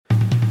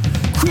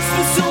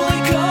Christmas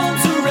only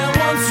comes around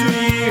once a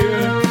year.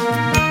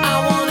 I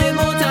wanted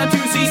more time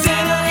to see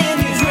Santa and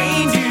his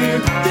reindeer.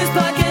 This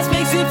podcast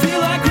makes it feel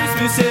like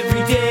Christmas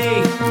every day.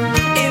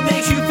 It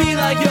makes you feel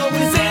like you're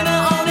with Santa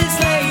on his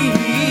sleigh.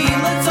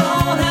 Let's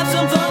all have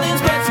some fun and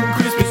spread some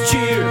Christmas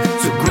cheer.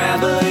 So grab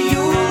a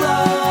Yule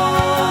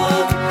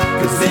log,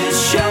 'cause this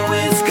show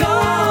is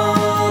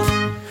called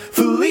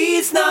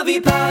Feliz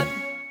Navipod.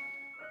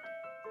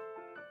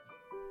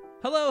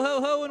 Hello, ho,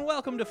 ho, and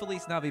welcome to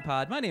Feliz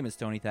Navipod. My name is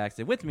Tony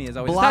Thaxton. With me, as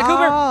always, is Todd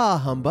Cooper.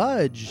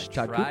 Humbudge.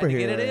 Todd Tried Cooper to here.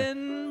 get it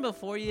in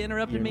before you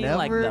interrupted You're me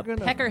like never the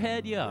gonna-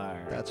 peckerhead you are.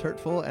 That's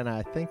hurtful, and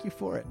I thank you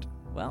for it.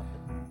 Well,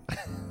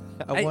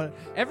 I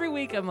every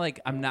week I'm like,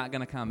 I'm not going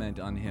to comment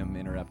on him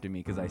interrupting me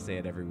because I say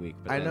it every week.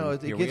 But then know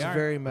it here we gets are.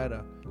 very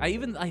meta.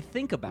 I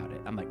think about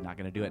it. I'm like, not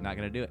going to do it, not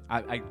going to do it.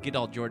 I get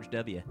all George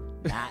W.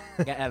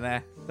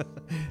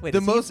 Wait, The is he-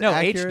 most no,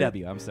 accurate-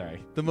 HW, I'm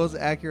sorry. The most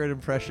accurate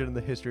impression in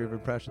the history of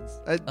impressions.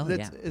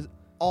 That's is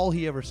all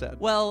he ever said.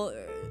 Well,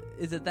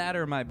 is it that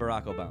or my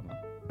Barack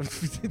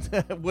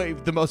Obama?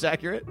 Wait, the most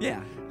accurate?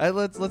 Yeah.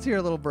 Let's hear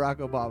a little Barack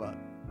Obama.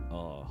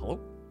 Oh, hello?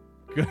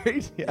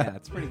 Great. Yeah,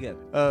 it's pretty good.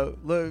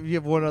 Look, you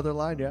have one other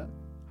line, yeah.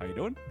 How you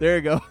doing? There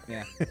you go.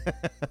 Yeah.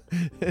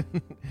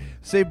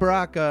 Say,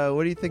 Barack,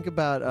 what do you think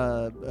about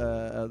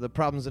the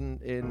problems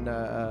in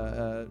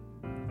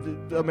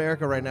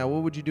America right now?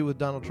 What would you do with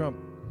Donald Trump?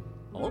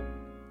 Hello?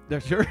 Yeah,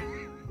 sure.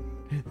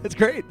 That's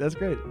great. That's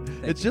great.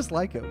 It's you. just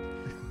like him.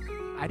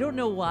 I don't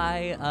know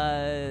why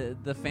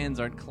the fans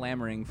aren't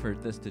clamoring for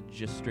this to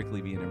just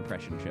strictly be an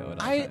impression show at all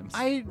times.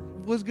 I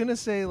was gonna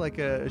say like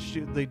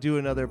they do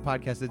another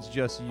podcast that's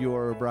just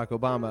your Barack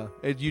Obama.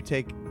 And you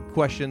take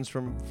questions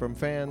from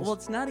fans. Well,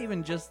 it's not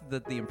even just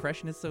that the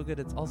impression is so good.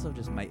 It's also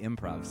just my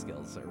improv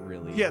skills are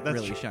really, Yeah, that's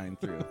really true. shine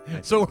through.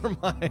 So are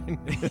mine.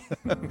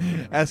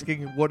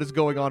 Asking what is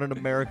going on in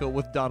America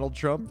with Donald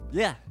Trump.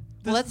 Yeah.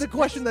 That's the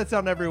question that's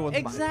on everyone's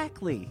mind.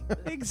 Exactly.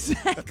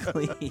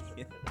 Exactly.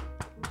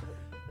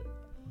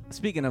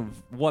 Speaking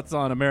of what's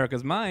on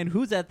America's mind,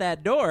 who's at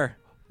that door?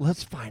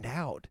 Let's find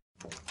out.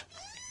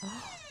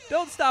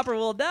 Don't stop or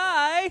we'll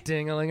die.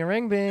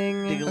 Ding-a-ling-a-ring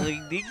bing.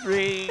 Ding-a-ling ding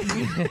ring.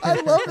 I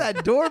love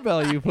that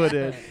doorbell you put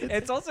in.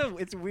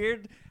 It's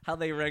weird how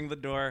they rang the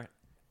door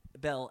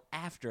bell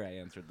after I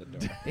answered the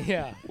door.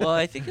 Yeah. Well,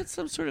 I think it's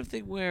some sort of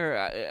thing where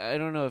I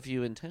don't know if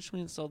you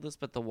intentionally installed this,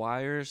 but the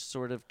wires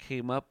sort of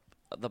came up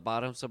the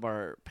bottoms of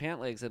our pant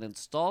legs and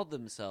installed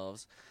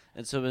themselves.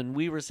 And so when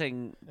we were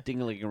saying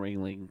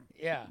ding-a-ling-a-ring-ling,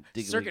 Yeah.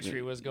 Ding-a-ling-a-ling.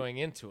 Circuitry was going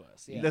into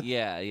us.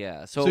 Yeah.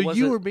 yeah. So it you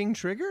wasn't- were being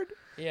triggered?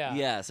 Yeah.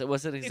 Yes, it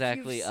wasn't If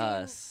exactly you've seen-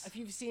 us. If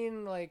you've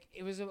seen, like,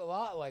 it was a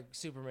lot like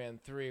Superman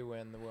 3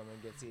 when the woman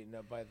gets eaten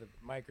up by the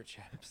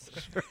microchips.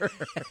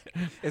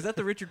 Is that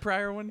the Richard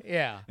Pryor one?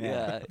 Yeah.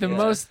 Yeah, The yeah.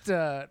 most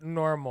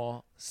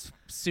normal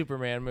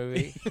Superman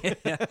movie.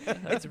 It's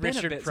been a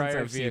Richard bit Pryor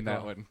since I've seen that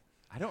vehicle. one.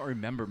 I don't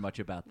remember much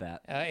about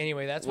that.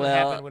 Anyway, that's what Well,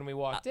 happened when we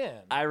walked in.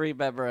 I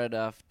remember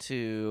enough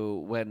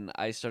to when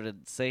I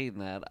started saying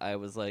that, I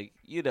was like,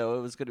 it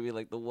was going to be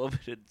like the woman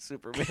in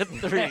Superman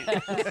 3.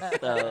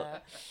 So,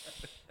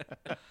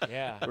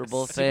 Yeah. We're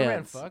both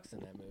Superman fans. fucks in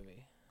that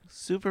movie.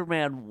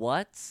 Superman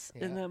what's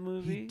in Yeah. that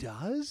movie? He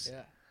does?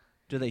 Yeah.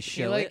 Do they He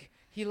show like it?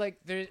 he like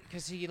there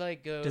because he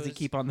like goes. Does he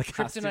keep on the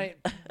costume? Kryptonite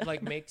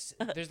like makes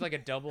there's like a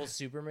double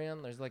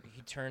Superman. There's like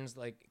he turns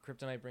like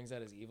Kryptonite brings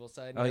out his evil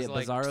side. And Oh, he yeah, has,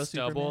 like Bizarro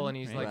stubble Superman? and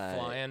he's Right. like Right.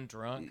 flying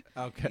drunk.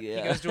 Okay. He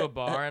Yeah. goes to a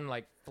bar and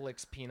like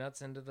flicks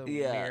peanuts into the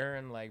Yeah. mirror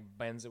and like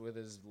bends it with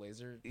his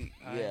laser.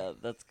 eye. Yeah,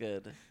 that's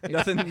good.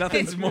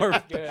 Nothing's more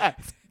Good.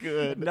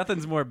 Good.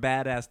 nothing's more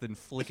badass than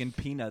flicking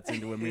peanuts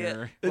into a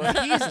mirror. Well,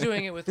 he's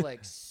doing it with like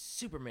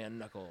Superman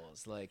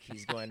knuckles. Like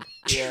he's going.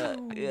 Yeah,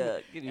 yeah.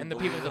 Can you And the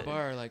people at the believe it?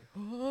 bar are like,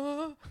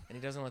 "Ah," and he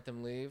doesn't let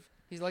them leave.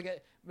 He's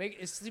like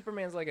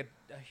Superman's like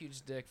a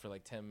huge dick for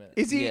like 10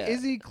 minutes. Yeah.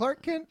 Is he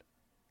Clark Kent?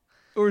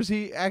 Or is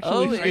he actually...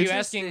 Oh, Are you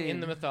Interesting. asking in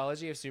the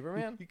mythology of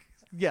Superman?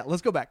 Yeah,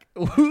 let's go back.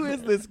 Who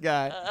is this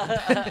guy?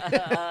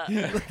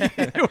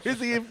 Or is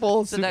he in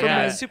full So that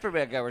Superman? guy,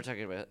 Superman guy we're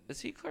talking about, is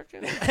he Clark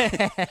Kent?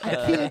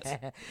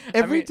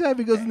 Every mean- time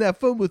he goes in that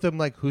phone booth, I'm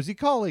like, who's he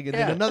calling? And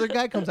then Yeah. another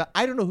guy comes out.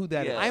 I don't know who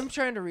that is. Yeah. I'm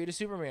trying to read a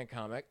Superman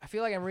comic. I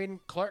feel like I'm reading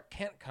Clark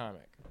Kent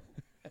comic.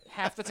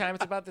 Half the time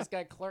it's about this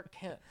guy Clark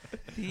Kent.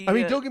 I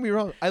mean, don't get me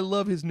wrong. I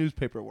love his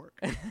newspaper work.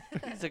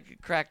 He's a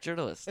crack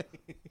journalist.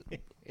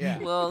 Yeah.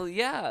 Well,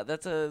 yeah,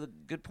 that's a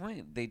good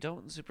point. They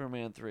don't in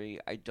Superman 3.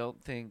 I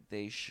don't think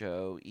they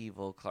show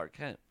evil Clark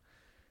Kent.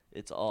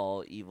 It's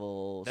all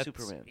evil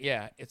Superman.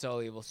 Yeah, it's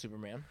all evil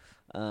Superman.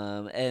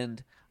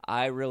 And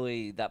I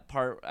really, that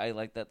part, I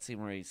like that scene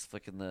where he's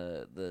flicking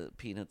the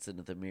peanuts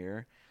into the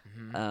mirror.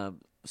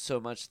 So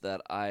much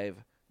that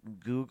I've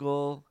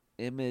Google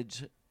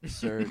image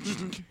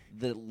searched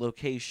the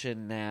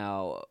location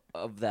now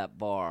of that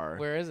bar.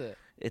 Where is it?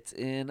 It's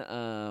in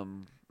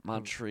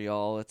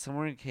Montreal. It's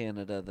somewhere in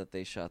Canada that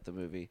they shot the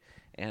movie,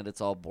 and it's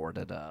all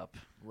boarded up.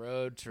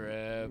 Road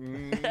trip.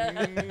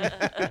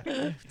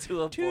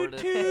 To a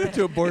boarded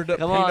To a boarded up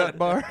Come peanut on.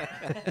 bar.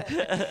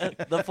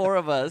 the four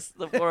of us.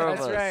 The four of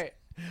That's us. right.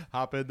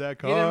 Hop in that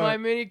Get in car. my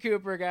Mini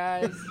Cooper,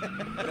 guys.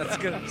 That's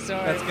gonna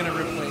Sorry. That's gonna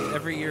replace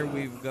every year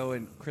we go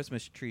in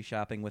Christmas tree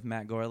shopping with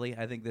Matt Gorley.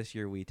 I think this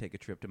year we take a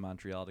trip to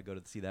Montreal to go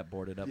to see that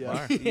boarded up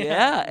bar.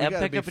 Yeah, and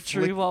gotta pick be up a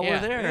tree while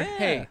Yeah. we're there.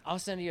 Hey, I'll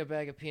send you a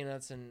bag of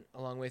peanuts and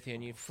along with you,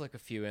 and you flick a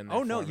few in there.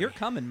 Oh no, for you're me.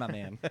 coming, my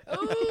man.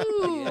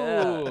 Ooh,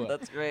 Yeah,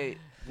 that's great.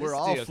 We're This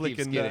all deal keeps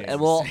flicking getting- nuts.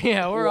 And we'll-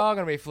 yeah, we're we'll- all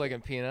gonna be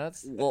flicking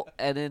peanuts. Well,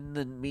 and in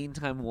the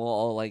meantime, we'll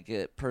all like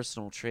get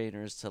personal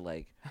trainers to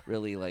like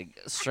really like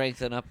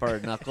strengthen up our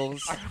knuckles,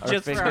 our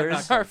Just for our fingers,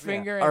 knuckles. Our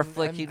finger, our and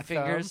flicking thumb.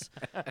 fingers.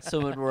 So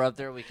when we're up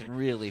there, we can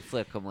really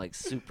flick them like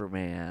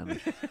Superman.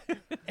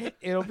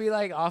 It'll be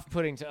like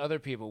off-putting to other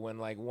people when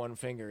like one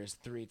finger is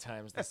 3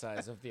 times the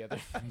size of the other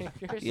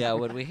fingers. Yeah,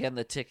 when we hand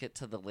the ticket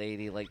to the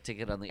lady, like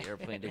ticket on the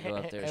airplane to go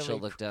up there, And she'll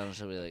we- look down and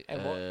she'll be like,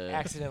 and we'll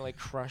accidentally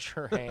crush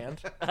her hand.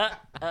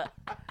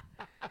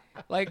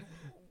 Like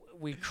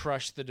we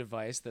crush the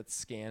device that's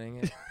scanning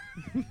it.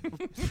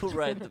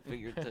 right, the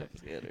fingertip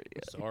scanner.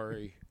 Yeah.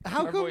 Sorry.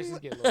 How Our come- voices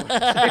get lower.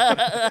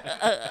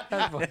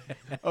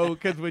 Oh,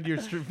 because when your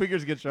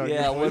fingers get stronger.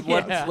 Yeah, your when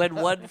voice- one when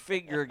one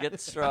finger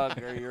gets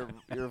stronger,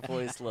 your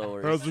voice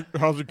lowers.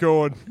 how's it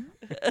going?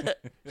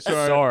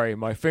 Sorry,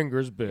 my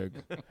finger's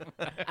big.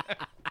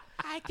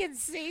 I can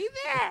see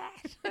that.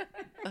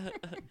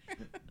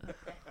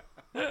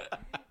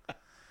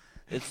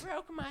 It's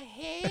Broke my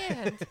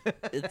hand.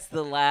 it's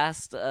the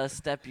last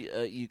step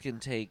you can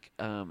take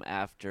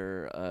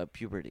after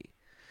puberty.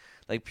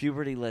 Like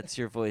puberty lets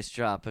your voice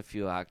drop a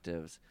few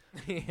octaves,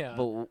 Yeah.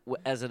 but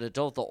as an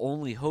adult, the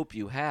only hope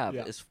you have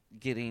Yeah. is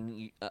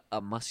getting a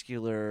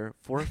muscular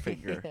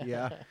forefinger,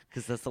 Yeah.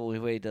 because that's the only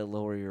way to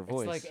lower your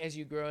voice. It's like as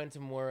you grow into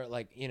more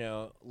like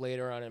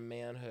later on in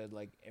manhood,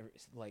 like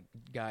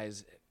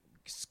guys'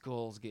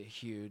 skulls get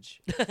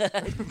huge.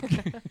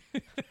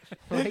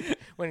 Like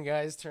when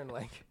guys turn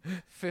like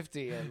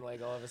 50 and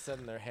like all of a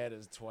sudden their head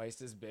is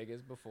twice as big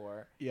as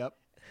before. Yep.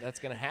 That's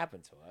gonna happen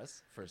to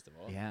us, first of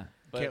all. Yeah.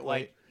 But Can't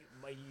like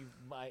you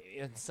might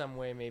in some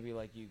way maybe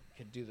like you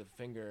could do the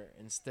finger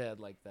instead.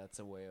 Like that's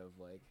a way of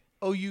like.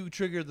 Oh, you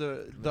trigger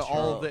the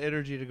all of the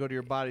energy to go to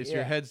your body, so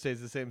your Yeah. head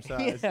stays the same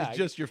size. Yeah. It's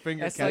just your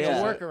finger That's like catches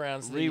a Yeah. it.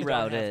 workaround. So that you Reroute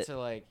don't have it. to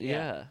like.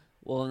 yeah.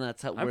 Well, and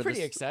that's how I'm we're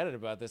pretty this- excited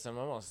about this. I'm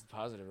almost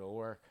positive it'll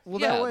work.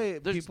 Well, Yeah, that way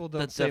there's- people don't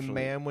that's say definitely-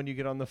 "ma'am" when you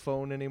get on the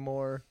phone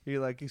anymore.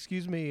 You're like,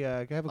 "Excuse me,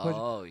 can I have a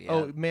question?" Oh yeah.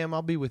 Oh, ma'am,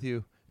 I'll be with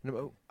you. And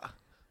I'm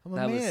a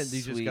That was man.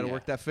 You just got to sweet.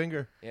 work that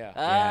finger. Yeah.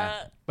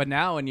 Yeah. But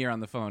now when you're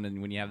on the phone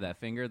and when you have that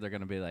finger, they're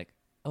gonna be like,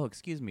 "Oh,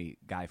 excuse me,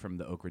 guy from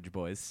the Oak Ridge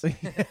Boys."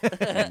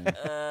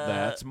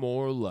 That's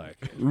more like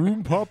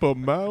it. Papa,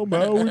 Mau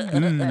Mau.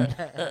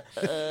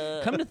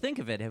 Come to think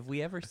of it, have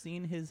we ever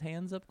seen his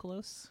hands up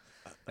close?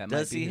 That might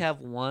Does be he his- have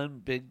one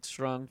big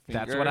strong finger?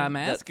 That's what I'm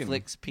asking. That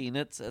flicks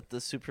peanuts at the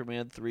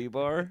Superman 3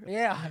 bar.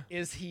 Yeah.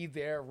 Is he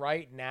there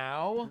right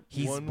now?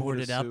 He's One would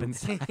boarded up assume.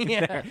 inside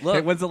Yeah. there.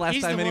 Look, when's the last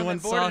He's time the anyone one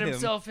that saw boarded him?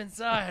 himself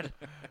inside.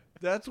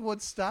 That's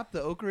what stopped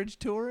the Oak Ridge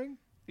touring.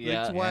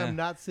 Yeah. That's why Yeah. I'm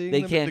not seeing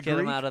They them can't at the get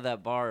him Greek. out of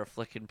that bar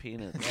flicking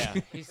peanuts.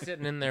 Yeah. He's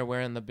sitting in there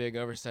wearing the big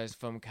oversized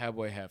foam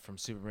cowboy hat from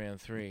Superman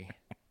 3.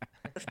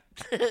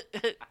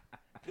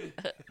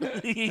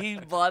 He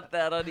bought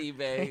that on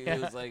eBay.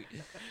 He was like,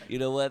 you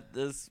know what?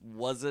 This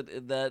wasn't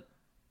in that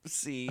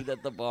scene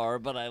at the bar,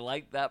 but I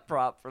like that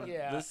prop from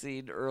Yeah. the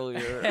scene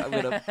earlier. I'm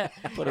going to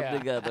put them Yeah.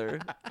 together.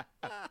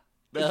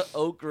 The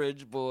Oak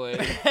Ridge boy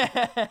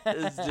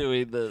is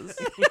doing this.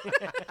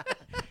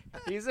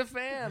 He's a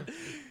fan.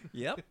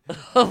 Yep.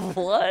 Of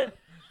what?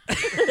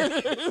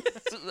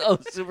 Oh,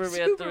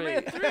 Superman 3.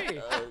 Superman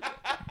 3.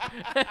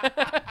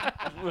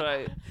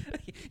 Right.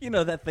 You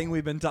know that thing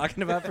we've been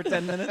talking about for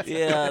 10 minutes?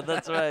 Yeah,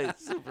 that's right.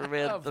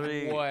 Superman Of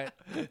 3. what?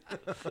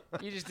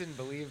 You just didn't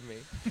believe me.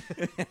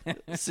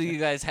 So you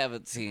guys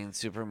haven't seen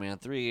Superman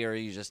 3, or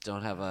you just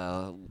don't have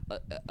a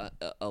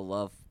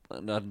love,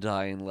 an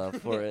undying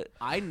love for it?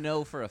 I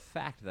know for a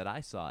fact that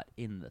I saw it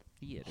in the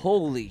theater.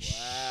 Holy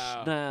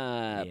Wow.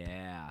 snap.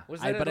 Yeah.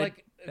 Was I- that but I-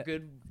 like a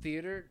good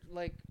theater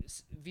like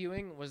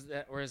viewing? Was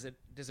that, or is it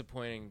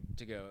disappointing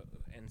to go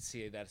and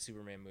see that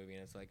Superman movie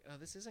and it's like, oh,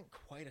 this isn't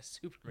quite a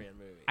Superman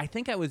movie? I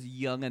think I was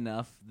young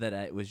enough that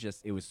it was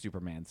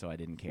Superman, so I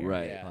didn't care.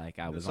 Right. Yeah. Like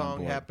I The was on song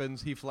board.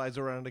 happens. He flies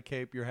around a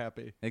cape. You're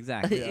happy.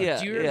 Exactly.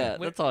 Yeah, Do you yeah,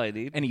 remember- that's all I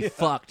need. And he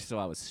fucked, so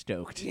I was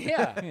stoked.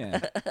 Yeah,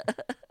 Yeah.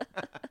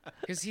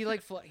 because he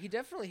like he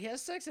definitely he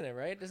has sex in it,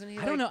 right? Doesn't he?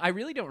 I don't know. I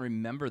really don't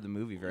remember the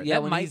movie very. Yeah,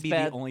 that when might he's be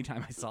bad- the only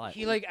time I saw it.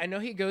 He like I know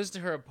he goes to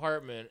her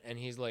apartment and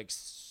he's like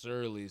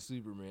surly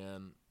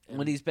Superman. And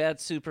When he's bad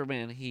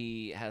Superman,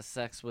 he has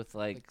sex with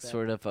like that.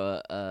 sort of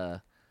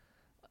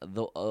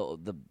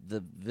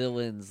the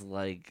villain's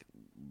like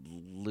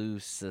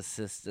loose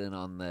assistant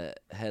on the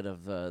head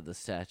of the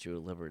Statue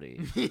of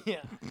Liberty.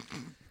 yeah,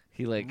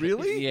 He like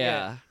Really?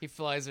 yeah. he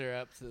flies her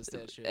up to the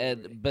statue. of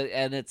Liberty.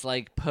 And it's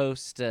like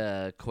post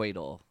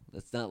coital.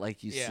 It's not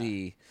like you Yeah.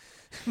 see.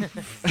 I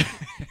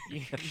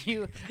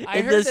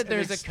In heard this that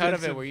there's a cut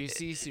of it expensive- where you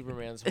see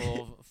Superman's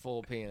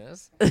full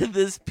penis.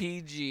 This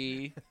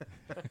PG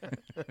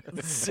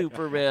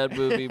Superman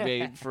movie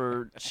made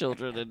for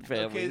children and Okay,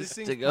 families this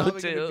thing's to go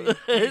probably to.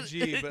 gonna be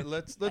PG, but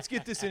let's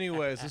get this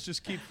anyways. Let's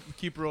just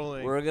keep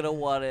rolling. We're gonna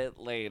want it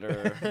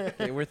later.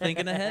 They were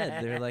thinking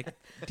ahead. They're like,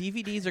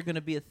 DVDs are going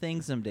to be a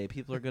thing someday.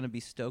 People are going to be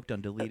stoked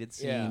on deleted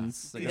Yeah.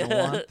 scenes. They're going to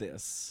want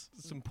this.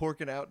 Some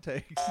pork and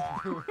outtakes.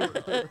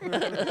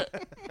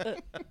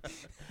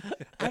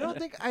 I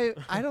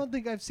don't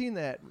think I've seen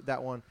that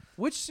one.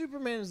 Which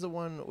Superman is the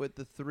one with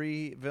the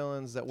 3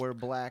 villains that wear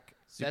black?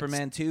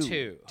 Superman 2.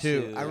 Two.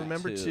 Two. I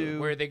remember two. two.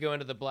 Where they go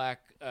into the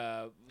black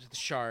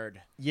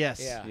shard. Yes.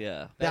 Yeah.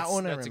 Yeah. That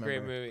one I That's a great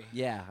remember. movie.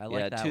 Yeah, I like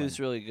Yeah, that two's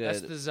one. really good.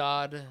 That's the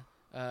Zod.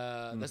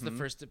 That's the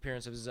first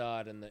appearance of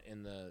Zod in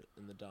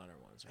the Donner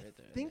ones, right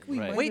there. I think we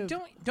Right. might Wait,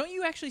 have- don't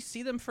you actually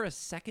see them for a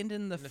second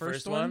in the, In the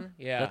first one?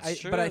 Yeah.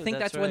 That's But I true, think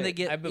that's when they right.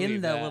 get I in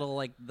believe the that. little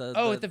like the.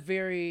 Oh, the- at the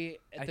very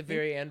I think-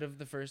 very end of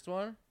the first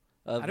one.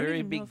 don't very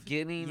even know if-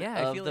 beginning yeah,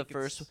 I of feel the like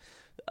first it's-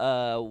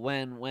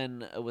 when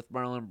with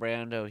Marlon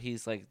Brando,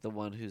 he's like the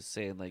one who's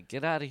saying like,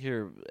 "Get out of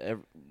here,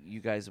 you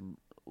guys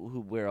who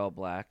wear all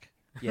black."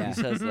 Yeah. He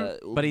says that,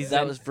 But he's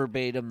that in- was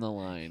verbatim the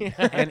line.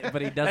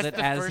 but he does That's it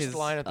the as first his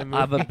line of the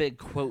movie. I'm a big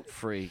quote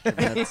freak. And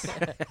that's,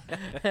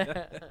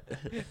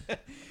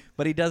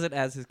 But he does it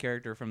as his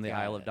character from the Got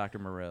Isle of it. Dr.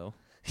 Moreau.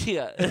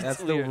 yeah, That's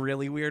it's the weird.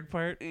 really weird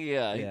part.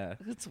 Yeah, Yeah.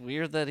 It's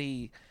weird that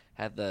he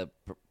had the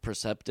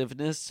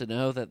perceptiveness to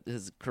know that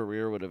his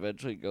career would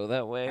eventually go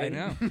that way. I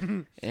know.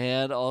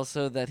 And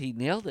also that he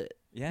nailed it.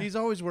 Yeah. He's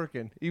always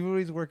working. Even when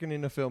he's working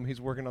in a film,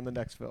 he's working on the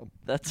next film.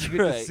 That's You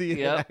get right. to see it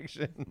Yep. in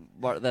action.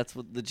 That's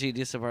what the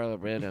genius of Marlon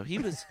Brando. He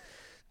was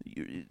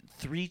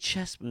 3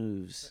 chess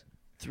moves,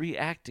 3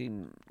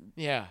 acting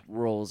Yeah.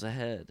 roles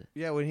ahead.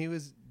 Yeah, when he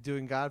was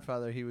doing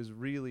Godfather, he was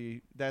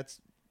really.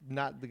 That's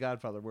not the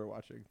Godfather we're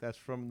watching. That's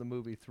from the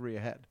movie 3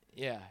 Ahead.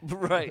 Yeah.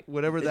 Right.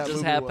 Whatever It that just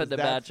movie happened was, to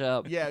that's- match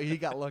up. Yeah, he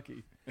got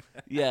lucky.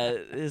 Yeah,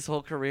 his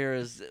whole career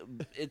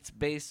it's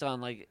based on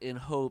like in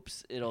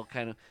hopes it'll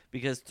kind of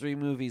because 3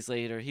 movies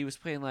later he was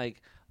playing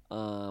like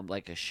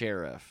a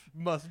sheriff.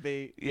 Must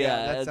be.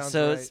 Yeah, that and sounds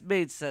so right. it's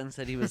made sense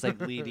that he was like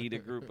leading a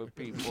group of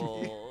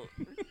people.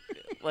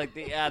 Like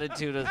the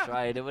attitude is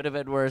right. It would have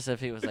been worse if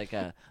he was like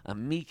a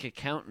meek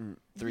accountant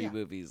 3 Yeah.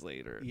 movies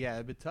later. Yeah,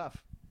 it'd be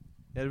tough.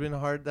 That'd have been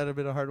hard. That'd have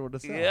been a hard one to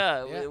sell.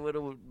 Yeah, Yeah. it would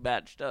have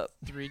matched up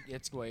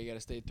It's why you got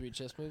to stay 3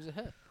 chess moves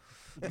ahead.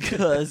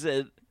 because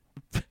it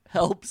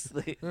helps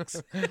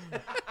things.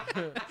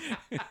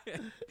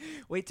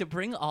 Wait, to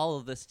bring all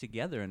of this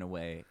together in a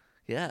way,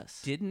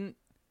 Yes. didn't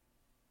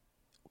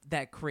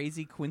that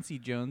crazy Quincy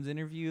Jones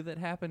interview that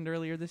happened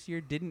earlier this year,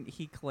 didn't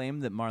he claim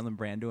that Marlon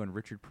Brando and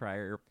Richard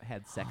Pryor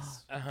had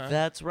sex? Uh-huh.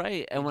 That's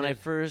right. And when I did.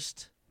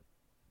 first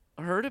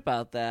heard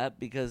about that,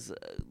 because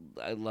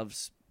I love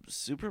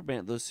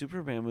Superman, those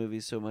Superman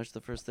movies so much,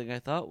 the first thing I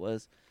thought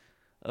was,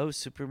 oh,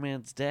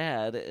 Superman's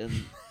dad and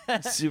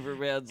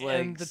Superman's like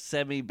And the-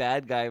 semi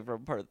bad guy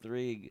from Part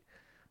 3.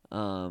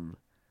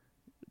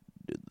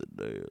 Did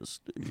the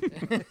nasty.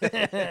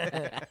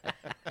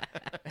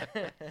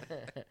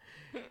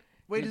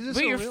 Wait, is this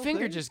But a your real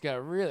finger thing? just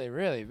got really,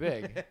 really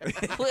big.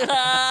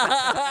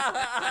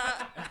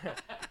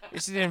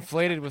 It's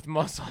inflated with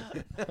muscle.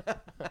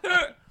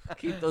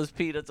 Keep those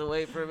peanuts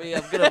away from me.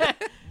 I'm gonna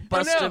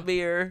bust no. a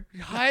mirror.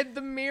 Hide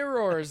the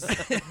mirrors.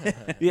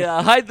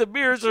 Yeah, hide the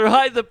mirrors or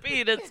hide the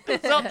peanuts, 'cause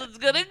something's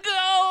gonna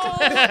go.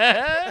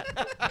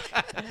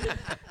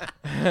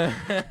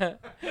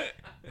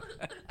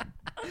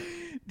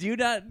 Do you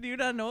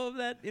not know of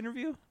that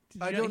interview?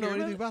 Did I you don't not know hear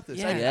anything about about this.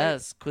 Yeah.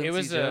 Yes, Quincy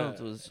was,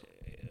 Jones was.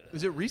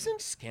 Is it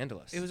recent?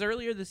 Scandalous. it? It was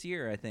earlier this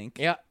year, I think.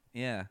 Yeah.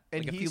 Yeah.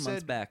 And like a he few months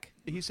said- back.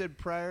 He said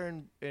Pryor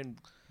and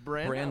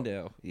Brando.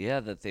 Brando. Yeah,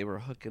 that they were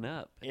hooking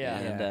up. Yeah.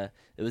 and Yeah.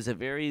 it was a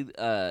very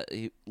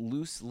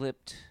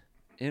loose-lipped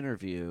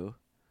interview.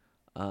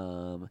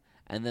 And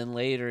then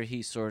later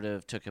he sort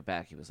of took it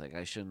back. He was like,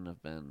 "I shouldn't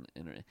have been."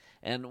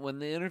 And when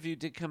the interview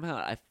did come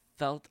out, I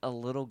felt a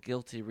little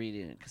guilty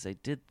reading it because I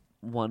did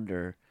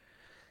wonder: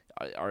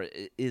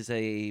 is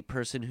a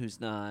person who's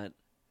not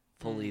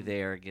fully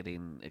there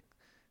getting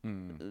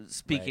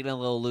speaking a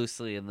little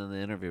loosely, and then the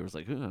interviewer was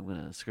like, "Ooh, I'm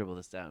gonna scribble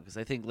this down," because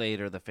I think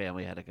later the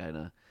family had to kind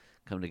of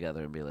come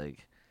together and be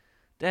like,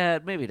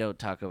 "Dad, maybe don't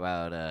talk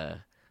about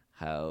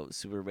how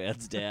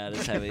Superman's dad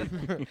is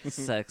having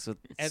sex with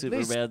At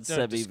least Superman's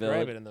don't describe it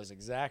semi-villain." in those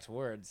exact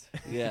words.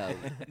 Yeah,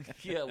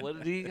 yeah. What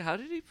did he? How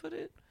did he put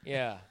it?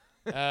 Yeah.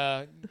 Get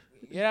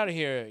out of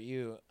here,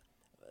 you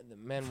the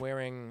men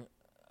wearing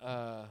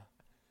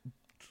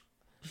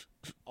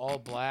all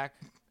black.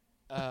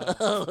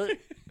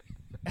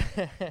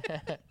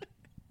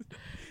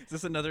 Is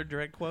this another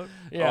direct quote?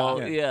 Yeah. Oh,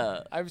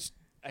 yeah. I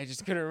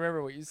just couldn't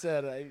remember what you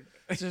said. I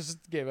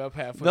just gave up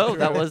halfway No, through.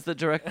 that was the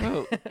direct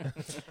quote.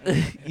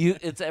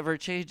 It's ever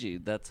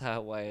changing. That's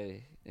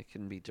why it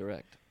can be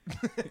direct.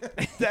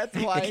 That's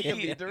why it can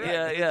be direct.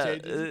 Yeah, It yeah,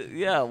 changes.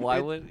 yeah. Why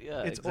It- would?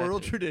 Yeah, It's exactly. oral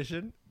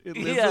tradition. It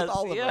lives Yes, with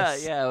all of yeah,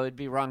 us. yeah. It would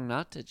be wrong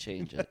not to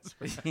change it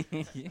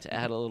to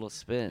add a little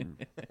spin.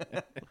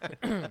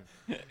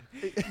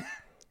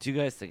 Do you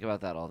guys think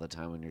about that all the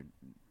time when you're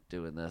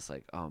doing this,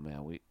 like, oh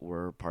man,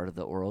 we're part of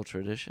the oral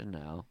tradition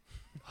now.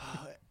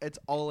 It's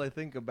all I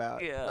think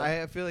about. Yeah.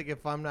 I feel like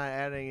if I'm not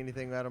adding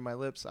anything out of my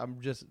lips,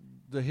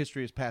 the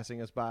history is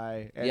passing us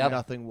by, and Yep.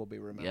 nothing will be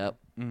remembered. Yep.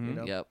 You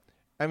know? Yep.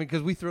 I mean,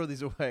 because we throw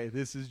these away.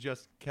 This is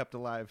just kept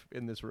alive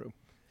in this room.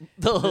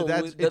 Oh,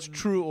 It's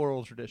true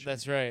oral tradition.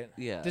 That's right.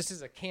 Yeah. This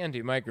is a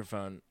candy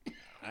microphone.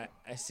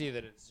 I see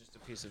that it's just a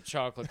piece of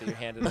chocolate that you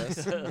handed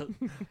us.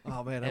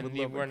 Oh man, I would And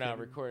love we're a not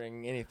candy.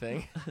 recording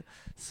anything.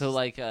 So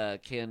like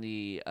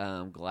candy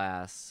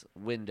glass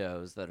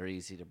windows that are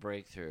easy to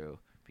break through.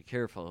 Be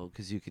careful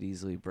because you could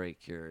easily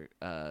break your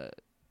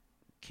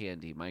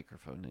candy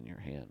microphone in your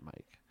hand,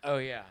 Mike. Oh,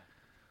 yeah.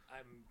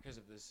 Because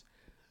of this.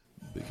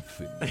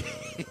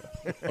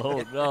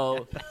 Oh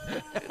no,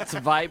 it's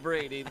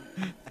vibrating.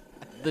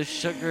 The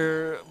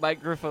sugar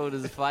microphone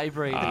is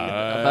vibrating.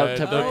 About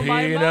to the oh,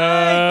 my mic!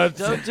 peanuts.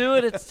 Don't do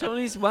it. It's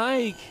Tony's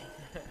mic.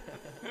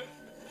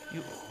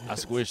 I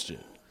squished it.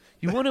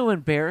 You want to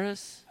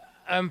embarrass?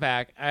 I'm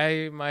back.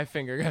 My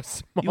finger got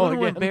small You want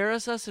to again.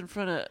 embarrass us in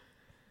front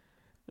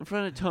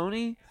of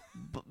Tony?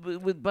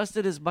 With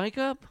busted his mic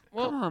up?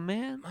 Well, Come on,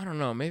 man. I don't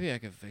know. Maybe I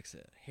could fix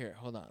it. Here,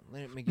 hold on.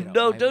 Let me get out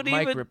No, my don't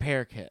mic even-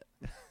 repair kit.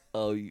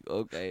 Oh,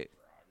 okay.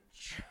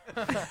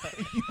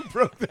 You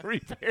broke the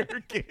repair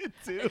kit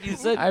too. You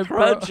said I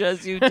crunch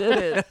as you did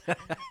it. I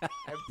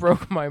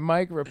broke my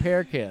mic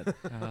repair kit.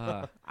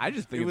 I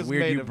just think It it's was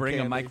weird made you of bring a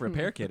candy. mic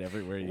repair kit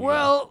everywhere you go.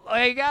 Well,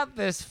 I got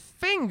this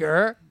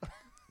finger.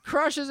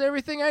 Crushes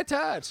everything I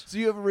touch. So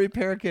you have a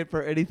repair kit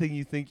for anything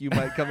you think you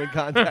might come in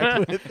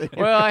contact with. in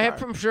your Well, car.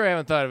 I'm sure I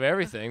haven't thought of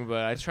everything,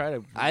 but I try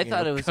to. I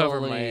thought it was cover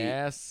only- my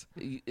ass.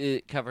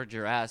 It covered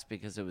your ass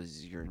because it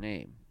was your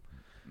name.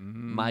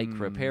 Mic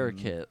repair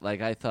kit. Like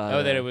I thought.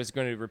 Oh, that it was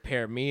going to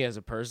repair me as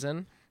a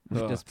person.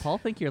 Does Paul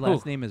think your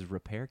last name is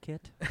Repair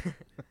Kit?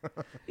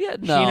 Yeah,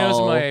 no. He knows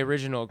my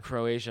original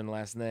Croatian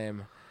last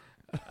name.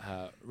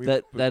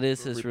 That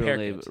is his real repair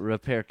name, kit.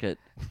 Repair Kit.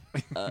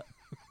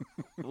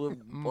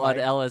 On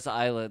Ellis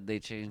Island, they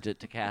changed it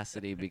to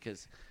Cassidy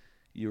because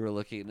you were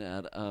looking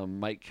at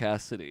Mike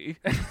Cassidy.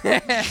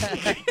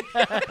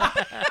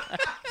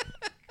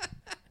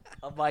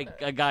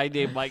 A guy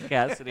named Mike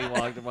Cassidy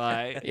walked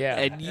by. Yeah.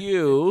 And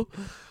you,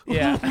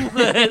 Yeah.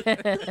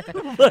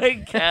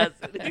 Mike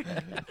Cassidy.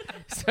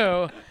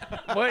 So,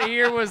 what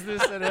year was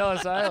this at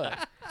Ellis Island?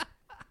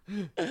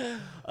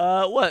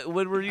 What?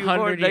 When were you born?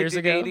 100 years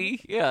ago?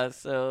 1980? Yeah,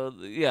 so,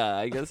 yeah,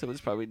 I guess it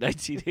was probably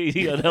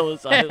 1980 on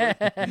Ellis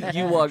Island.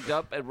 You walked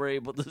up and were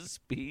able to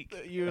speak.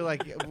 You were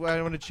like, well,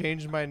 I want to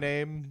change my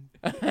name.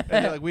 And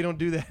you're like, we don't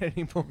do that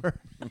anymore.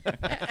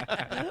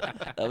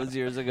 That was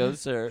years ago,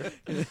 sir.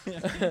 You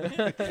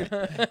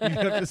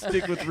have to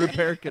stick with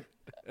repair kit.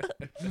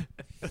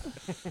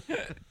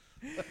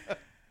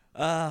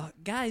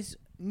 Guys,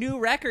 new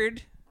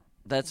record.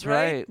 That's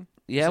Right? right.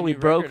 Yeah, It's a we new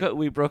broke record.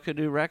 we broke a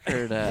new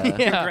record.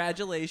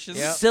 Congratulations.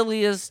 Yep.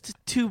 Silliest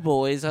two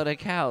boys on a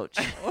couch.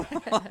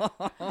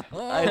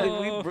 I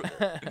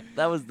think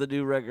that was the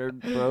new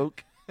record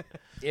broke.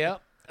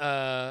 Yep.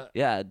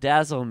 Yeah,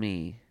 Dazzle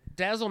Me.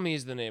 Dazzle Me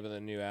is the name of the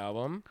new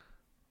album.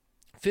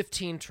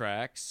 15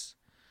 tracks.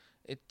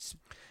 It's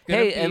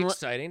gonna Hey, be and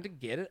exciting to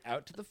get it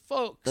out to the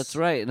folks. That's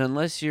right. And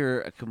unless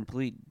you're a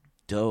complete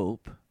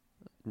dope,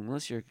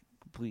 unless you're a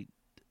complete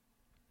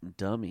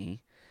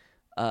dummy,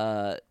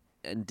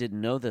 and didn't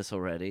know this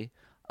already,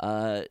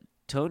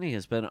 Tony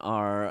has been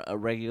our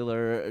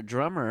regular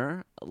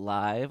drummer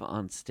live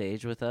on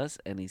stage with us,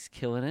 and he's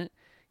killing it.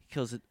 He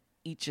kills it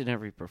each and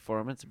every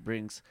performance.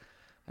 Brings,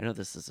 I know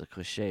this is a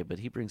cliche, but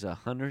he brings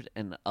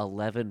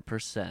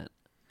 111%.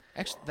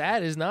 Actually,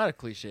 that is not a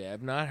cliche.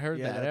 I've not heard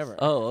Yeah, that that's- ever.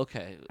 Oh,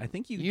 okay. I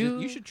think You-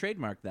 you should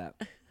trademark that.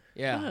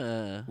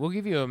 Yeah. We'll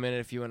give you a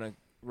minute if you want to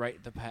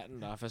write the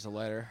patent office a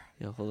letter.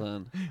 Yeah, hold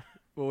on.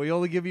 Well, we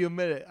only give you a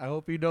minute. I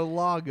hope you know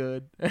law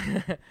good.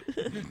 You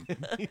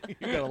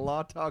gotta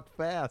law talk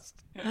fast.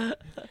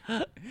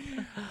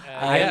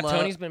 Yeah, love-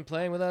 Tony's been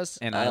playing with us.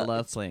 And I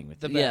love playing with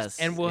the you. best. Yes.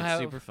 And we'll It's have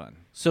super fun.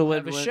 So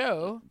have a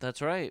show,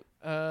 That's right.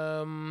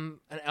 an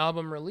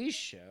album release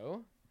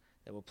show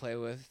that we'll play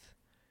with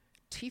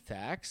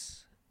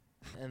T-Thax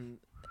and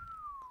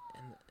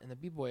the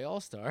B-Boy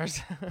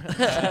All-Stars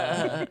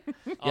on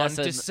Yes,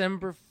 and-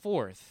 December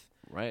 4th.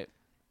 Right.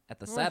 At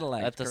the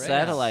satellite. At the correct?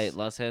 Satellite,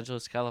 Los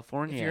Angeles,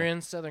 California. If you're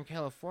in Southern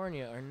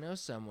California or know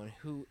someone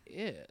who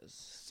is,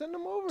 Send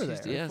them over there.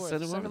 Tuesday Yeah, the 4th,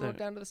 send 'em over there.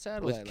 down to the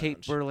Satellite with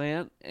Kate Lounge.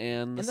 Berlant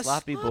and the And the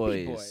Sloppy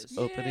Sloppy Boys, Boys.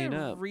 opening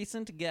Yeah, up.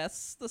 recent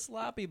guests, the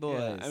Sloppy Boys.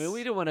 Yeah, I mean,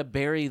 we don't want to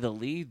bury the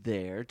lead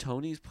there.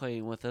 Tony's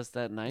playing with us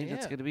that night.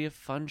 It's Yeah. going to be a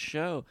fun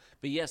show.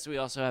 But yes, we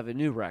also have a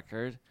new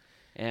record,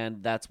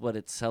 and that's what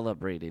it's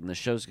celebrating. The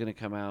show's going to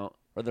come out,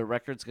 or the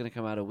record's going to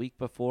come out a week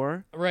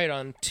before. Right,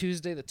 on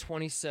Tuesday the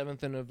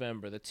 27th of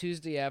November, the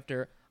Tuesday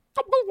after.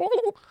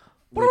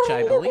 Which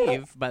I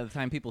believe, by the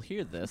time people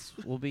hear this,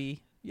 will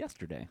be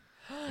yesterday.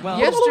 Well,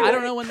 Yesterday. I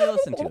don't know when they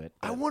listen to it.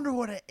 I but- wonder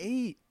what I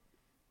ate.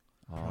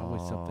 Probably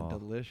something Oh.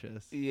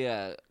 delicious.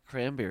 Yeah,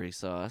 cranberry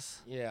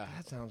sauce. Yeah,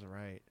 That sounds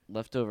right.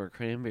 Leftover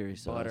cranberry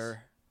sauce.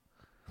 butter.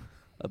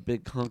 A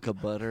big hunk of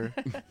butter.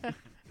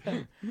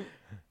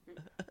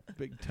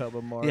 Big tub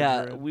of margarine.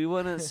 Yeah, we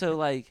want to. So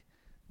like,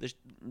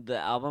 the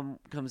album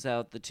comes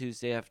out the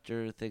Tuesday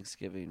after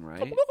Thanksgiving,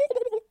 right?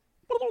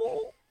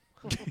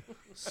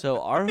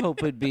 So our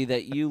hope would be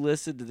that you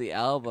listen to the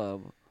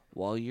album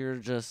while you're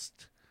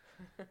just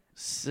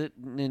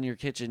sitting in your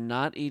kitchen,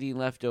 not eating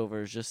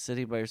leftovers, just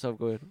sitting by yourself,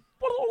 going.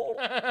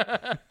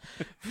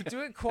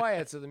 Do it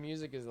quiet so the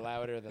music is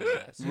louder than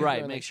that. So you're Right,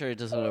 going make like, sure it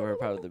doesn't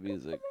overpower the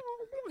music.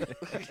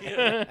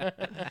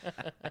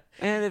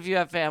 And if you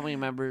have family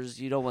members,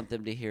 you don't want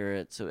them to hear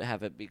it, so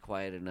have it be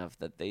quiet enough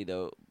that they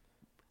don't.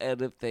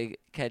 And if they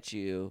catch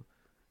you,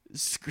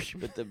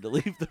 scream at them to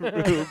leave the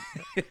room.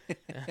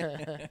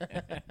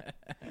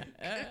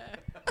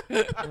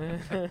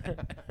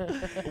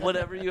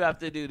 Whatever you have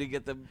to do to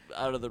get them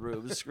out of the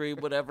room, scream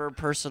whatever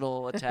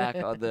personal attack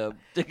on them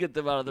to get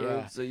them out of the room,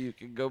 Yeah. so you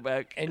can go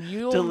back And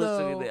you'll to know,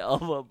 listening to the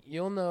album.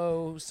 you'll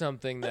know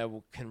something that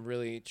can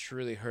really,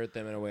 truly hurt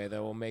them in a way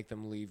that will make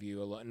them leave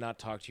you alone, not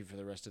talk to you for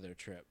the rest of their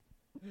trip.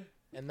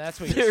 And that's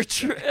what Their you're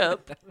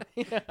trip.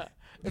 yeah.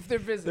 If they're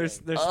visiting.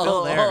 They're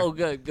still there. Oh,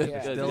 good, good,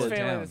 yeah, good, still it's good. in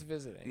family town. that's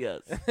visiting.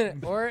 Yes.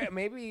 Or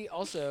maybe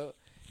also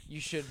you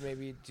should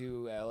maybe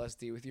do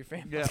LSD with your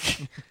family. Yeah.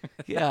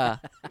 Yeah.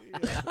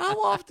 How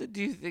often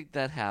do you think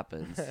that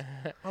happens?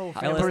 Oh,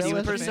 How family LSD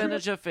LSD?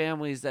 Percentage of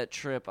families that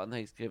trip on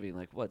Thanksgiving,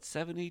 like what,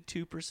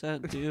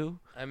 72% do?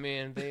 I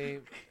mean, they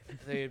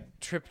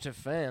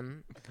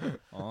tryptophan.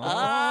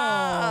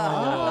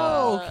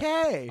 Oh,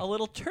 okay. A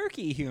little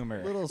turkey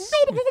humor. Little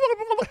sleepy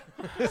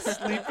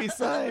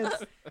science.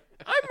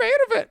 I'm made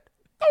of it.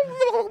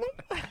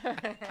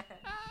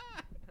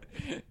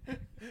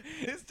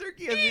 His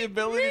turkey has the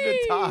ability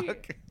to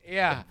talk,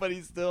 Yeah. but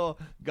he still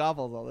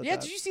gobbles all the Yeah, time.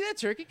 did you see that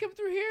turkey come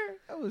through here?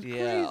 That was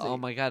Yeah. crazy. Oh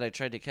my God, I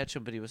tried to catch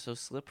him, but he was so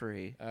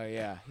slippery. Oh,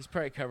 yeah. He's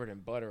probably covered in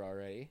butter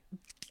already.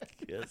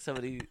 Yeah,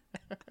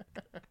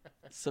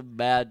 some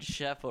mad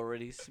chef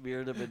already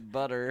smeared him in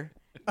butter.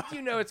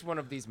 You know it's one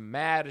of these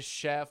mad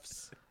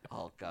chefs.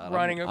 Oh God,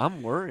 Running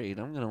I'm worried.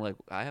 I'm gonna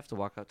I have to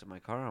walk out to my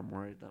car. I'm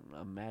worried that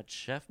a mad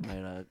chef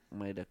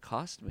might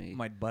accost me.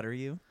 Might butter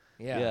you.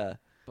 Yeah. Yeah.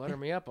 Butter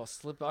me up. I'll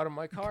slip out of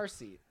my car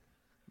seat.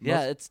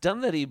 Yeah, it's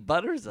dumb that he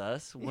butters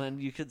us when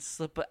you could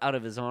slip it out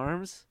of his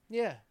arms.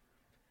 Yeah.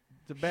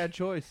 It's a bad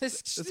choice.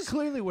 This- That's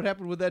clearly what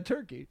happened with that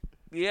turkey.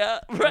 Yeah,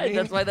 right. mean-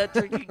 That's why that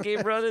turkey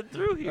came running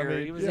through here.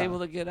 mean, He was yeah. able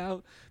to get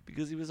out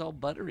because he was all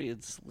buttery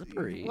and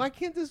slippery. Why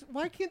can't this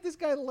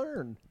guy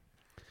learn?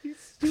 He's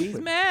stupid. He's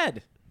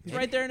mad. He's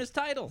right there in his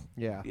title.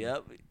 Yeah.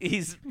 Yep.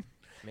 He's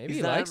Maybe he's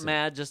he not likes it.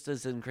 mad just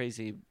as in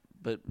crazy,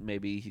 but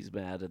maybe he's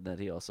mad and that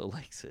he also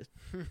likes it.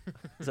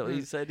 So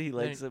he said he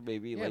likes it.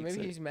 Maybe he Yeah, likes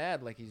maybe it. he's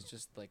mad. Like he's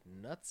just like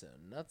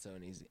nutso,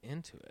 and he's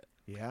into it.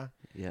 Yeah.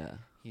 Yeah.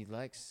 He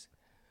likes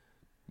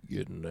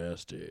getting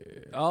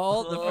nasty.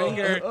 Oh, the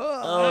finger.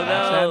 Oh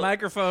That no!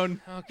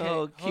 microphone. Okay, Oh,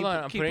 hold keep-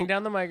 on. I'm keep putting a-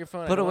 down the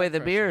microphone. I Put don't away want the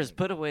pressure beers. on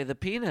Put away the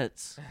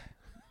peanuts.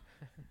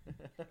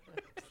 it.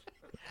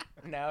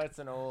 Now it's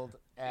an old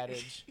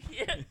adage.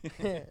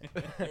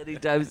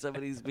 Anytime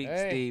somebody speaks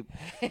Hey.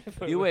 deep.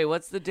 You wait.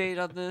 What's the date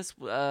on this?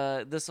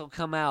 This will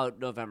come out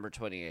November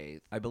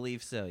 28th. I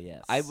believe so,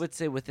 yes. I would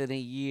say within a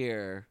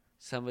year,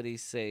 somebody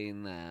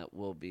saying that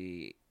will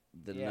be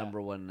the Yeah.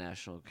 number one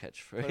national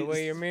catchphrase. Put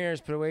away your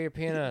mirrors. Put away your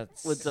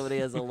peanuts. When somebody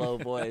has a low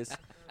voice.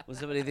 When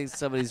somebody thinks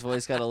somebody's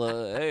voice got a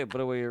low, hey,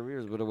 put away your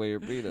ears, put away your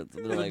peanuts.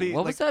 And they're It'll like, be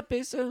what was like- that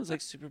based on? It was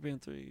like Superman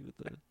 3. With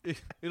the...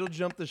 It'll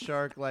jump the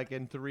shark like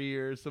in 3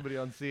 years. Somebody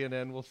on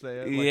CNN will say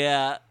it. Like,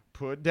 Yeah.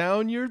 Put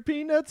down your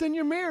peanuts and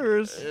your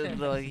mirrors. And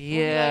they're like,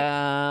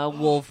 yeah,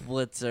 Wolf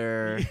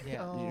Blitzer.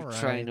 Yeah. All You're right.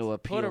 trying to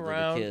appeal Put to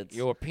around the kids.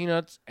 your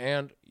peanuts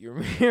and your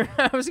mirror.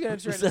 I was gonna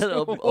try Is to that say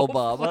Ob- Wolf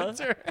Obama?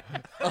 Blitzer.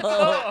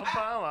 Oh.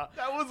 Obama.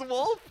 That was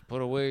Wolf.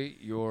 Put away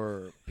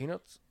your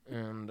peanuts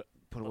and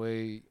put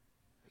away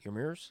your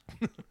mirrors.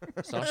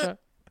 Sasha,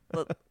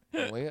 put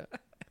away it.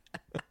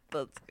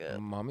 That's good.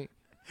 Mommy.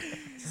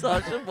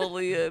 Sasha,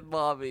 Malia, and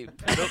Mommy,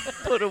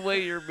 put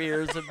away your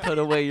mirrors and put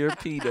away your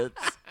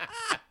peanuts.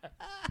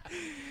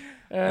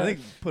 I think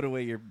put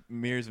away your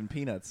mirrors and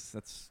peanuts.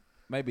 That's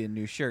might be a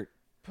new shirt.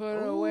 Put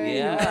away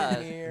Yeah,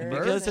 your mirrors.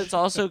 because it's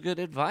also good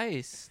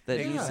advice that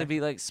Yeah. needs to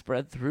be like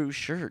spread through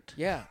shirt.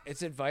 Yeah,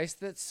 it's advice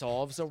that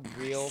solves a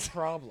real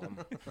problem.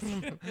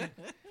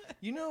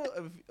 You know,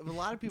 if a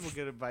lot of people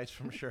get advice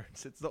from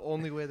shirts. It's the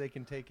only way they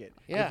can take it.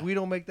 Yeah. If we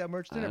don't make that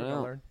merch, they're I never know.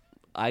 gonna learn.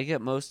 I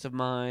get most of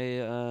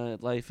my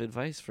life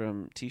advice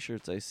from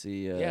T-shirts I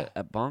see Yeah.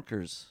 at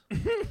Bonkers.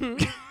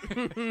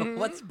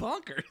 What's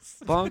bonkers?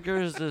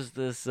 Bonkers is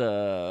this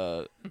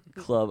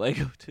club I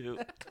go to,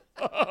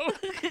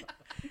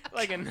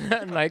 Like a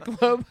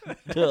nightclub.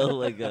 no,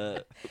 like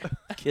a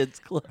kids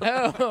club.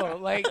 Oh,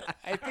 like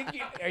I think.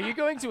 Are you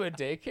going to a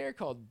daycare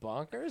called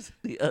Bonkers?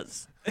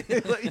 Yes,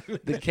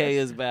 the K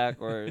is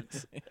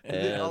backwards.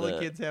 And all the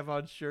And, kids have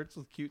on shirts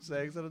with cute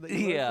sayings on it. that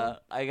you learn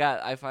Yeah,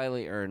 I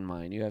finally earned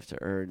mine. You have to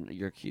earn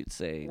your cute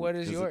saying. What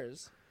is 'cause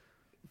yours?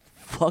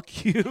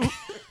 Fuck you.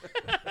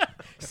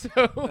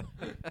 So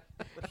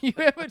You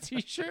have a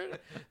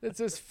T-shirt that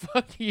says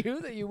 "fuck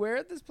you" that you wear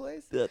at this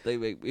place? That they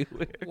make me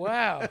wear.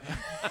 Wow.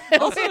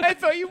 I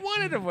thought you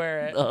wanted to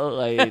wear it. Oh,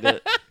 I hate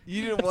it.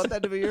 You didn't want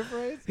that to be your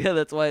phrase? Yeah,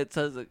 that's why it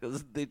says it,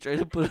 because they tried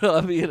to put it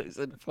on me and I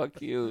said,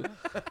 fuck you.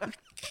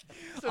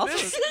 So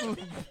this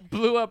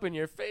blew up in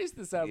your face,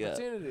 this Yeah.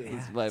 opportunity.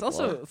 It's my It's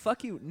also fault.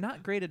 fuck you,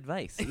 not great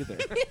advice either.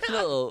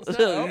 No, not-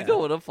 no, you don't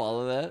want to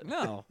follow that.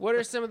 no. What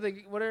are some of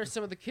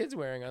the kids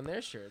wearing on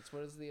their shirts?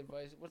 What is the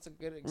advice? What's a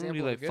good example?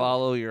 You of a like good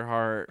follow your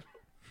heart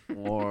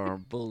or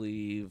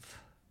believe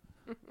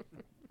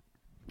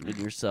in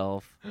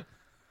yourself.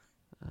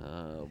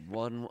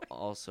 One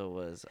also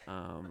was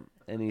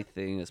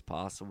anything is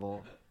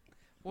possible.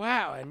 one?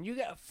 Wow, and you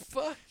got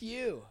 "fuck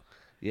you."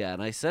 Yeah,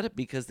 and I said it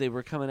because they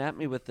were coming at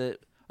me with a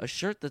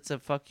shirt that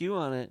said "fuck you"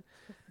 on it,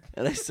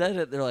 and I said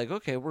it. They're like,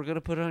 "Okay, we're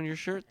gonna put it on your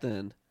shirt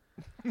then."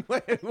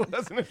 Wait,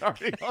 wasn't it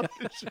already on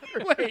the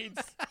shirt? Wait,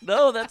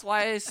 No, that's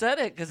why I said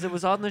it, because it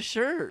was on the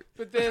shirt.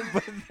 but then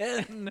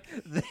Then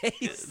they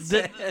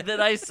Then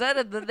I said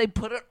it. Then they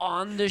put it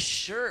on the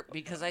shirt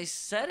because I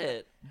said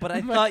it. but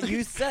I thought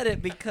you said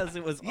it because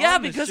it was Yeah,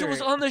 on the because it was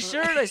shirt. on the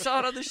shirt. I saw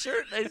it on the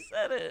shirt and I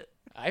said it.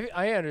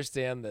 I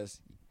understand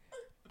this.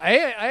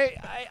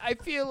 I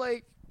feel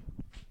like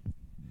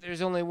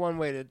there's only one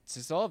way to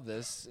solve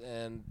this,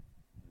 and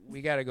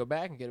we got to go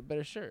back and get a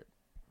better shirt,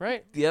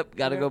 right? Yep,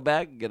 got to Yeah. go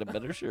back and get a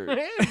better shirt.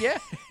 Yeah,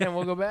 and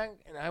we'll go back,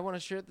 and I want a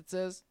shirt that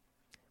says,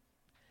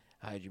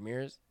 "Hide your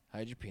mirrors,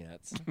 hide your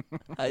peanuts."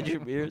 Hide your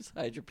beers,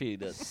 hide your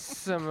peanuts.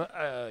 Some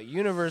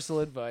universal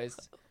advice.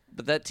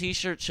 But that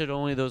T-shirt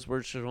those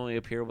words should only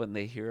appear when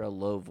they hear a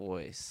low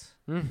voice.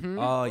 Mm-hmm.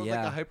 Oh Like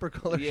yeah. a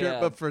hypercolor Yeah. shirt,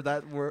 but for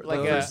that word, Like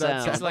a- a,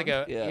 sound. it's like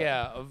a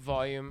Yeah. a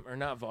volume or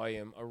not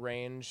volume, a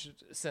range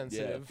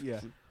sensitive. yeah.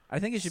 I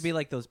think it should be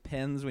like those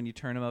pens when you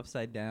turn them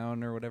upside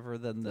down or whatever.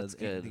 Then That's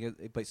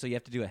good. But so you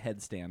have to do a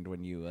headstand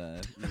when you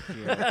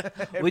hear.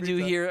 When you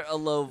hear a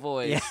low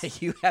voice, yeah,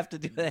 you have to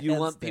do that. you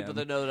want people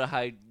to know to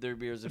hide their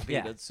beers and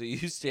Yeah. peanuts, so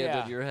you stand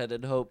Yeah. on your head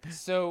and hope.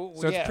 So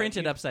So yeah, it's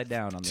printed you- upside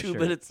down on the 2 shirt.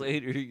 minutes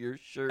later, your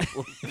shirt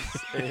will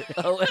say,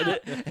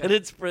 and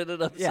it's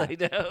printed upside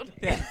down.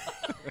 Yeah.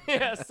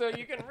 Yeah, so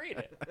you can read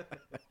it.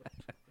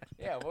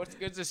 Yeah, what's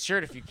good's a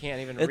shirt if you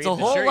can't even read It's a the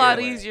whole shirt lot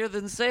you're wearing? easier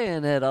than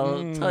saying it.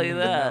 I'll tell you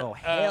that. Oh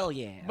hell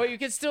yeah! But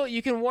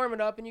you can warm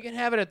it up and you can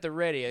have it at the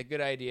ready. A good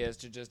idea is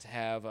to just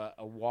have a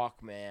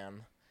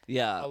Walkman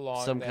Yeah,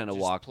 along some that kind of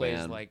just plays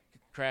Walkman. like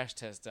Crash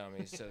Test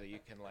Dummies, so that you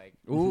can like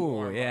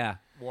Ooh yeah,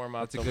 warm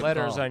up That's a the good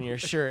letters call. on your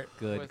shirt.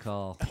 good with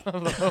call. a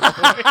low voice.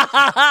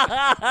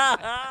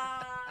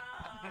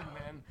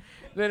 And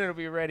then it'll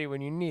be ready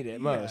when you need it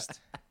most.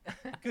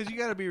 Because you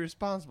got to be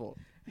responsible.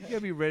 You got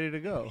to be ready to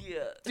go. Yeah.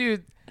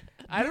 Dude,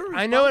 You're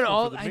I know in responsible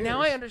all for the now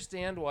I mirrors.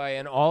 understand why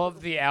in all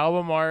of the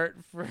album art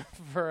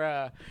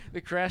for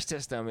the Crash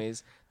Test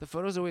Dummies, the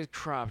photo's always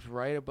cropped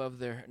right above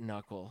their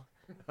knuckle.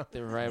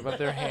 They're right above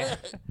their hand.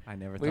 I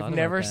never. We've thought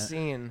never about that.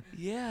 seen.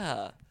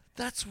 Yeah,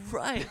 that's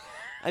right.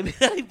 I mean,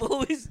 I've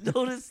always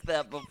noticed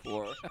that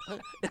before.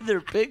 In their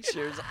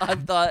pictures,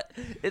 I've thought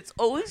it's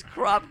always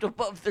cropped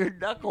above their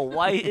knuckle.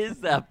 Why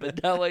is that?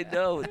 But now I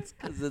know it's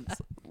because it's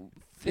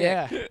thick.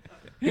 Yeah,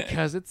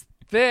 because it's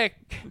thick.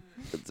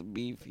 It's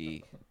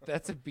beefy.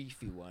 That's a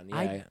beefy one.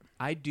 Yeah.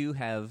 I do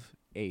have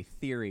a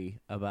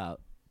theory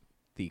about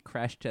the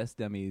Crash Test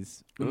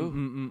Dummies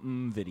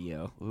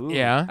video. Ooh.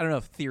 Yeah. I don't know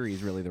if theory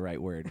is really the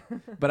right word,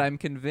 but I'm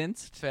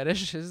convinced.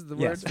 Fetish is the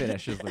Yes, word.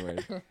 finish is the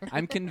word.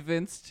 I'm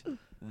convinced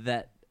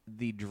that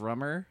the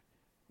drummer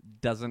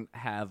doesn't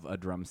have a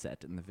drum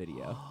set in the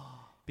video.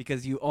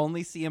 Because you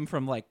only see him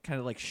from like kind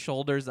of like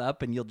shoulders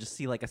up, and you'll just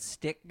see like a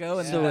stick go,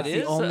 and So that's it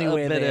the is only a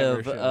way bit they ever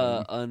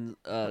of show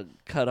him.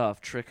 cut off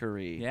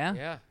trickery. Yeah,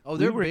 Yeah. Oh, we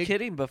they're were big.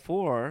 kidding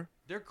before.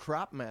 They're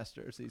crop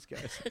masters. These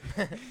guys.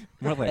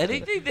 More like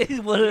Anything they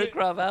want to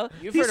crop out,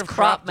 you've these heard of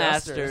crop crop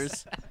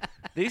dusters. masters,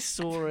 they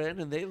soar in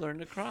and they learn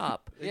to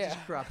crop. They Yeah.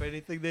 just crop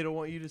anything they don't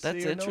want you to see. That's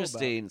or know about.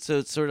 interesting. So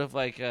it's sort of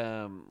like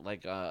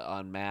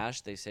on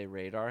MASH, they say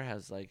Radar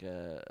has like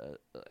a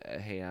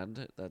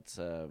hand that's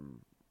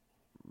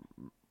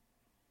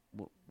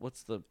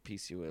what's the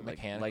piece you would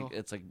Mechanical? like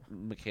it's like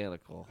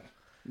mechanical,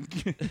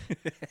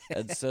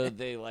 and so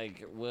they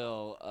like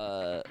will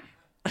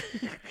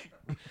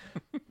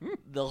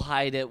they'll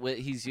hide it with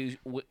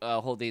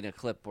holding a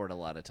clipboard a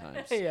lot of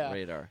times. Yeah.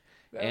 Radar,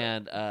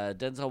 and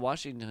Denzel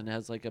Washington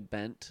has like a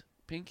bent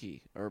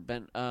pinky or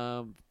bent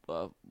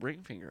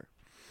ring finger.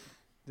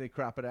 They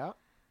crop it out.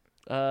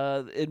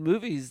 In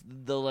movies,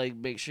 they'll like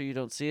make sure you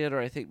don't see it, or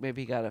I think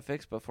maybe he got it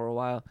fixed, but for a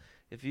while,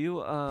 if you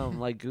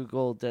like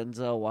Google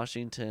Denzel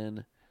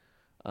Washington,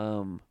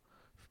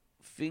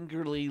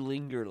 fingerly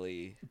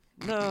lingerly,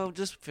 no,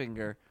 just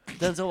finger,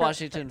 Denzel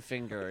Washington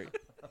finger,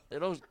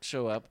 it'll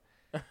show up,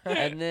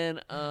 and then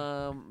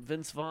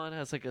Vince Vaughn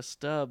has like a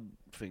stub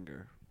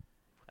finger.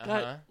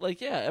 Uh-huh.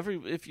 Like yeah,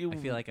 if you I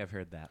feel like I've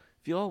heard that.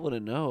 if you all want to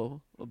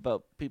know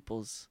about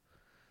people's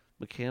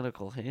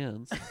mechanical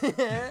hands.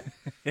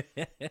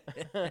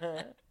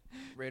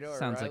 Radar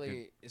Sounds like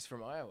Riley is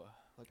from Iowa,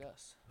 like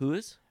us. Who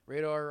is?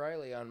 Radar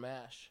Riley on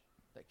MASH.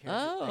 That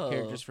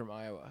character's from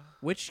Iowa.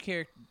 Which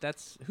character?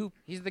 That's who?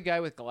 He's the guy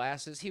with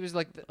glasses. He was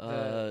like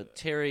the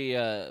Terry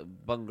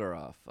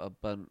Bungaroff.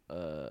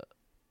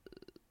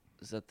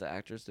 Is that the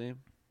actor's name?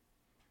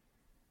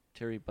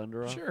 Terry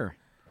Bungaroff? Sure.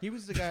 He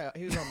was the guy.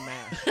 He was on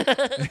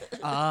MASH.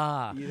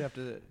 Ah. You'd have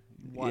to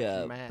watch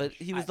Yeah, MASH. but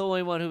he was the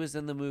only one who was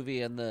in the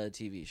movie and the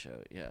TV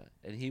show. Yeah,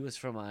 and he was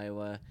from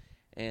Iowa,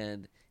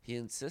 and he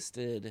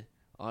insisted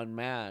on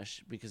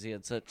MASH because he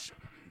had such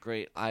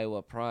great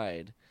Iowa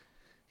pride.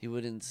 He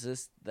would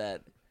insist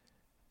that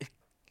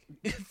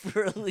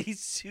for at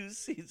least 2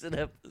 scenes an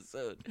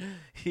episode,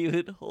 he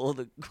would hold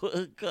a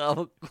cob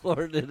of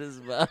corn in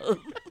his mouth.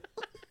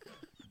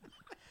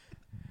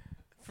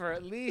 for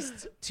at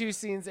least 2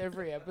 scenes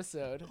every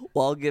episode.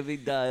 While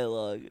giving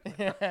dialogue.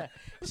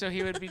 So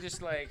he would be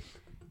just like,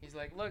 he's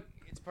like, look,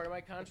 it's part of my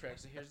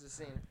contract, so here's the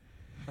scene.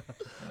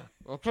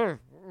 Okay.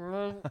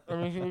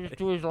 And he would just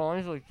do his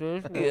lines like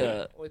this.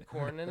 Yeah. With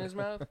corn in his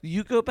mouth.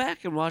 You go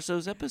back and watch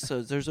those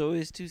episodes. There's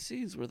always 2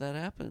 scenes where that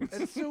happens.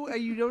 And so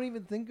you don't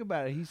even think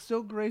about it. He's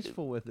so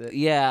graceful with it.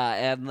 Yeah,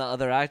 and the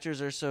other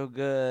actors are so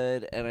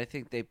good, and I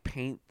think they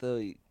paint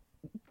the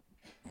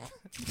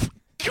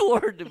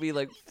corn to be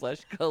like flesh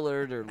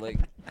colored or like.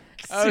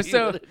 Oh,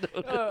 so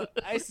oh,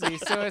 I see.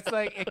 So it's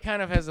like it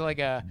kind of has like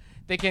a.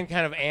 They can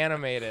kind of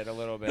animate it a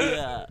little bit.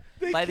 yeah.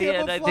 They By the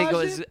end, I think it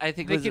camouflage was. it? I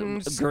think They it can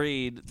was s-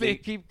 agreed. They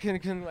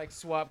can like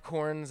swap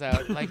corns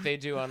out like they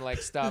do on like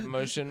stop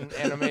motion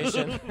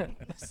animation,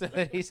 so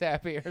that he's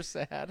happy or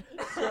sad.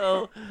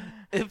 So,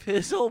 if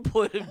his whole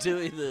point of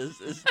doing this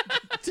is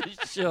to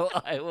show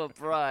Iowa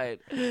pride,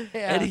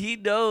 and he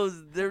knows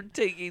they're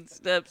taking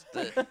steps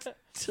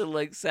to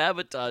like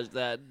sabotage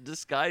that, and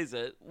disguise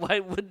it, why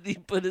wouldn't he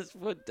put his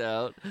foot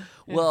down?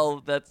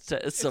 Well, that's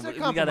something we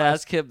gotta compromise.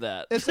 ask him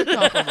that. It's a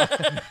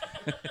compliment.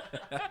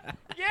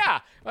 Yeah,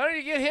 why don't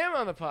you get him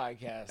on the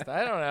podcast?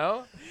 I don't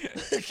know.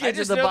 Get to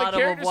just the know the bottom of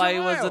characters why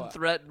from he wasn't Iowa.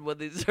 threatened when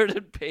they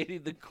started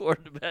painting the corn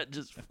to match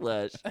his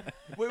flesh.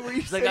 Wait, were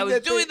you He's like, saying I was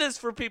that doing this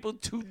for people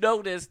to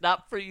notice,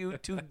 not for you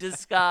to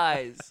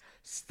disguise.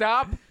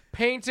 Stop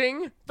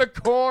painting the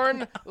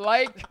corn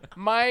like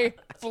my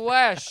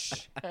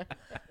flesh.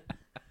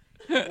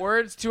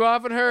 Words too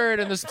often heard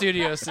in the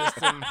studio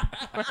system.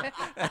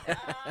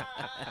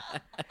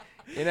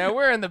 You know,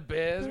 we're in the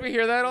biz. We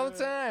hear that all the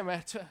time.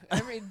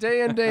 Every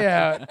day in, day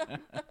out.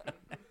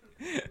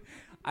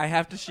 I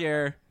have to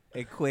share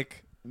a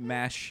quick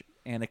MASH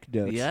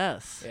anecdote.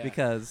 Yes. Yeah.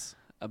 Because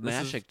A this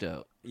is-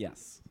 mashicdote.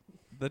 yes,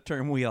 the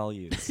term we all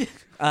use.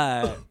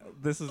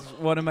 This is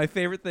one of my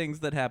favorite things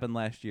that happened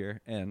last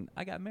year, and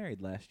I got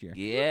married last year.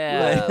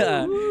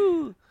 Yeah.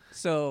 Woo.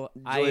 So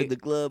Join the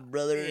club,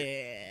 brother.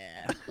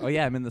 oh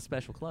yeah, I'm in the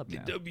special club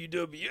now.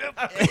 WWF.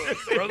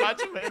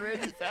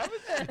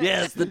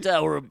 Yes, the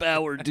Tower of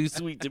Power, too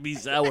sweet to be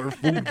sour,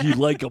 funky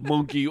like a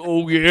monkey.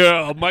 Oh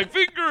yeah, my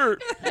finger.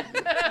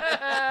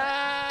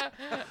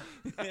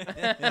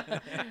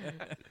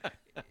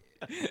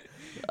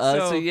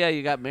 So So- yeah,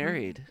 you got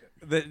married.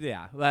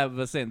 Yeah, I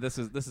was saying this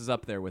is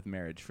up there with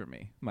marriage for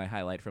me. My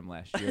highlight from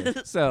last year.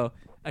 So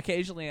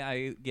occasionally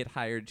I get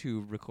hired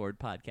to record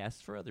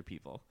podcasts for other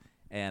people,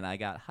 and I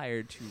got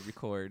hired to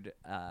record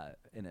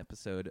an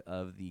episode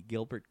of the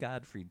Gilbert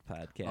Gottfried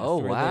podcast. Oh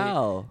where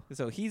wow.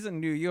 So he's in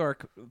New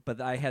York, but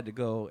I had to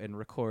go and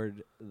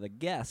record the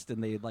guest,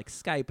 and they like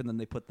Skype, and then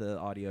they put the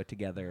audio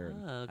together.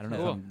 Ah, I don't know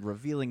cool. if I'm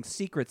revealing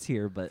secrets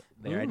here, but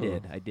there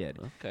Ooh. I did.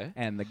 Okay.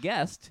 And the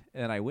guest,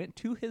 and I went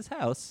to his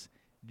house,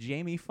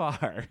 Jamie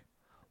Farr.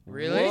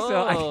 Really? Whoa. So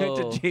I went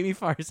to Jamie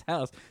Farr's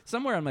house.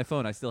 Somewhere on my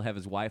phone, I still have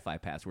his Wi-Fi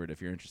password.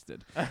 If you're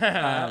interested, You should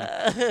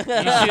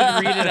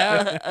read it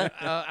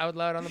out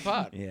loud on the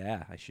pod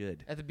yeah, I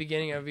should. at the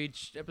beginning of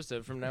each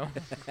episode from now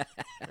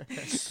on.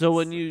 So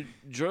when you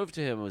drove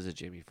to him, was it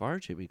Jamie Farr,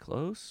 Jamie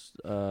Close?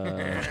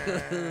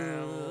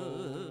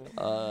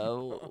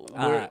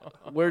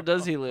 Where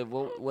does he live?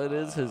 What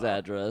is his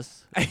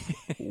address?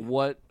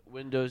 What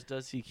windows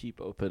does he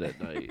keep open at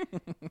night?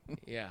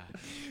 Yeah.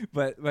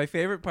 But my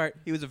favorite part,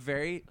 he was a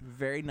very,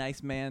 very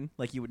nice man.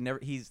 Like you would never.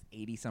 He's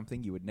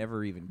 80-something. You would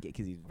never even get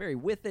because he's very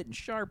with it and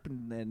sharp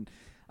and.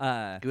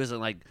 He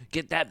wasn't like,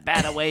 get that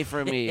bat away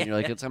from me. And you're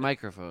like, it's a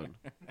microphone.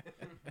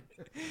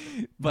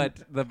 But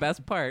the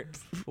best part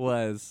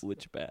was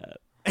Which bat?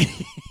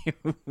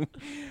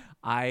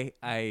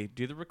 I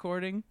do the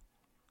recording,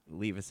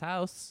 leave his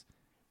house.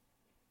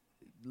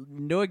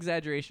 No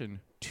exaggeration.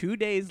 2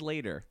 days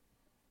later,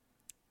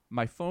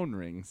 my phone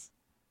rings,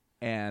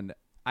 and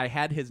I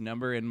had his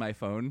number in my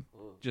phone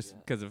just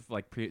because of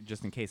like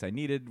just in case I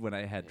needed when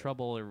I had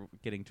trouble or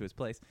getting to his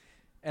place.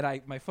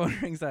 And my phone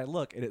rings, and I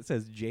look, and it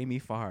says Jamie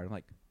Farr. I'm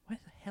like, what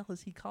the hell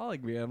is he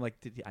calling me? I'm like,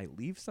 did I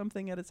leave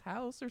something at his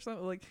house or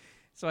something? Like,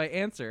 so I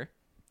answer.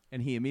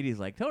 And he immediately is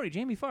like, Tony,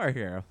 Jamie Farr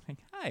here. I'm like,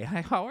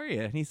 hi, how are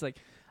you? And he's like,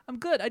 I'm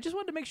good. I just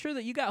wanted to make sure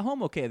that you got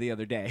home okay the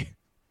other day.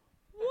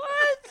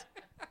 What?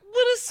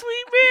 What a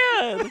sweet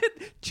man.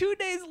 2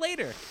 days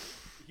later.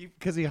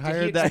 Because he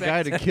hired that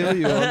guy to kill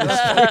you on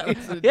the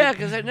streets. Yeah,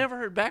 because I never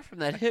heard back from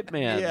that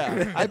hitman.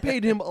 Yeah, I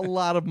paid him a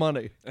lot of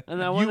money.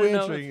 And I You want to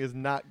know answering is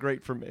not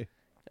great for me.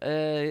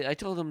 I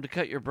told him to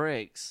cut your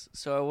brakes,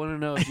 so I want to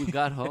know if you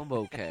got home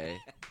okay.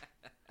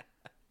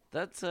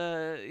 That's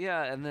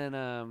yeah, and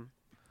then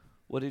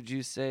what did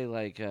you say?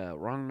 Like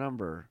wrong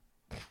number.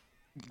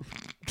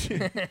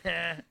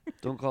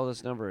 Don't call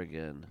this number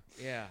again.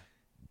 Yeah.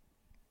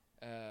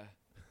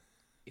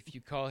 If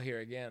you call here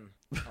again,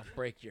 I'll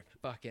break your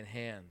fucking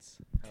hands.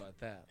 How about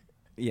that?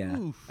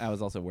 Yeah. I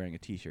was also wearing a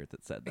T-shirt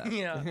that said that.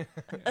 Yeah.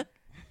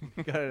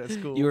 Got it at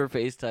school. You were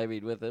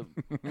FaceTiming with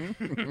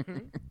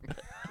him.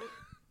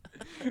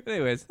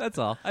 Anyways, that's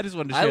all. I just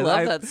wanted to I share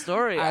love that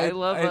story. I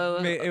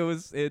love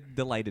it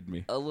delighted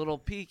me. a little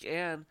peek,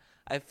 and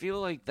I feel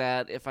like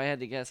that. If I had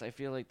to guess, I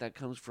feel like that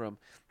comes from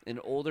an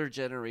older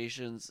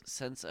generation's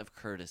sense of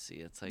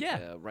courtesy. It's like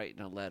Yeah. writing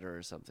a letter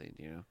or something,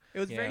 you know. It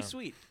was very Yeah.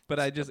 sweet, but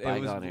it was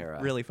bygone era.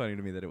 really funny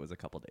to me that it was a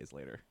couple days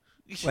later.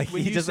 Like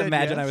When you you just said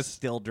imagine I yes? was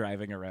still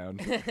driving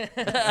around.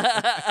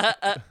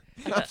 I'm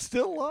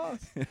still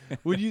lost.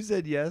 When you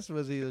said yes,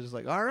 was he just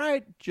like, all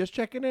right, just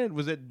checking in?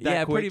 Was it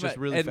that quick, pretty just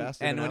much. really and,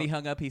 fast? And in when he out?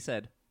 hung up, he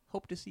said,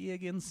 "Hope to see you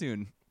again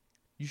soon."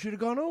 You should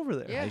have gone over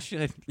there. Yeah. I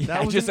should. That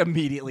Yeah, was just an-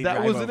 immediately. That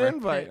drive was over. an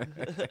invite.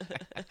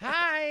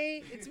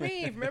 Hi, it's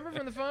me. Remember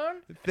from the phone?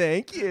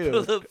 Thank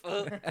you.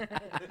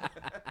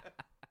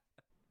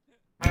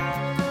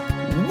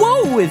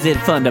 Whoa, is it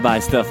fun to buy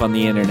stuff on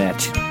the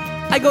internet?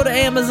 I go to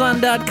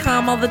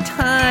Amazon.com all the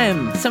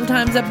time.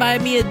 Sometimes I buy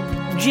me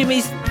a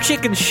Jimmy's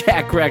Chicken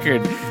Shack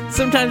record.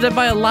 Sometimes I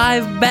buy a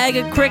live bag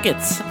of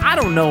crickets. I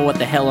don't know what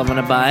the hell I'm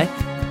gonna buy.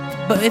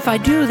 But if I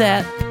do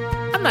that,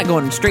 I'm not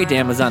going straight to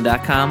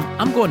Amazon.com.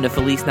 I'm going to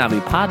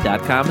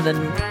FeliceNaviPod.com and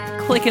then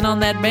clicking on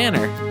that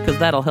banner, because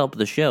that'll help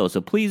the show. So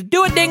please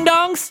do it,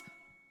 ding-dongs!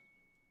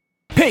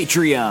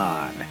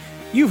 Patreon!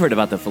 You've heard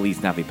about the Felice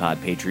Navipod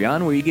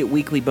Patreon, where you get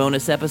weekly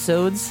bonus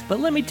episodes.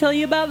 But let me tell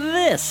you about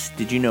this.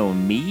 Did you know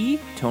me,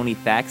 Tony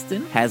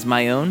Thaxton, has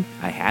my own?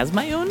 I have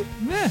my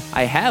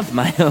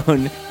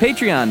own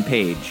Patreon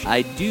page.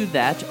 I do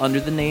that under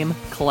the name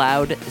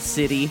Cloud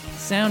City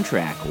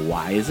Soundtrack.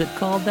 Why is it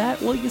called that?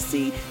 Well, you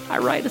see, I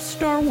write a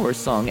Star Wars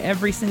song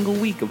every single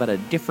week about a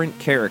different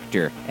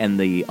character. And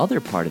the other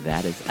part of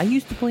that is I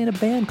used to play in a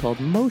band called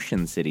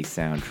Motion City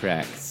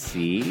Soundtrack.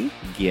 See?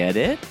 Get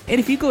it? And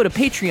if you go to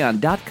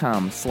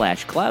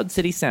patreon.com/Cloud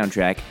City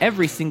Soundtrack,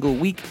 every single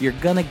week you're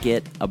gonna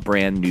get a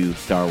brand new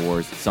Star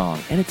Wars song.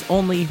 And it's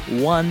only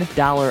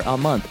 $1 a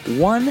month.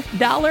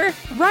 $1?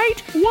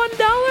 Right?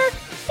 $1?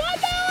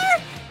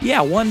 $1?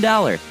 Yeah,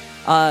 $1.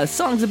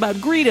 Songs about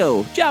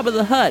Greedo, Jabba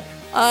the Hutt,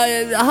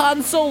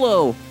 Han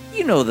Solo.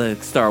 You know the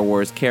Star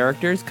Wars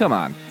characters, come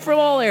on. From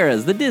all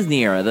eras, the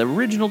Disney era, the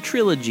original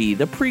trilogy,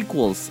 the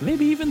prequels,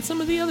 maybe even some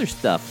of the other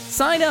stuff.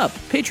 Sign up,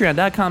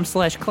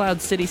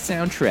 patreon.com/Cloud City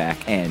Soundtrack,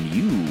 and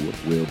you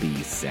will be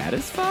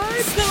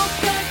satisfied.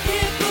 Snoke, I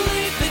can't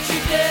believe that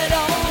you're dead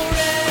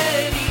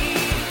already.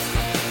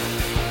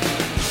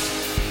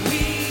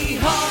 We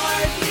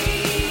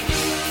hardly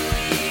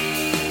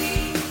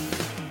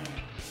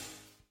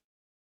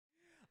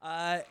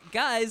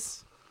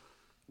Guys,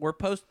 we're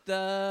post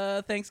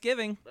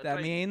Thanksgiving. That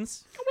right.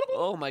 means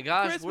Oh my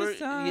gosh, Christmas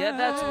time. yeah,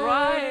 that's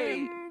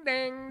right. Ding,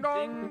 ding,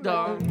 dong, Ding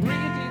dong, ring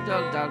ding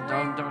dong, dong,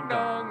 dong, dong,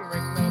 dong.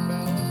 Ring the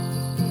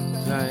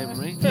bell. Time,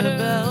 ring the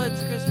bell,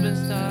 it's Christmas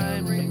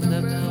time. Ring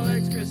the bell,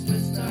 it's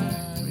Christmas time.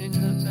 Ring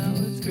the bell,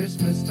 it's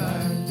Christmas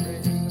time. Ring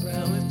the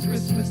bell, it's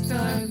Christmas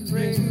time.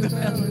 Ring the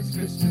bell, it's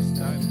Christmas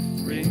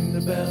time. Ring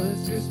the bell,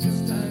 it's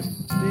Christmas time.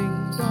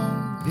 Ding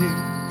dong ding.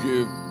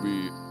 Give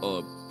me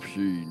a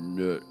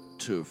peanut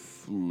to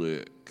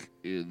flick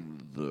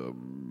in the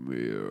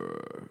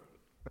mirror.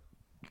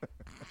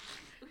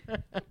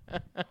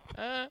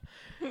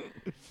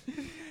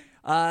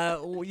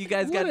 you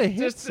guys What got a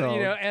hit Just song.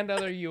 and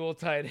other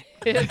Yuletide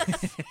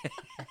hits.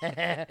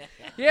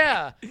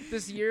 Yeah,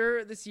 this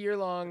year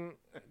long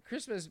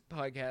Christmas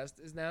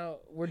podcast is now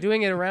we're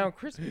doing it around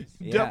Christmas.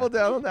 Yeah. Double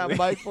down on that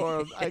mic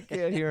for him. I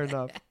can't hear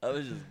enough. I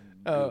was just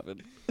Oh.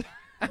 goofing.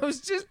 I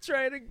was just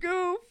trying to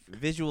goof.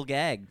 visual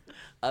gag.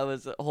 I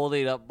was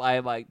holding up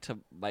my mic to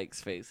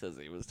Mike's face as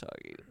he was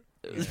talking.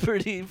 It was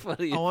pretty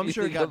funny. Oh, if I'm you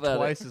sure it think got about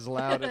twice as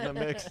loud in the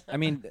mix. I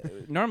mean,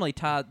 normally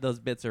Todd, those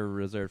bits are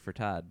reserved for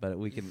Todd, but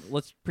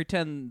let's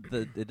pretend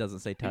that it doesn't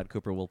say Todd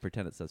Cooper. We'll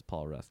pretend it says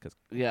Paul Rusk because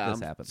Yeah,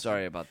 this I'm happens.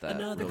 sorry about that.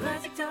 Another really.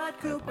 classic Todd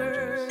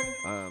Cooper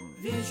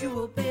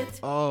visual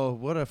bit. Oh,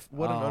 what an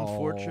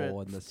unfortunate,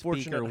 and the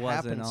fortunate speaker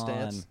wasn't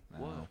happenstance.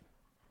 on. Whoa.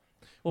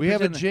 We'll We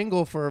have a pretend-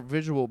 jingle for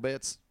visual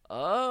bits.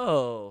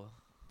 Oh,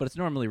 but it's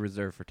normally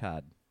reserved for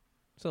Todd.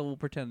 So we'll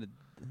pretend that,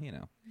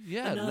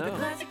 yeah, Another no.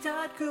 classic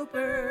Todd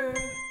Cooper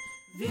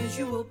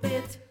visual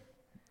bit.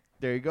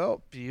 There you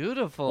go.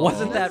 Beautiful.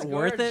 Wasn't that that's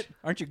worth gorge. it?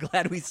 Aren't you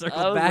glad we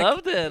circled I back?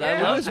 loved it. I Yeah.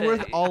 It loved was it.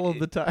 worth all of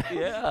the time.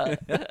 Yeah,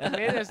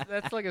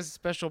 That's like a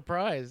special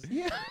prize.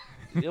 Yeah.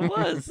 it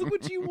was. Look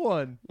what you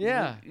won.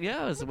 Yeah.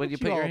 Yeah, it was when you you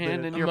put your all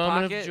hand did. in A your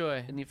moment of pocket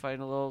joy. and you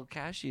find a little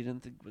cash you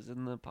didn't think was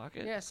in the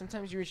pocket. Yeah,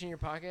 sometimes you reach in your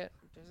pocket,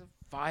 there's a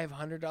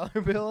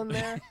 $500 bill in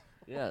there.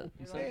 Yeah.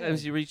 like,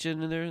 Sometimes you reach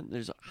in there,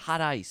 there's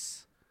hot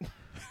ice.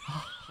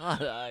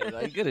 Hot ice.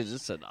 I could have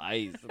just said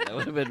ice. That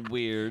would have been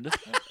weird.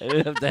 I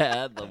didn't have to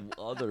add the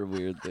other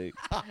weird thing.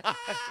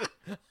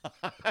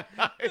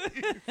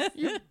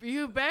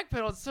 You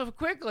backpedaled so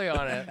quickly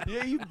on it.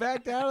 Yeah, you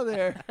backed out of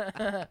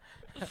there.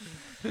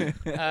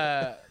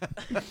 Uh,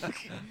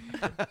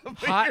 But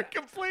Hot- your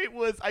complaint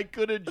was I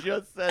could have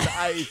just said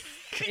ice.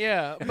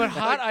 yeah, but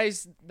hot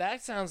ice,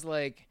 that sounds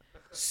like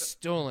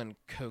stolen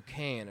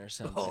cocaine or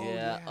something. Oh,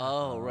 yeah. yeah.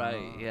 Oh,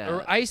 right. Yeah.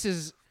 Or ice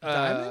is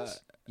Diamonds?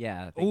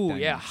 Yeah. I think Oh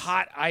yeah, diamonds.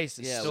 hot ice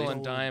is Yeah, we- stolen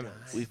Stolen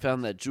diamonds. We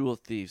found that jewel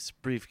thief's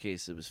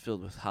briefcase that was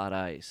filled with hot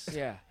ice.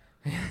 Yeah,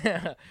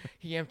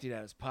 he emptied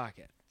out his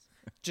pocket,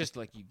 just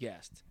like you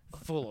guessed,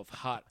 full of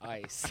hot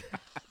ice.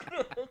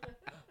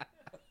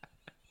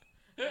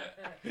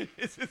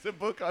 This is a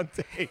book on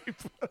tape.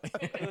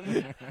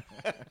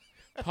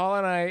 Paul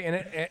and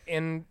I,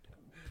 in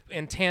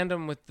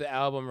tandem with the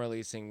album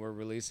releasing, we're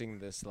releasing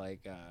this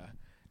like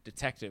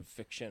detective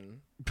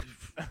fiction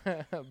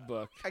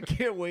book. I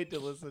can't wait to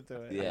listen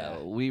to it. Yeah,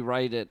 we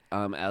write it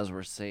as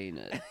we're saying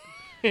it.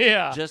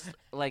 Yeah, Just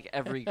like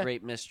every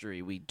great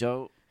mystery, we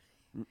don't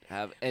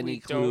have any We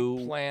clue.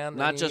 don't plan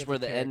not any just of where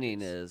the the ending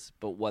characters. is,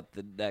 but what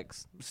the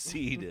next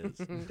scene is.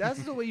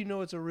 That's the way you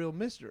know it's a real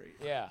mystery.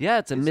 yeah. Yeah,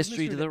 it's a It's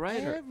mystery to the everybody.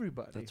 writer.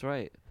 Everybody. That's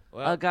right.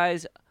 Well,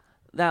 Guys,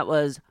 that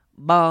was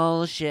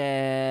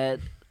bullshit.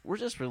 We're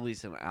just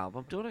releasing an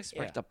album. Don't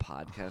expect Yeah. a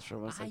podcast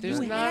from us. Like There's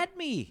you that. not- had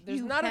me. There's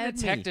You not a had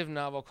me. detective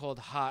novel called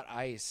Hot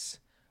Ice,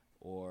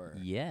 or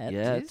Yet.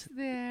 Yet. Is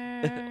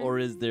there? Or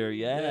is there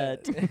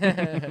yet?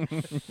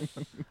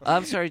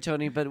 I'm sorry,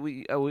 Tony, but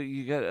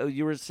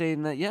you were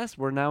saying that yes,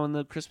 we're now in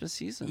the Christmas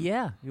season.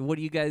 Yeah. What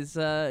do you guys?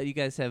 You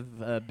guys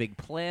have big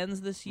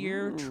plans this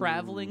year?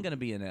 Traveling? Going to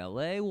be in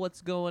L.A.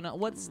 What's going on?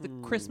 What's the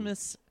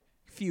Christmas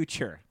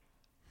future?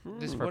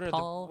 This, For what are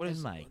Paul what and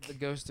is Mike. the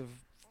ghost of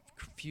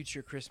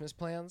future Christmas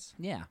plans?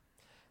 Yeah.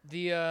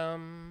 The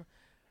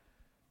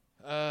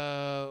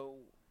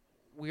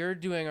we're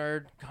doing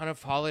our kind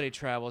of holiday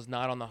travels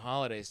not on the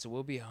holidays, so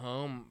we'll be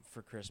home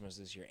for Christmas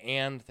this year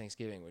and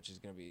Thanksgiving, which is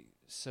going to be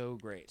so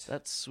great.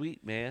 That's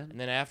sweet, man. And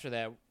then after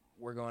that,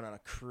 we're going on a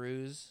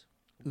cruise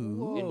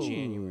Ooh. in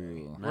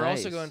January. Nice. We're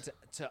also going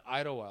to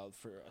Idlewild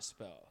for a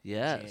spell. in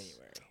Yes.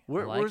 January.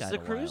 Where, I like where's the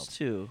Idlewild. cruise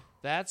to?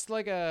 That's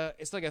like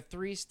it's like a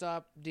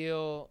 3-stop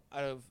deal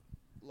out of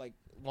like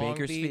Long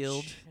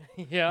Bakersfield. Beach.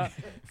 Yeah, All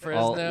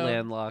Fresno.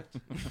 landlocked.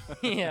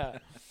 Yeah.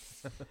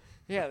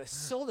 Yeah, they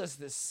sold us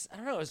this. I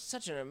don't know. It was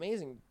such an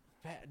amazing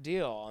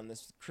deal on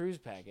this cruise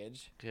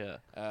package Yeah.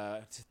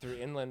 through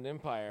Inland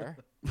Empire.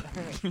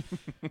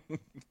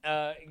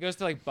 It goes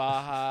to like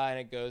Baja, and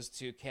it goes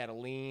to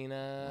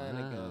Catalina, and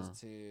it goes Wow.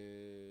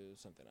 to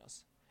something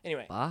else.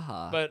 Anyway,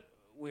 Baja. but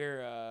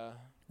we're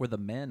Where the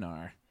men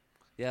are.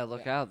 yeah,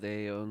 look out.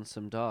 They own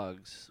some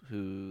dogs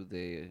who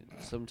they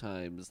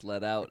sometimes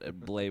let out and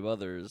blame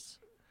others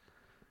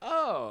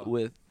oh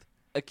with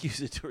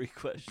accusatory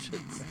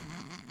questions.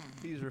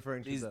 He's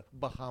referring to These- the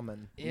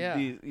Bahaman. yeah.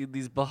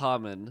 These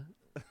Bahaman.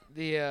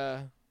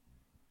 The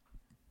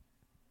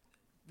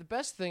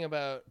best thing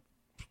about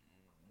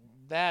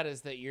that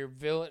is that you're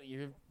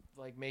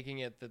like making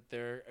it that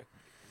they're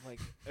like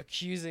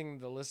accusing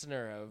the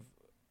listener of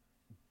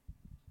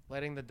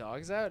letting the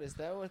dogs out. Is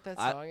that what that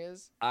song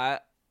is?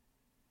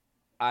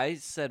 I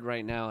said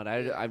right now, and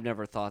I've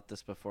never thought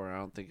this before. I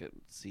don't think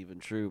it's even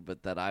true,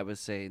 but that I was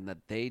saying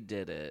that they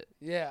did it.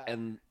 Yeah.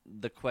 And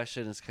the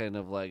question is kind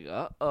of like,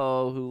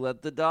 uh-oh, who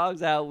let the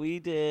dogs out? We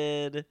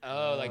did.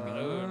 oh, like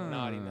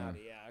naughty. Yeah.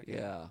 Okay.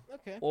 Yeah.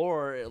 Okay.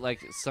 Or like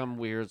some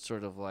weird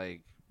sort of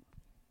like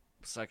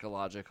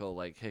psychological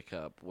like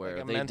hiccup where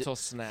Like a they mental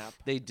snap.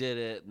 they did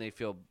it and they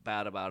feel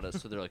bad about it,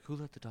 so they're like, who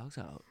let the dogs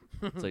out?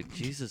 It's like,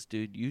 Jesus,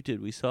 dude, you did.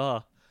 We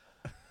saw.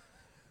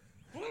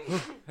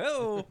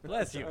 Oh,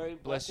 bless you.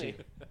 Bless you.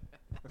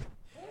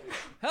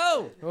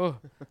 Oh.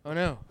 Oh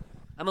no.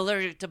 I'm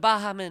allergic to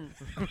Bahaman.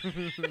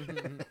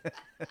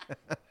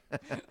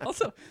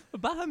 Also, the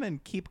Bahamen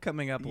keep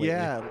coming up lately.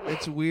 Yeah,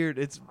 it's weird.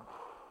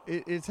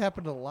 It's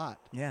happened a lot.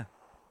 Yeah.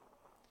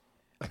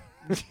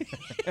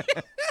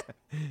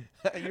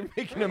 You're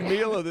making a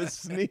meal of this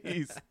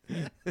sneeze.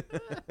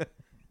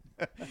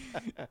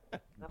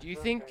 Do you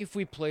think if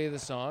we play the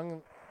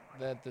song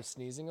that the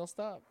sneezing will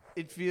stop?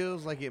 It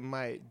feels like it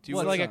might. Do It's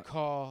What like a song?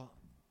 call.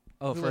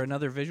 Oh, Who for let-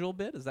 another visual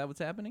bit? Is that what's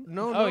happening?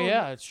 No, Oh no.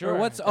 yeah, sure. Or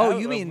what's? That- Oh,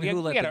 you mean we who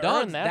gotta let the earn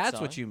dogs? that That's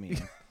song. what you mean.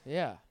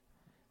 Yeah.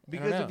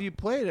 Because know. if you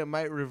play it, it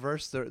might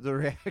reverse the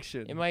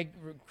reaction. It might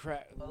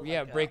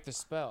break the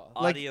spell.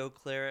 Like- Audio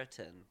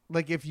Claritin.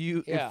 Like if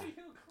you Yeah.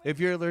 if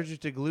you're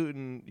allergic to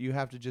gluten, you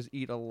have to just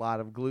eat a lot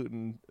of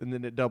gluten, and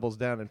then it doubles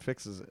down and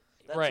fixes it.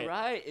 That's Right.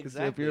 right. 'Cause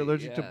Exactly. If you're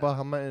allergic to yeah.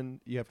 Bahaman,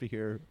 you have to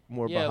hear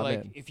more Yeah, Bahaman.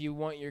 like if you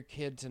want your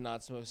kid to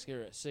not smoke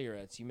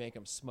cigarettes, you make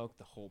them smoke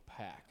the whole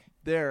pack.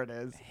 There it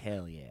is.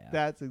 Hell yeah.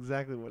 That's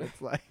exactly what it's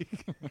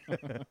like.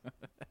 And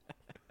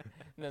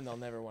then they'll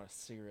never want a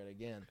cigarette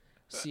again.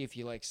 See if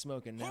you like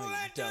smoking now, you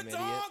dumb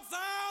idiot. Who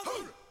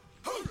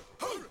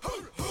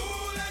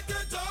let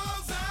the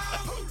dogs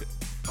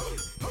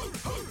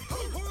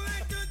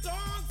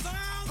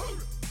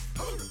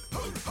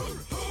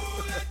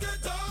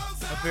out?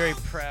 very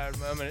proud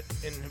moment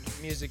in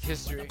music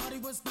history. I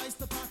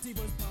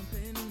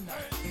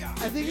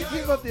think it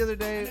came up the other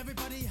day.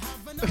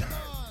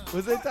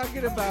 Was I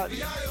talking about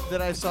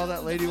that I saw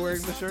that lady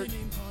wearing the shirt?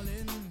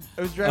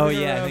 I was driving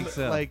yeah, I around, think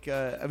so.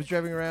 I was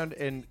driving around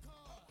and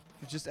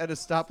just at a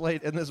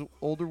stoplight, and this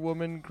older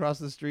woman crossed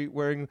the street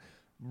wearing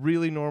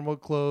really normal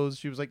clothes.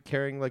 She was like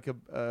carrying like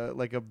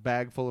a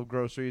bag full of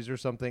groceries or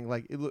something.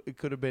 Like it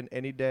could have been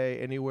any day,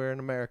 anywhere in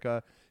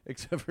America,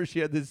 except for she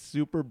had this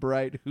super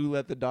bright "Who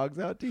Let the Dogs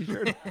Out"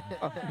 T-shirt.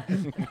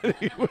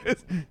 It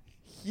was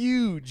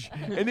huge,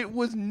 and it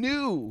was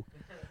new.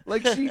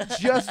 Like she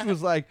just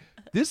was like,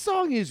 "This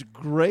song is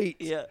great.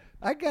 Yeah.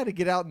 I got to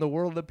get out in the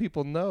world that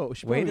people know."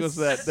 She Wait probably a goes to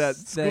that That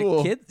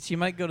school. kid, she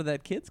might go to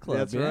that kids club.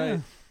 That's yeah. right.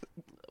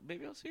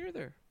 Maybe I'll see her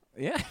there.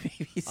 Yeah.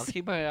 I'll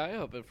keep my eye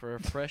open for a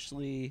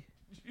freshly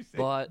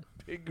bought.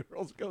 Big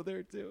girls go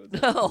there too.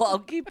 No, I'll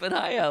keep an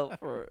eye out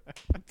for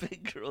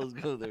big girls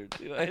go there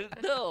too. I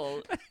didn't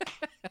know.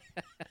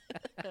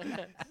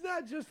 It's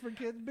not just for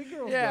kids. Big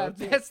girls. Yeah, go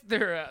too. that's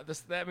their.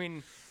 I mean,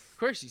 of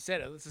course she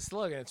said it. It's a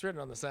slogan. It's written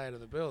on the side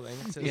of the building.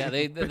 It says, Yeah,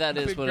 that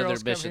is "Big one of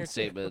girls their come here mission too."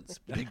 statements.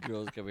 Big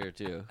girls come here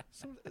too.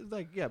 It's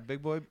like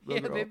big boy. Yeah,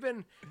 Little girl. they've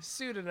been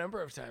sued a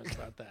number of times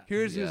about that.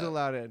 Here's who's Yeah.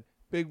 allowed in: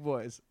 big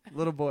boys,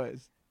 little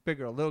boys, big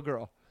girl, little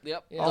girl.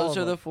 Yep, Yeah. those All are of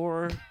the them.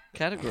 4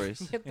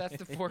 categories. Yep, that's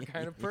the 4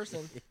 kind of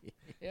person.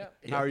 Yeah.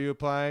 How are you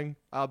applying?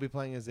 I'll be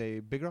playing as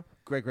a big girl.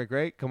 Great, great,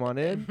 great. Come on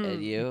in.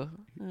 And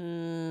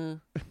you?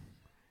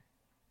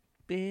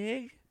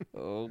 Big?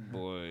 Oh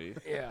boy.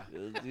 Yeah.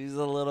 He's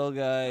a little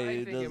guy. I He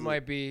think it doesn't-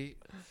 might be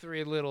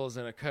 3 littles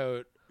in a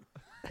coat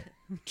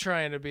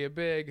trying to be a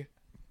big.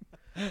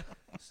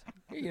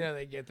 You know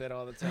they get that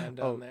all the time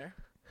down Oh. there.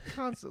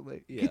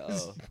 Constantly. Yeah.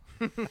 oh.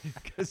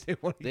 Because they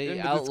want to get They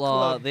into this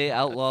outlaw club. they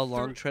outlaw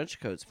long trench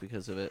coats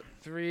because of it.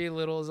 3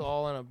 littles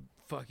all in a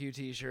fuck you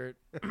t-shirt.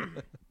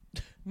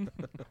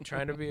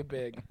 Trying to be a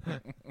big.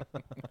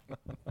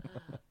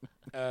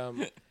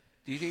 Do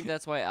you think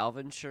that's why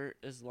Alvin's shirt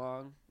is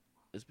long?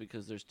 Is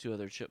because there's 2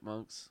 other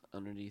chipmunks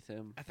underneath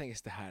him? I think it's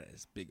to hide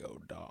his big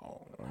old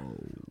dog.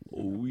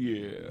 Oh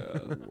yeah.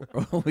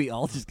 We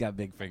all just got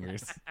big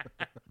fingers.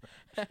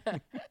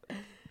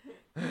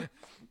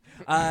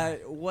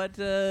 What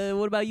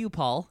about you,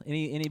 Paul?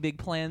 Any big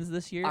plans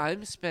this year?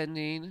 I'm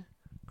spending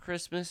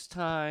Christmas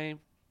time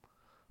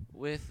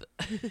with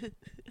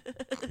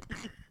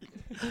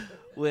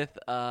with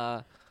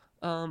my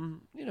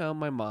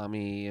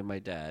mommy and my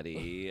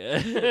daddy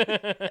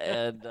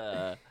and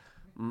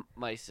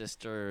my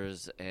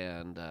sisters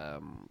and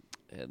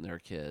their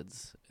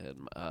kids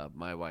and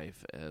my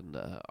wife and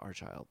our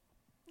child.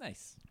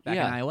 Nice. Back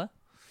Yeah. in Iowa.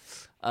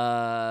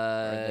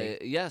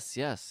 Yes,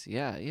 yeah.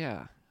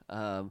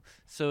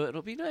 So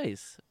it'll be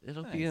nice.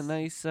 It'll be a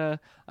Nice. nice.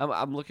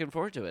 I'm looking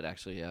forward to it.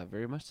 Actually, yeah,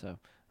 very much so.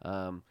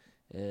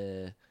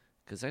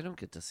 Because I don't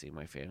get to see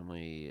my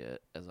family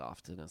as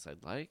often as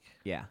I'd like.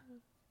 Yeah.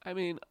 I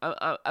mean,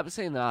 I'm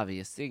saying the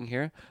obvious thing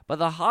here, but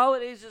the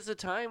holidays is a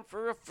time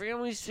for a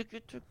family to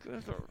get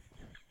together.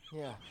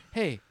 Yeah.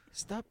 Hey,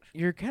 stop.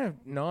 You're kind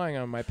of gnawing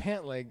on my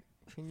pant leg.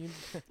 Can you?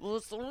 Well,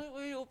 it's the only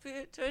way you'll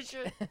pay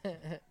attention.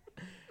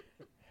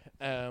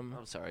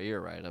 I'm sorry. You're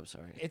right. I'm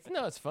sorry.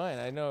 It's fine.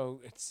 I know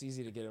it's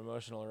easy to get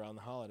emotional around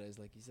the holidays,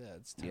 like you said.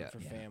 It's time Yeah. for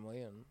Yeah.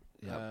 family, and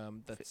Yep.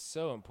 that's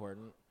so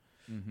important.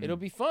 Mhm. It'll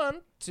be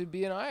fun to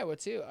be in Iowa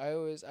too.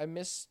 I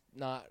miss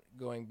not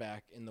going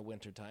back in the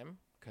wintertime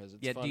because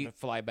it's Yeah, fun do you- to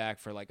fly back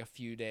for like a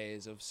few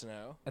days of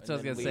snow. That's and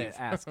what I was then gonna leave.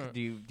 say. Ask.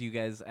 Do you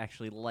guys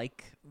actually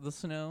like the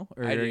snow,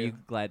 or I are do. you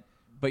glad?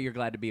 But you're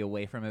glad to be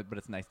away from it. But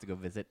it's nice to go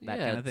visit that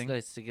yeah, kind of it's thing.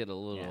 nice to get a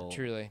little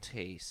truly.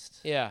 taste.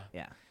 Yeah.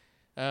 Yeah.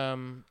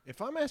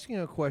 If I'm asking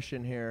a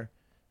question here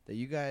that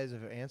you guys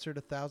have answered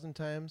 1,000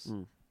 times,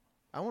 Mm.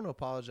 I want to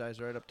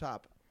apologize right up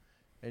top.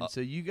 And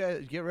so you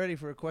guys get ready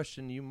for a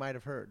question you might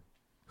have heard.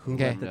 Who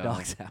Okay. let the No.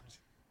 dogs out?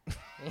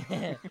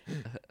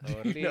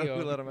 You know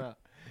who let them out.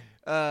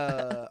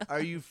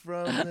 Are you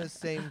from the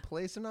same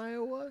place in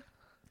Iowa?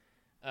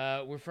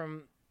 We're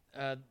from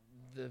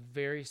the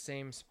very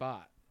same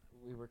spot.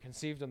 We were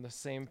conceived on the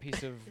same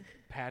piece of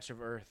patch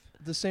of earth.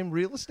 The same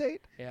real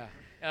estate? Yeah.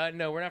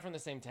 No, we're not from the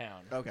same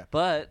town. Okay.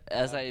 But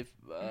as I've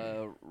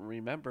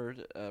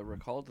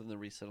recalled in the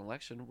recent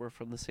election, we're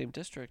from the same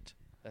district.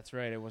 That's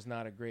right. It was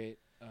not a great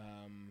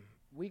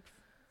week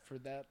for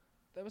that.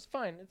 That was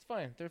fine. It's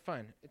fine. They're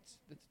fine.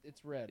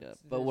 It's red. Yeah, It's-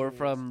 it but is we're what it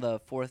from the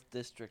 4th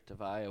district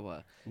of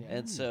Iowa, Yeah.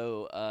 and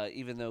so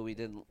even though we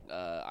didn't,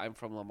 I'm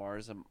from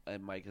Lamar's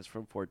and Mike is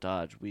from Fort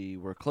Dodge. We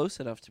were close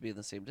enough to be in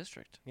the same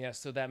district. Yeah,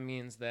 so that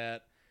means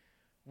that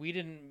we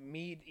didn't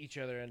meet each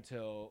other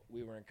until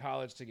we were in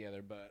college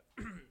together, but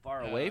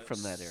Far away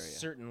from that area.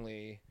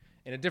 Certainly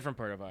in a different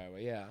part of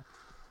Iowa. Yeah.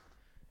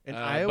 In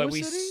But Iowa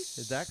we City? s-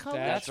 Is that college?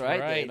 That's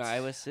right, in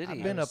Iowa City.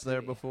 I've been Iowa up there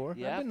City. before.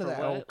 Yeah, I've been to for that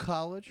what? old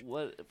college.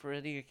 What for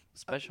any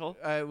special?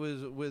 I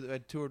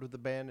toured with the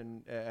band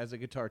and as a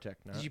guitar tech.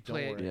 No, Did you don't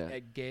play worry. Yeah.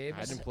 at Gabe's?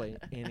 I didn't play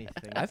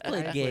anything. I've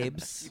played I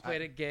Gabe's. You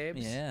played at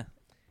Gabe's? Yeah.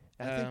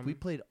 I think we Um,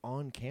 played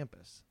on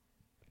campus.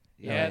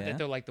 Yeah, yeah. at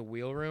the like the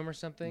wheel room or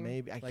something.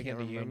 Maybe I like can't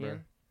in the remember.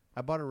 Union.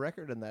 I bought a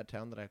record in that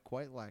town that I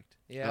quite liked.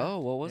 Yeah. Oh,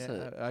 what was Yeah,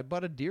 it? I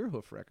bought a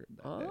Deerhoof record.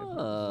 That day.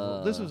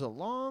 Oh. This was a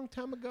long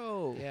time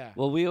ago. Yeah.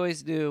 Well, we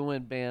always knew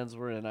when bands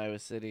were in Iowa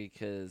City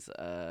because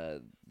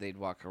they'd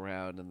walk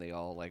around and they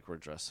all like were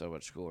dressed so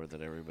much cooler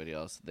than everybody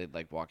else. They'd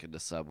like walk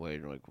into Subway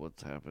and you're like,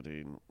 "What's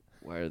happening?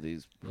 Why are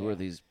these? Who are Yeah.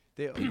 these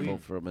They, people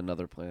from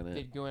another planet?"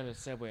 They'd go into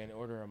Subway and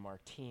order a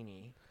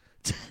martini.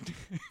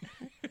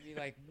 Be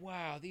like,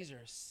 wow, these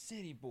are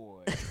city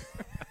boys.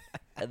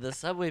 And the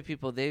Subway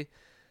people, they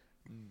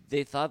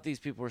thought these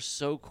people were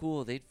so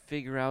cool. They'd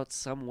figure out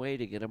some way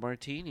to get a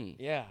martini.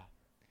 Yeah.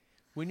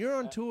 when you're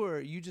on tour,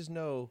 you just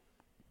know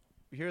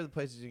here are the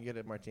places you can get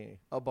a martini: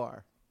 a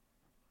bar,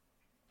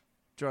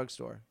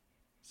 drugstore,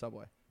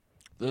 Subway.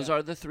 Those Yeah.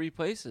 are the three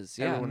places.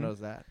 Yeah, Everyone knows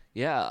that.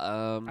 yeah.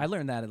 I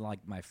learned that in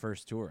like my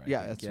first tour.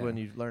 Yeah, that's when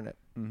you learn it.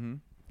 Mm-hmm.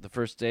 The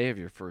first day of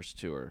your first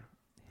tour.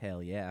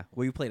 Hell yeah.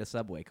 Well, we played a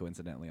Subway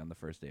coincidentally on the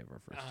first day of our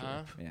 1st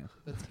Uh-huh. tour. Yeah.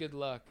 That's good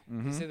luck.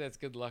 Mhm. They say that's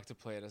good luck to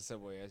play at a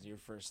Subway as your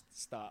first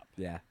stop.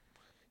 Yeah.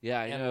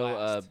 Yeah, I And know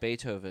last.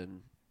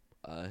 Beethoven.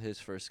 His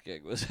first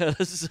gig was at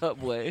a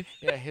Subway.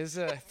 Yeah, his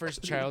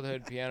first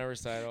childhood piano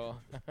recital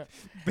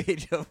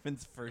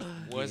Beethoven's first.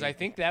 was, I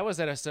think that was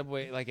at a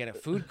Subway, like at a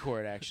food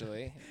court,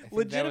 actually. I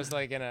think that was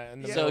like in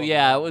the So middle of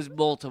yeah, a- it was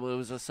multiple. It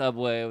was a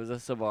Subway. It was a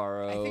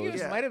Sbarro. I think it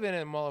was, Yeah. might have been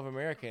at Mall of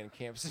America in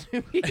Camp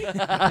Snoopy.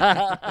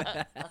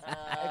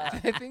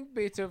 I think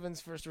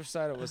Beethoven's first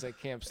recital was at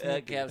Camp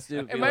Snoopy. Camp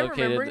Snoopy, Am I located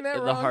remembering that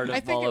in the wrong? heart I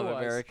of think Mall it of was.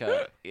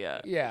 America.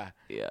 Yeah, Yeah.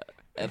 yeah.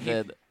 And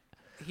then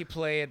He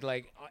played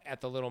like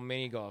at the little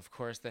mini golf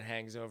course that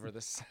hangs over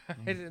the side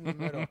in the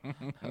middle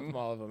of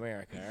Mall of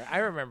America. I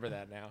remember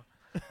that now.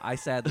 I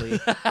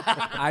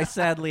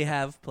sadly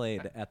have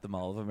played at the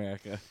Mall of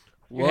America.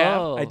 You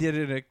have? whoa,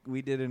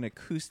 We did an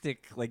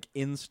acoustic like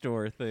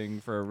in-store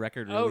thing for a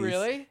record release. Oh,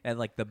 really? At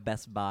like the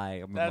Best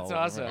Buy. On the That's Mall of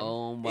awesome. America.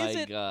 Oh my Is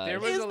it- god! There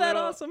was Is a that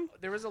little, awesome?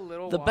 There was a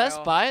little The while.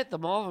 Best Buy at the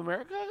Mall of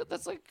America?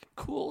 That's like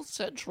cool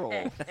central.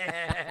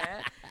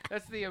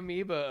 That's the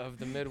amoeba of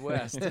the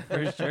Midwest.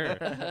 For sure.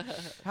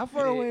 How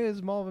far away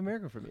is Mall of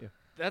America from you?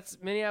 That's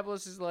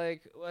Minneapolis is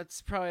like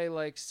that's probably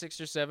like 6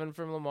 or 7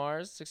 from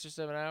Lamar's, 6 or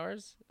 7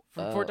 hours.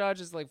 From Oh. Fort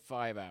Dodge is like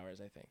 5 hours,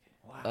 I think.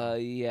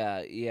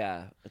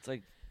 Yeah. It's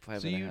like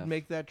 5 So and a you'd half.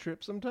 make that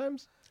trip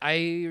sometimes?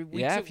 We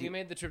Yeah, if we you-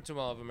 made the trip to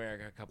Mall of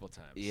America a couple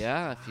times.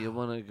 Yeah, if you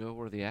want to go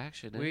where the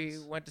action We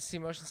is. went to see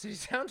Motion City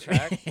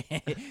Soundtrack.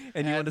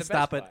 And you At want the to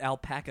stop Best at Buy.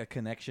 Alpaca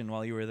Connection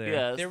while you were there.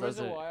 Yes, There was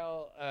that's a it.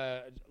 while,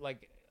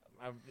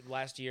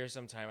 last year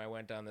sometime, I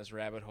went down this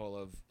rabbit hole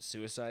of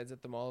suicides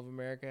at the Mall of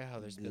America. How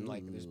there's been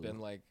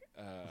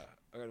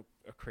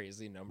a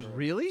crazy number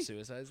Really? of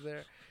suicides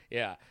there.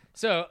 Yeah.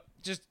 So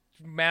just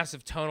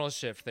massive tonal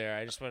shift there.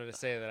 I just wanted to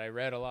say that I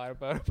read a lot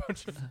about a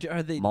bunch of.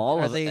 Are they Mall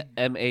are of they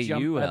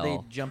MAUL. Are they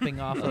jumping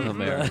off of of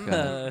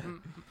America.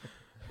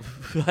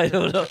 I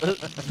don't know.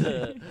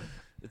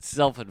 It's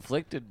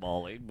self-inflicted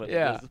mauling, but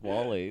Yeah. it's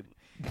mauling.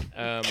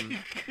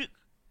 But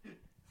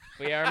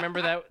yeah, I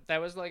remember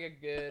that was like a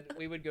good.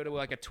 We would go to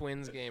like a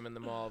Twins game in the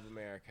Mall of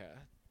America.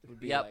 It would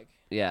be Yep. like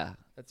Yeah,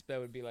 that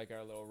would be like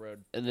our little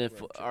road. and if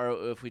road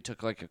trip. if we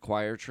took like a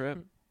choir trip,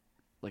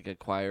 like a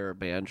choir or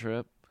band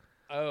trip,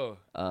 Oh,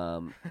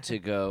 to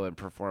go and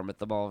perform at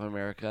the Mall of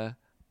America,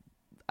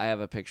 I have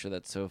a picture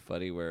that's so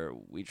funny where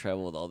we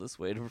traveled all this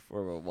way to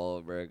perform at Mall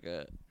of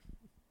America.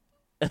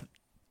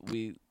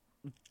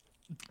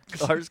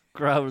 Our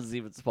crowd was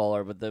even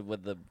smaller, but then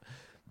when the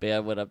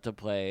band went up to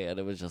play, and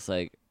it was just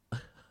like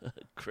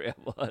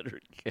grandma and her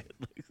kid,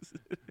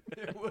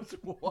 It was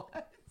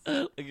what?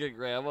 like a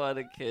grandma and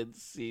a kid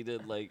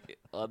seated like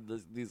on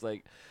these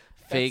like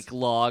fake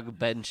log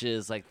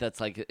benches, like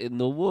that's like in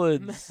the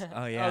woods.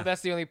 Oh yeah. oh,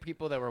 that's the only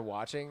people that were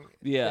watching.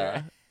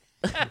 Yeah.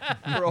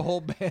 For a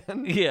whole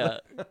band? Yeah,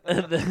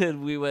 and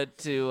then we went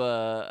to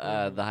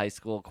the high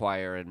school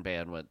choir and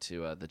band went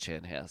to the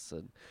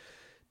Chanhassen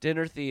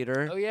Dinner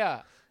Theater Oh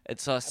yeah. and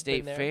saw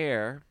State there.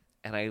 Fair.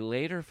 And I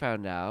later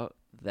found out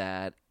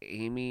that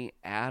Amy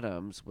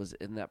Adams was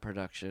in that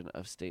production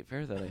of State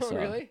Fair that I Oh, saw.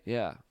 really?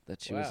 Yeah,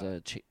 that she was Wow.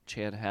 a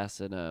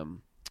Chanhassen.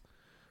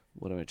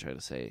 What am I trying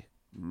to say?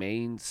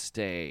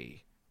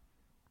 Mainstay.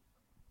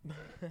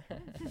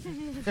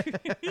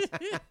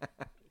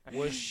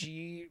 Was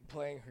she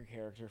playing her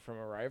character from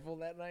Arrival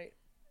that night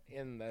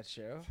in that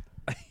show?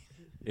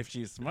 If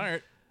she's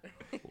smart.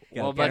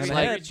 Well, Gotta much get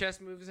like- ahead. Every chess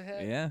moves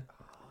ahead. Yeah.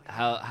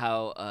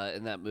 How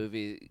in that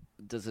movie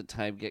doesn't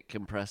time get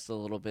compressed a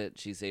little bit?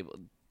 She's able.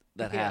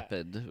 That Yeah.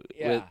 happened.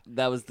 Yeah.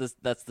 That's the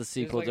There's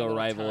sequel like to a little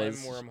Arrival. time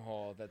Is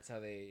wormhole. That's how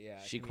they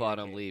she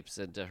quantum communicate. leaps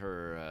into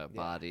her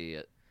body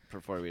at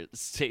performing at the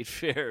State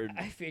Fair?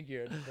 I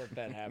figured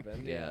that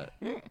happened. yeah.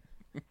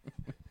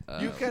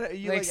 You kind of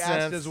Makes asked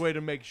sense. as a way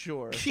to make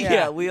sure.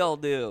 Yeah, we all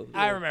do.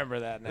 I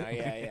remember that now.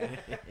 Yeah,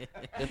 yeah.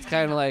 It's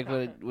kind of like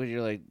when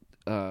you're like,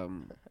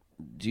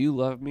 "Do you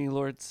love me,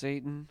 Lord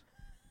Satan?"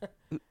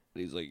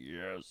 He's like,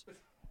 "Yes."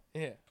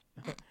 Yeah.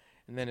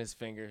 And then his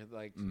finger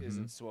like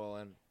isn't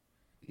swollen.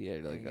 Yeah,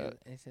 you're like, And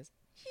he says,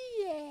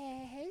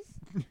 "Yes."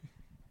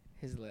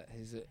 His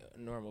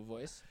normal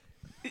voice.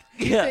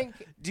 Yeah. think-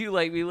 Do you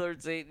like me,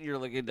 Lord Satan? You're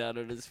looking down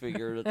at his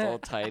finger and it's all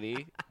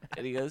tiny.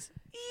 And he goes,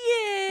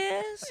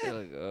 yes. You're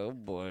like, oh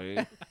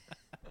boy.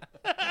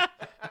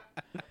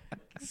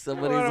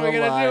 Somebody's What are we a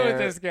gonna liar. do with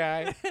this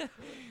guy?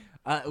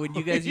 When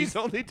you guys He's used,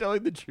 only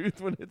telling the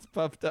truth when it's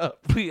puffed up.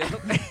 didn't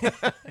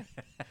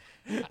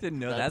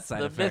know that That's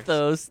side the effect.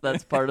 mythos.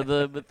 That's part of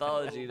the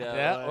mythology now.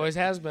 Yeah, always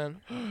has been.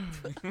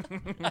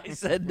 I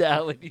said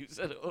now and you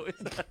said always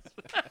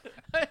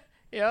has.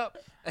 Yep.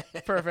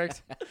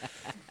 Perfect.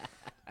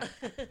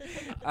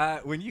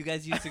 When you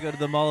guys used to go to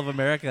the Mall of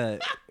America,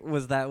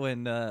 was that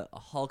when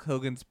Hulk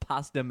Hogan's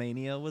Pasta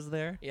Mania was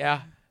there?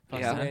 Yeah.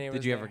 Yeah. Pastamania Did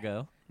was you there. ever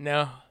go?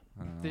 No.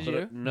 Did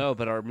you? No,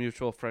 but our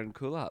mutual friend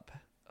Kulop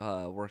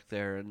worked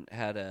there and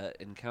had an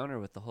encounter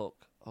with the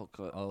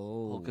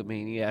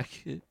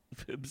Hulkamaniac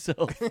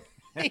himself.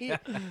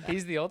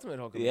 He's the ultimate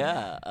Hulk.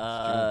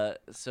 Yeah.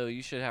 So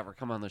you should have her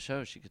come on the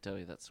show. She could tell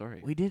you that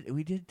story. We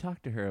did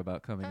talk to her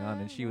about coming on,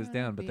 and she was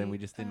down, but then we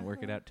just didn't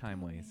work it out time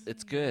ways.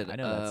 It's good. I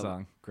know that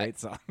song. Great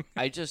song.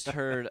 I just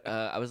heard.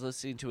 I was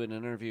listening to an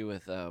interview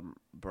with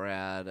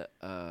Brad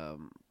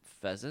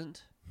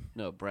Pheasant.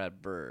 No,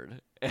 Brad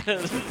Bird.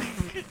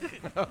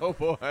 Oh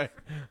boy.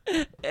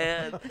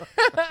 and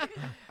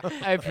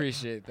I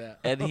appreciate that.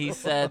 and he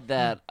said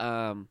that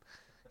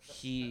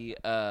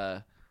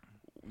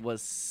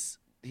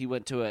he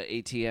went to an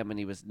ATM and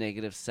he was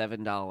negative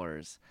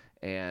 $7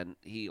 and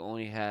he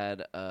only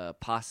had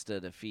pasta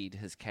to feed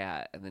his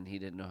cat, and then he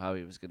didn't know how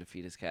he was going to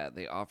feed his cat.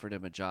 They offered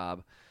him a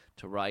job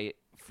to write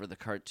for the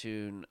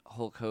cartoon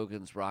Hulk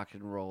Hogan's Rock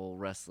and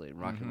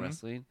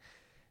Wrestling,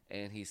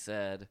 and he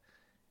said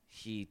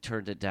he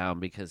turned it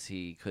down because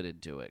he couldn't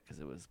do it because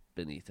it was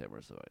beneath him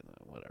or something,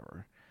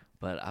 whatever.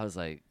 But I was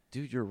like,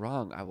 dude, you're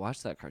wrong. I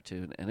watched that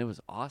cartoon and it was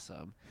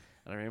awesome.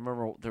 And I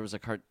remember there was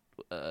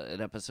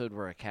an episode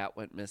where a cat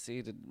went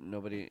missing and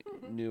nobody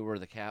knew where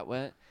the cat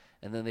went,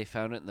 and then they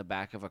found it in the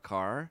back of a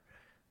car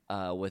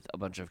with a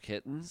bunch of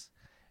kittens.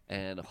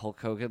 And Hulk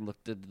Hogan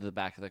looked into the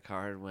back of the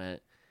car and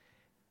went,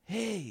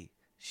 "Hey,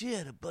 she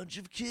had a bunch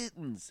of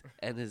kittens,"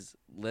 and his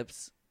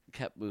lips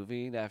kept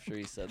moving after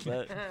he said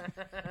that.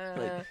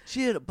 Like,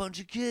 she had a bunch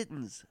of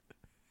kittens.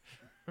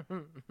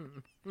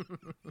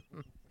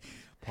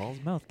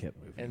 Paul's mouth kept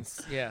moving. And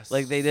yes,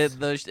 Like they did.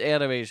 The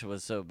animation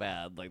was so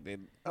bad. Like they.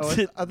 Oh, I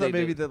they thought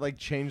maybe did- that like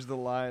changed the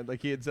line.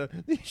 Like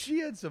she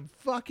had some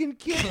fucking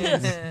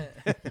kittens.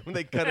 When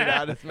they cut it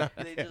out, it's not.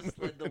 They just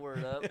slid the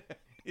word up.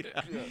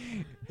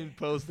 In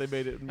post, they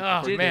made it.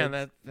 Oh Dude, man,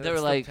 that they were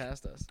slipped like-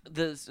 past us.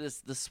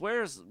 The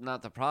swear's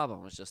not the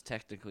problem. It's just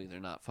technically they're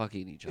not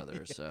fucking each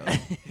other, so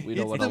we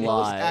It's don't want the to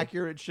most lie.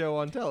 accurate show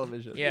on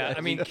television. Yeah,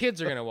 I mean,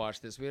 kids are gonna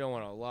watch this. We don't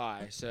want to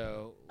lie,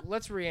 so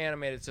let's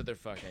reanimate it so they're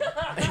fucking.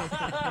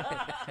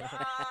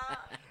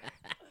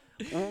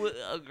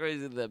 How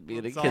crazy would that be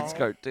in a That's kids' all.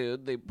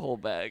 cartoon? They pull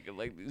back and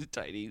like these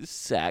tiny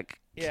sack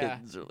Yeah.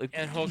 kittens are like.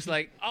 And Hulk's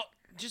like, "Oh,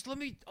 just let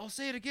me. I'll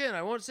say it again.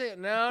 I won't say it.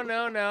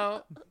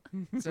 No.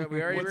 So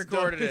we already What's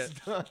recorded done it. is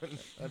done.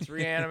 Let's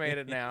reanimate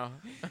it now.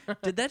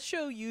 Did that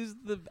show use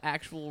the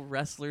actual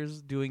wrestlers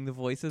doing the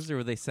voices, or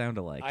were they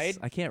sound-alikes?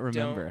 I can't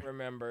remember. Don't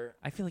remember.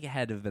 I feel like it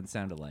had to have been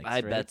sound-alikes. I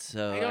right? bet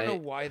so. I don't know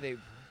why they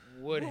would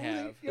What were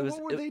have. they- yeah, was-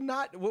 what were they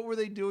not? What were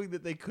they doing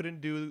that they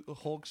couldn't do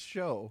Hulk's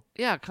show?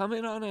 Yeah,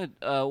 comment on it.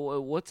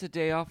 What's a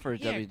day off for a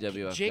Yeah,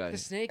 WWF Jake guy? the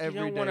Snake, Every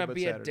you don't day want to but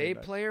be a Saturday day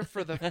night. player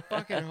for the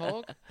fucking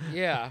Hulk?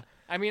 Yeah.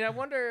 I mean, I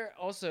wonder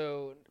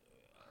also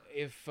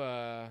if,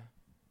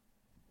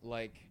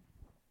 like,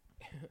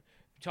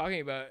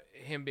 talking about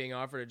him being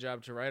offered a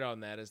job to write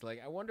on that is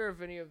like, I wonder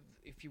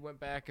if you went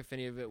back, if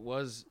any of it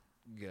was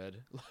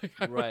good.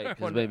 Like, Right, I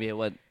because wonder- maybe it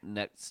went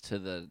next to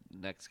the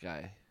next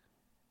guy.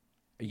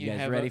 Are you You guys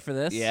have ready a- for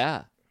this?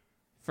 Yeah.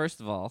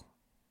 First of all,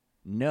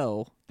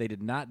 no, they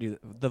did not do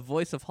the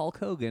voice of Hulk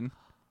Hogan.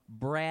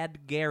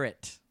 Brad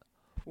Garrett.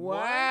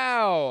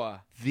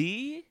 Wow.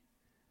 The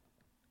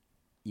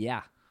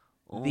Yeah,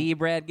 Oh. the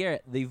Brad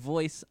Garrett, the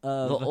voice the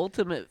of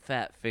ultimate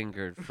fat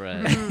fingered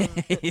friend.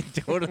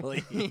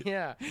 totally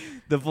Yeah.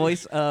 the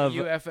voice of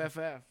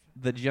UFFF.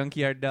 the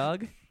Junkyard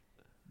Dog.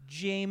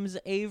 James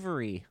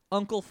Avery,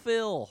 Uncle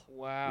Phil.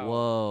 Wow.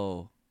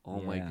 Whoa. Oh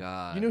my Yeah.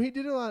 god. You know, he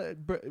did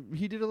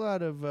a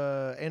lot of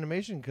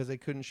animation because they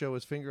couldn't show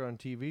his finger on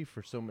TV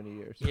for so many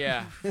years.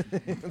 Yeah.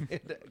 They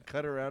had to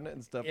cut around it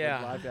and stuff Yeah.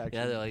 like live action.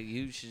 Yeah, they're like,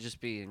 you should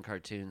just be in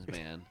cartoons,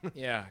 man.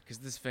 Yeah, because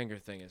this finger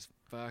thing is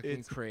fucking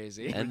It's-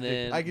 crazy. And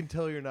then I can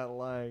tell you're not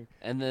lying.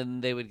 and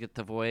then they would get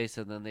the voice,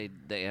 and then the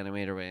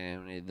animator would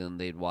animate, then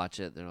they'd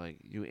watch it. They're like,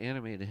 you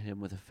animated him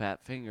with a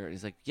fat finger. And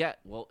he's like, yeah,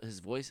 well, his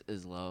voice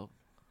is low.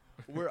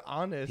 We're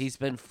honest. He's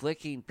been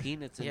flicking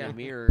peanuts in Yeah. the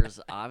mirrors,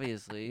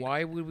 obviously.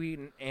 Why would we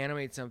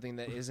animate something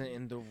that isn't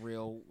in the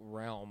real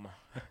realm?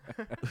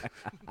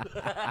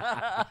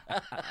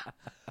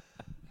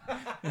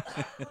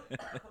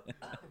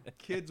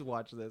 Kids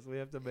watch this. We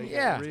have to make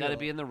Yeah. it It's real. got to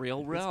be in the real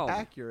It's realm.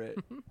 accurate.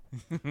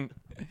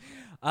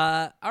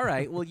 All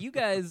right. Well, you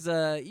guys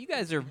are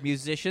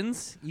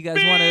musicians. You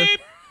guys want to?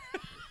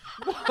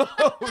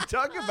 Oh,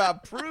 talk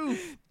about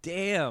proof.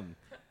 Damn.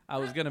 I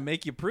was gonna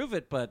make you prove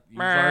it, but you've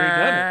already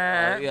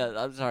done it.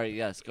 Yeah, I'm sorry.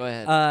 Yes, go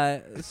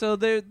ahead. So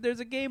there's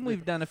a game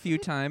we've done a few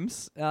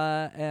times,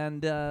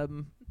 and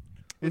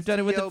we've done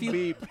it with a few.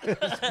 Beep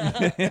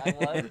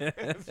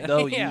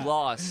No, Yeah. you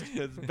lost.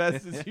 as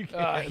best as you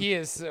can. He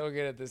is so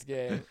good at this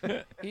game.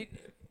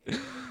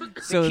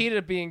 So The key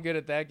to being good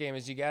at that game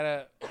is you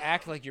gotta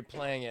act like you're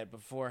playing it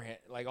beforehand,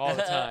 like all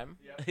the time.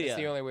 It's Yeah.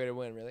 the only way to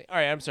win, really. All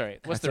right, I'm sorry.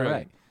 What's That's the all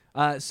rating?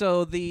 right.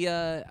 So the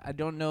I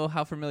don't know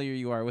how familiar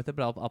you are with it,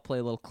 but I'll play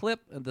a little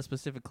clip, the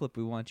specific clip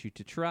we want you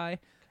to try.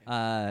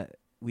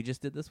 We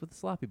just did this with the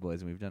Sloppy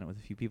Boys, and we've done it with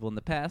a few people in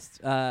the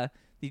past.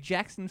 The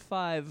Jackson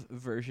 5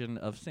 version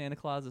of Santa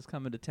Claus is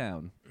Coming to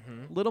Town.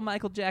 Little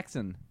Michael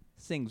Jackson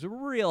sings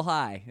real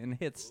high and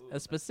hits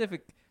a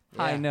specific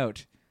high Yeah.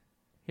 note.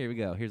 Here we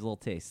go. Here's a little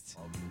taste.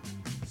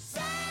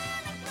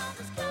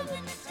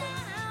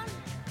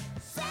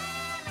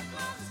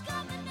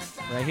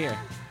 Right here.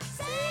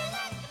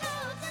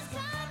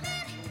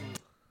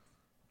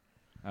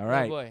 All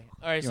right. Oh boy.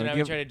 All right, You so wanna now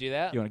give- we try to do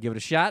that. You want to give it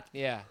a shot?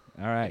 Yeah.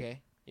 All right.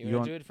 Okay. You You want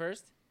want- to do it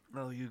first?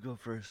 No, you go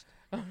first.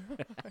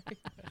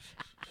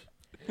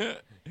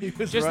 He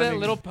was Just that running-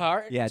 little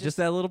part. Yeah, just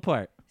that little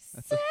part.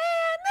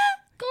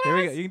 Here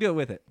we go. You can do it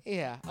with it.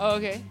 Yeah. Oh,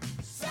 okay.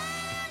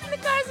 Santa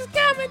Claus is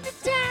coming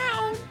to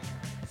town.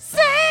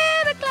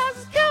 Santa Claus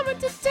is coming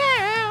to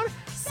town.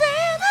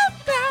 Santa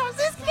Claus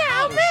is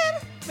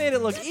coming. Made it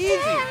look easy.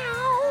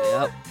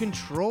 Yep.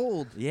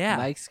 controlled. Yeah.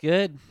 Mike's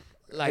good.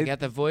 Like at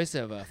the voice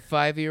of a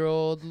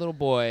 5-year-old little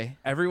boy.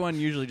 Everyone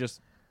usually just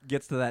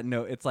gets to that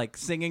note. It's like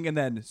singing and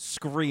then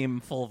scream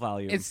full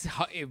volume. It's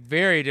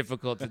very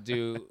difficult to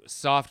do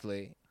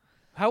softly.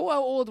 How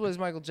old was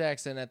Michael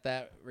Jackson at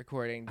that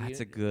recording? Do That's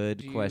you- a good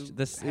do you question.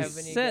 This have is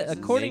any set, guesses?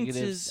 according to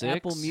 -6?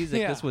 Apple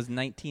Music. Yeah. This was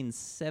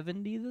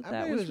 1970 that I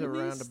that bet it was was around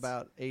released?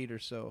 about 8 or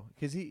so,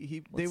 because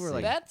they Let's were see.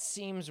 like That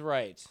seems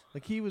right.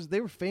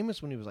 they were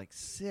famous when he was like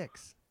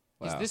 6.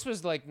 'Cause Wow. This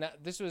was like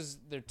this was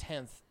their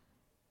 10th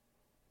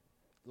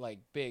like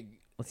big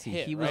Let's see,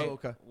 hit, he was- right? Oh,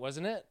 okay.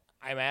 Wasn't it?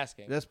 I'm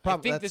asking. That's I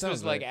prob- think that this was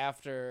sounds like right.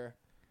 after.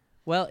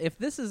 Well, if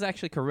this is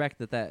actually correct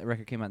that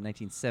record came out in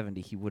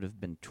 1970, he would have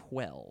been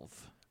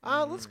 12.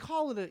 Let's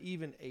call it an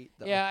even 8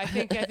 though. Yeah, I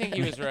think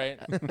he was right.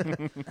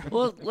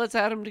 Well, let's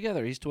add him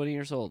together. He's 20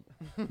 years old.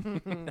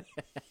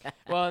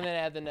 Well, and then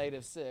add the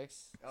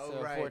 -6, Oh,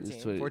 so right. 14.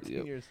 It's 20 14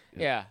 yep. years.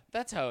 Yeah,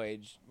 that's how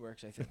age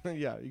works. I think.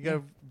 Yeah, you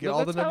gotta get No, all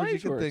the that's how numbers you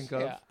age can works. think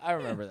of. Yeah, I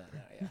remember that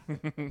now.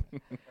 Yeah.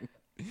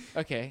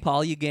 Okay.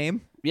 Paul, you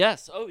game?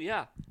 Yes. Oh,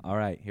 yeah. All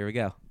right, here we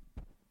go.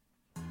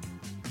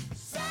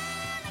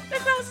 Santa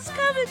Claus is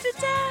coming to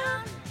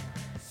town.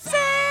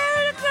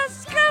 Santa Claus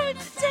is coming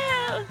to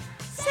town.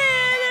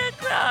 Santa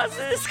Claus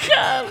is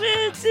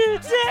coming to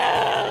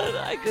town.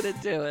 I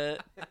couldn't do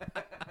it.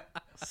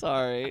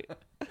 Sorry.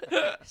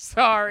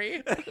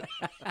 Sorry.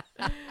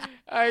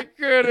 I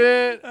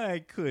couldn't. I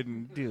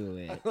couldn't do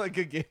it. Like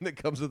a game that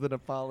comes with an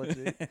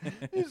apology.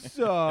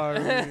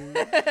 Sorry.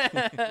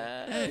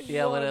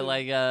 Yeah, when it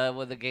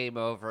when the game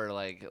over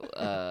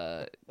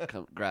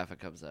graphic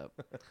comes up.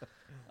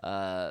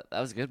 That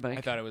was good, Mike.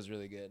 I thought it was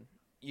really good.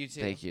 You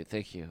too. Thank you.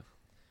 Thank you.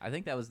 I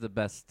think that was the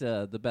best.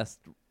 Singing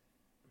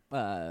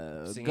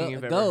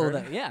you've ever go heard?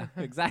 that- yeah,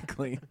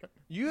 exactly.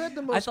 You had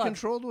the most thought-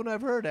 controlled one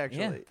I've heard, Yeah,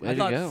 actually. Way I to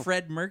thought go.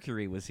 Fred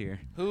Mercury was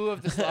here. Who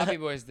of the Sloppy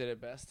Boys did it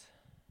best?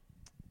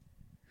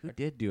 Who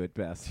did do it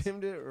best? Tim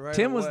did it right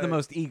Tim was the away.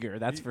 most eager,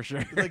 that's for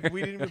sure. Like, we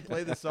didn't even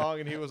play the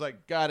song, and he was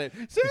like, got it.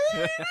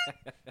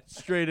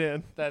 Straight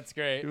in. That's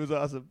great. It was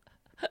awesome.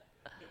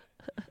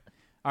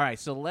 All right,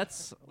 so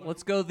let's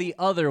go the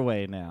other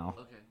way now.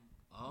 Okay.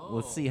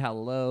 Let's see how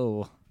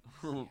low.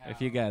 If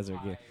you guys are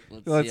good,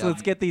 Let's see how-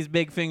 let's get these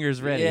big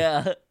fingers ready.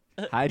 Yeah.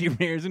 Hide your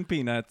mirrors and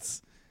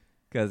peanuts.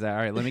 Because all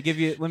right, let me give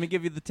you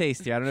the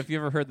taste here. I don't know if you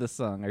ever heard this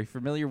song. Are you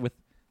familiar with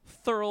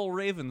Thurl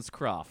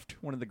Ravenscroft,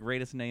 one of the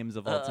greatest names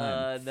of all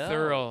time? No.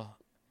 Thorough.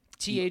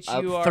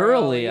 THURLE.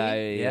 Thoroughly, I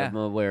Yeah. am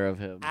aware of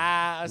him.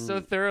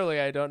 So thoroughly,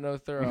 I don't know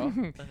thorough.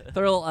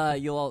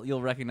 Thurl,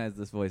 you'll recognize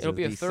this voice. It'll as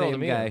be a the Thurl to same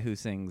me, guy though. who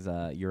sings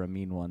 "You're a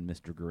Mean One,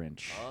 Mr.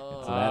 Grinch." Oh.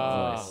 It's that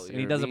Oh, voice, and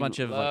he You're a does a Mean- bunch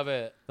of Love like,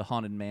 it. the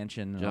Haunted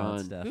Mansion and all that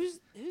John. stuff.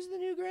 Who's the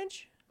new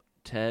Grinch?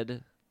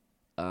 Ted,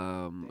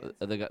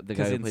 the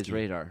guy who plays Kaczynski.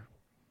 Radar.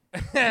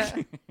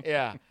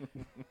 Yeah.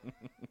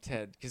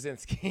 Ted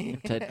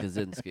Kaczynski. Ted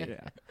Kaczynski.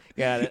 Yeah.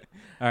 Got it.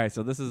 All right,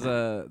 so this is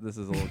a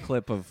little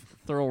clip of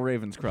Thurl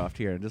Ravenscroft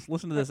here, and just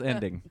listen to this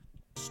ending.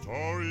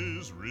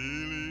 Story's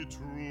really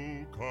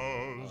true,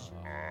 'cause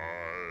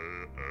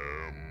I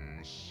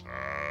am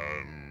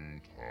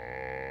Santa.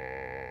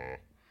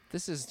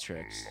 This is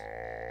tricks.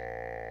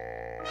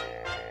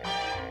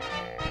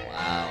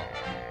 Wow.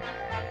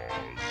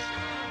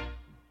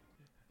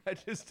 I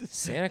just.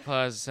 Santa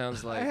Claus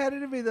sounds I like. had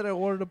it in me that I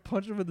wanted to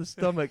punch him in the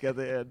stomach at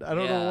the end. I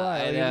don't know why.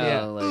 I I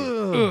know,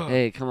 didn't- like,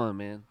 hey, come on,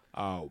 man.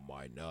 Oh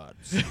my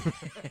nuts.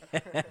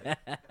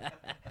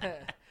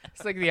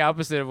 It's like the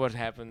opposite of what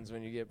happens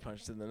when you get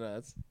punched in the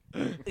nuts.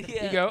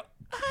 Yeah. You go,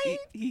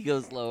 He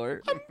goes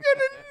lower. I'm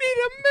gonna need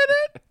a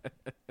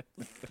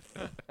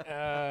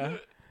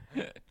minute.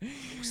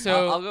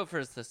 So I'll go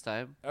first this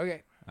time.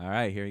 okay. All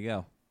right, here you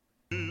go.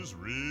 Is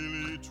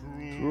really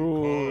true.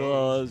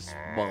 True as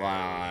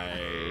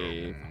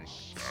my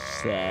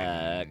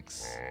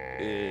sex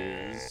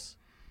is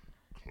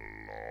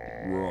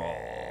wrong.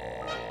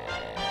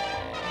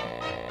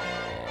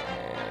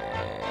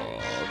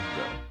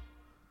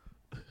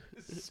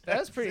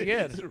 That's pretty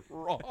good.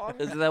 Wrong.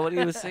 Isn't that what he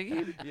was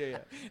singing? Yeah.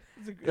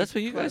 That's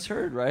what you guys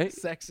heard, right?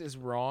 Sex is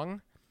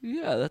wrong.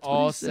 Yeah, that's what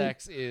All he said.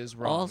 sex is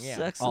wrong. All yeah.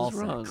 sex All is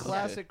sex. wrong.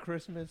 Classic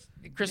Christmas.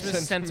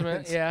 Christmas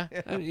sentiment. Yeah.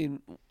 I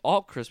mean,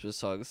 all Christmas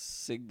songs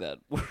sing that.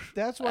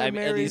 That's why I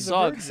mean, any Mary's a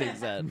song virgin. sings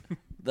that.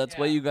 That's Yeah.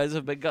 what you guys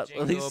have been at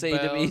Jingle least saying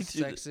to me. bells,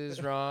 sex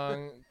is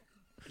wrong.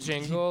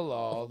 Jingle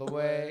all the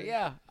way.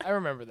 Yeah, I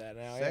remember that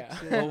now. Sex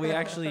Yeah. is Well, we wrong.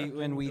 actually,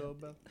 when we, Jingle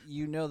bell.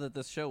 you know that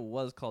the show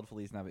was called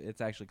Feliz Navidad.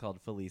 It's actually called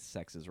Feliz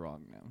Sex is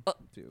Wrong now,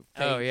 too.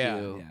 Oh, Thank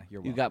yeah. you. Yeah, you're You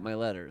welcome. got my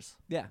letters.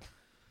 Yeah.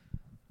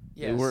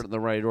 They Yes. weren't in the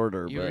right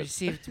order, You but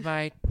received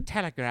my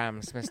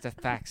telegrams, Mr.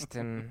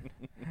 Thaxton.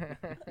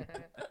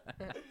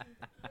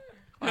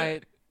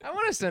 I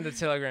want to send a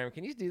telegram.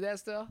 Can you do that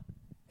still?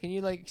 Can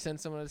you like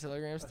send someone a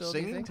telegram A still? do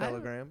you singing think?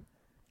 telegram.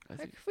 I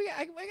think, We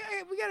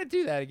got to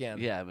do that again.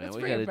 yeah, man, Let's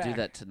we bring got it to do back.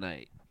 that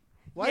tonight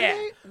Why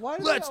Yeah. Why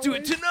do Let's they do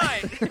it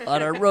always- tonight.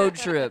 on our road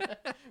trip.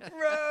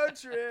 Road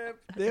trip.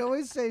 They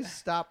always say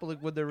stop. Like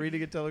when they're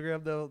reading a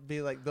telegram,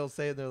 they'll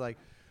say they're like,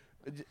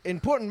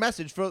 important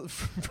message from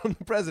the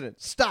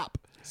president. Stop.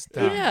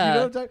 Stop. You know Yeah.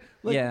 what I'm talking?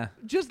 Like, Yeah.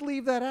 Just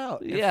leave that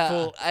out. Yeah,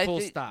 Full, I full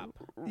think- stop.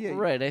 Yeah,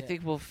 right. I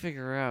think we'll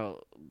figure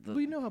out.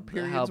 We know how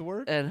periods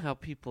work. and how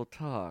people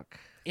talk.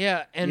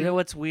 Yeah, and you know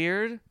what's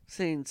weird?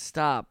 Saying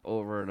stop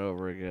over and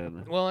over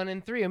again. well, and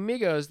in Three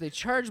Amigos, they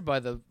charge by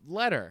the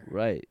letter.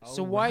 Right.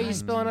 So why are you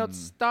spelling out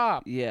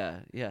stop? Yeah.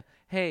 Yeah.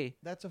 Hey,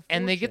 That's a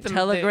And they get fortune.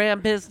 them-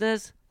 Telegram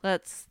business.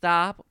 Let's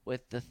stop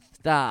with the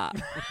stop.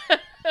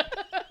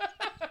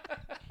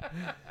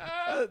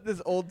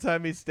 This old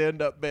timey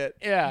stand up bit.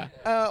 Yeah.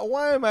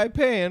 Why am I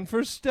paying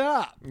for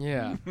stop?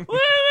 Yeah. Why am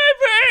I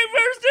paying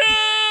for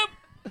stop?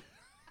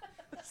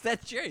 Is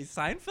that Jerry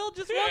Seinfeld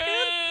just walking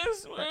in?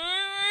 Yes. Why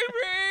am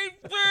I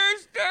paying for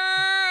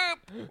stop?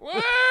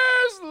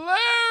 Where's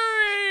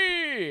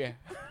Larry?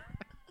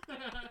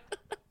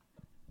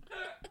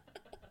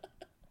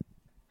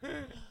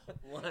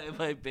 Why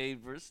am I paying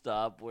for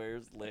stop?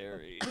 Where's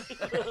Larry?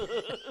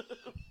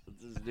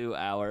 It's his new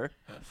hour.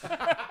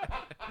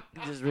 He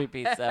just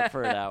repeats that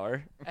for an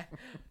hour.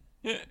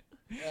 All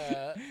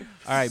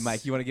right,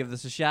 Mike, you want to give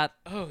this a shot?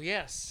 Oh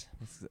yes.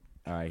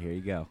 All right, here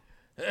you go.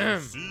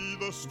 See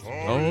the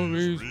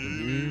stories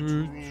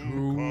really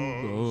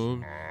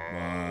true,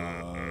 'cause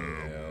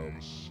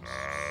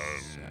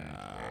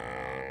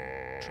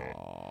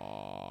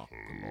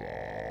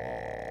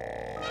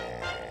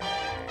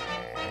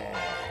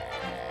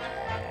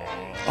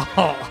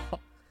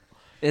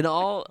In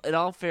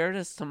all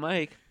fairness to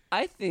Mike,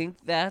 I think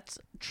that's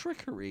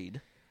trickery.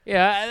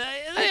 Yeah,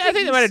 I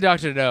think they might have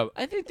doctored it up.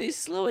 I think they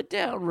slow it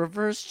down,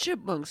 reverse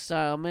chipmunk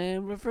style,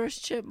 man. Reverse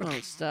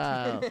chipmunk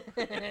style.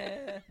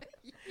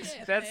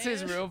 That's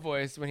his real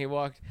voice when he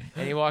walked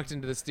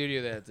into the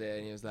studio that day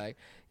and he was like,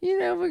 you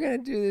know, we're gonna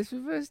do this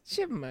reverse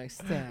chipmunk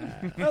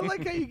style. I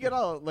like how you get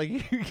all like you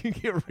can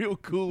get real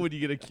cool when you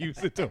get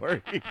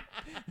accusatory.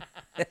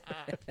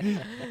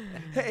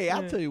 Hey,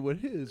 I'll tell you what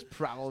his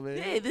problem is.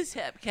 Hey, this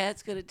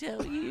Hepcat's gonna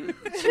tell you.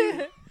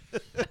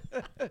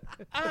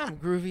 I'm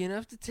groovy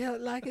enough to tell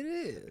it like it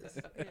is.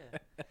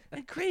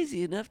 And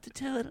crazy enough to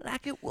tell it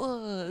like it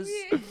was.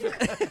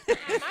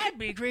 I might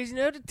be crazy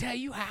enough to tell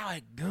you how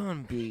it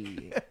gonna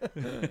be.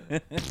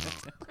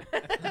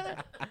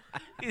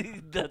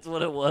 That's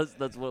what it was.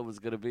 That's what it was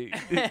gonna be.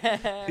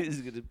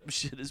 He's gonna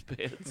shit his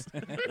pants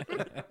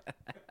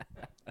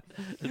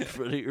in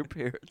front of your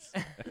parents.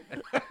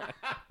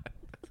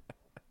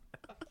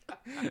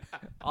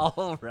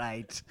 All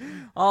right.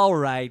 All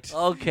right.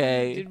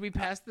 Okay. Did we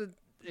pass the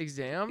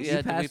exams? Yeah,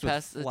 You did we passed with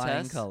pass the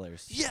flying test?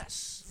 colors.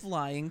 Yes.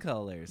 Flying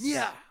colors.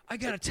 Yeah, I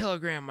got a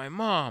telegram my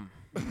mom.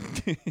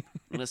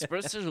 And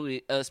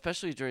especially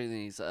during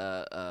these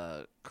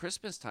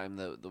Christmas time,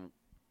 the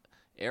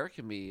air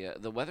can be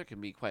the weather can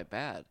be quite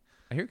bad.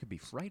 I hear it could be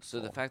frightful. So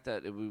the fact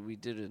that we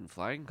did it in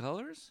flying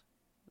colors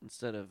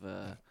instead of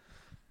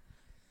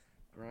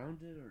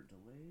grounded or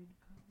delayed.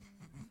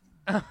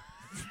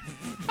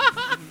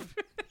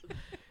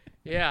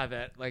 Yeah,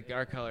 that like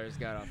our colors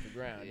got off the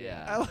ground.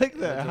 I like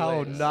that.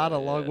 How delays. not a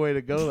long Yeah. way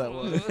to go that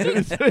was.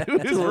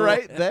 It was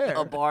right there.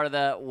 A bar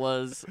that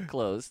was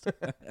closed.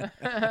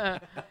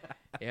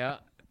 Yeah.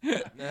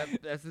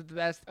 That's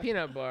the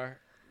peanut bar.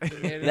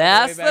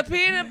 That's the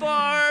peanut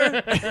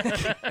bar.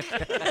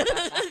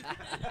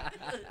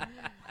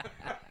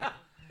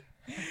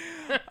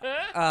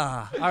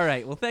 All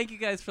right. Well, thank you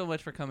guys so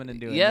much for coming and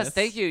doing Yes, this.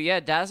 thank you. Yeah,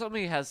 Dazzle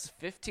Me has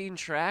 15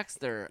 tracks.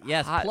 They're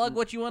Yes, hot plug and-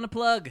 what you want to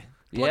plug.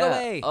 Plug yeah.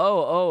 away.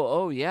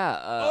 Oh,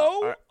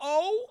 yeah.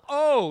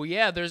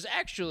 Yeah. There's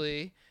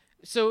actually,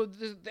 so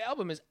the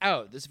album is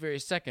out this very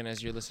second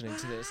as you're listening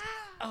to this.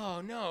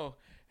 Oh no,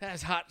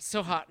 that's hot.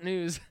 So hot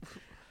news.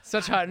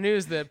 Such hot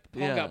news that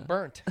Paul Yeah. got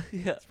burnt.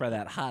 Yeah. It's for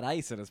that hot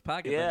ice in his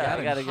pocket. Yeah, Got I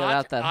him. gotta get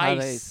out that hot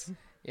ice.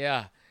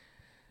 Yeah.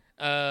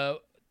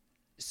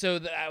 So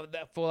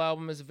that full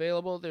album is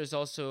available. There's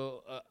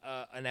also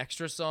an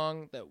extra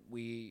song that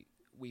we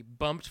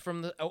bumped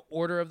from the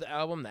order of the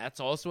album. That's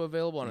also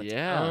available on its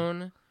Yeah.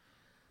 own.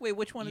 Wait,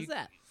 which one is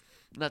that?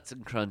 Nuts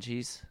and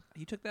Crunchies.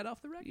 You took that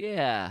off the record?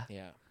 Yeah.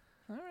 Yeah.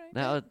 All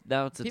right.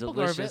 Now it's a People are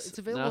delicious. it's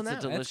available now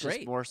it's now. a That's delicious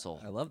great. morsel.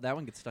 I love that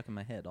one. Gets stuck in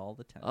my head all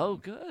the time. Oh,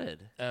 good.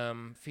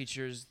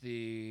 Features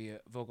the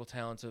vocal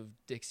talents of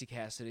Dixie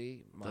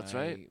Cassidy, my That's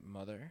right.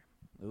 mother.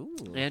 Ooh.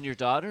 And your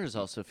daughter is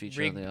also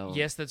featured on the album.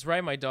 Yes, that's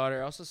right. My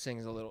daughter also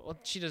sings a little. Well,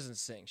 she doesn't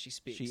sing. She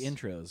speaks. She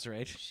intros,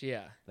 right?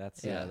 Yeah.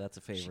 That's Yeah. that's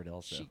a favorite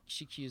also.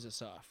 She cues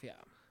us off.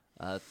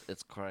 Yeah.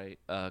 It's quite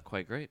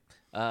great.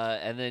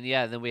 And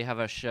then we have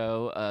a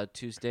show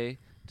Tuesday,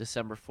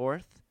 December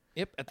 4th.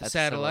 Yep. At the At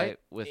Satellite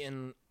with-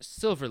 in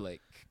Silver Lake.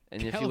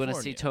 And if you want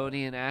to see California.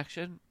 Tony in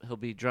action, he'll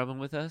be drumming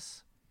with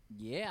us,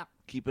 Yeah.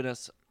 keeping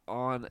us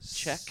on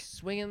check.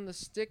 Swinging the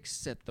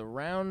sticks at the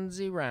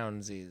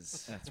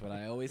roundsies. That's what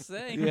I always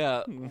say.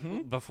 Yeah,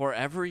 before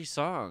every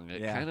song,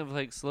 it Yeah. kind of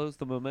like slows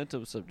the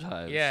momentum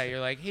sometimes. Yeah, you're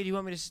like, hey, do you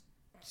want me to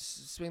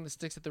swing the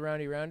sticks at the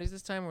roundies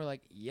this time? We're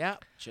like, yeah,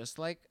 just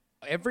like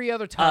every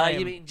other time.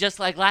 You mean just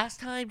like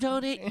last time,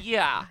 Tony?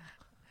 Yeah.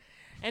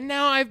 And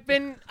now I've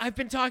been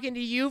talking to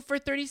you for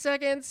 30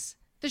 seconds.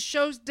 The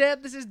show's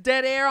dead. This is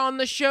dead air on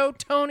the show,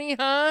 Tony,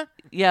 huh?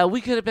 Yeah, we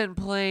could have been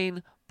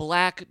playing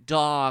Black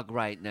Dog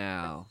right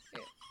now.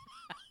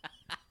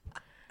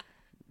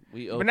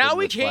 But opened now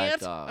we with Black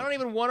can't. Dog. I don't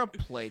even want to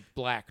play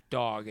Black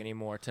Dog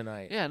anymore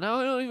tonight. Yeah, now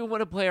I don't even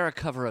want to play our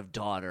cover of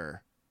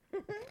Daughter.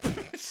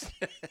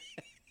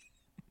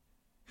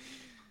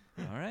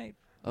 All right.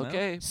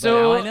 Okay.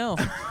 So- now I know.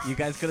 You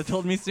guys could have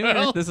told me sooner.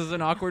 Well- This is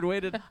an awkward way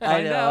to I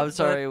find know. out, I'm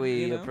sorry but,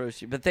 we you know.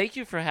 approached you, but thank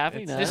you for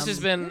having us. This has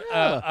been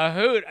a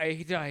hoot.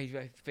 I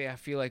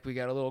feel like we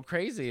got a little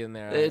crazy in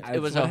there. It It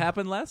was what a-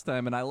 happened last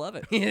time, and I love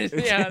it. yeah,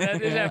 that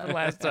did happen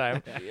last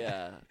time.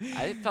 Yeah,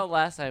 I felt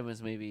last time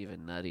was maybe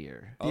even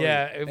nuttier. Oh,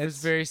 yeah, it was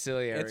it's- very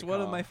silly. I It's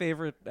one of recall. my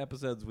favorite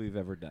episodes we've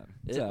ever done.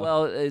 So,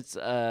 Well, it's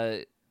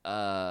that's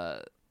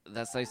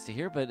nice to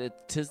hear,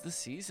 but 'tis the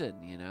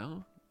season, you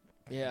know.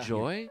 Yeah.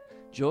 Joy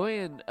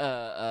and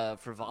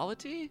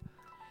frivolity.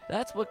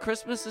 That's what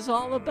Christmas is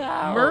all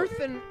about. Mirth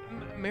and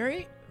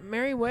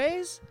merry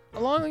ways.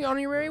 Along on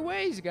your merry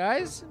ways,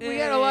 guys. We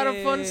got a lot of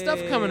fun stuff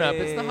coming up.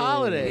 It's the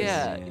holidays.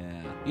 Yeah.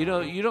 You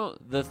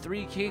don't. The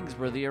Three Kings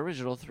were the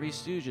original Three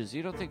Stooges.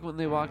 You don't think when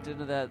they walked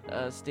into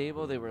that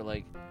stable they were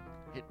like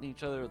hitting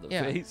each other in the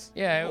Yeah. face,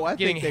 Yeah, Oh, I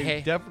getting think they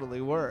hay, definitely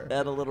were.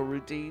 had a little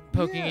routine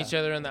poking Yeah. each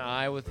other in the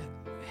eye with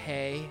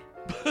hay.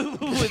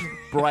 with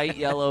bright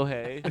yellow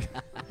hay.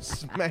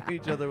 Smacked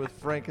each other with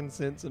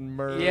frankincense and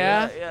myrrh.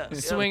 Yeah, yeah.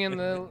 swinging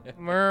the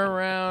myrrh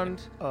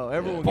around. Oh,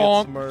 everyone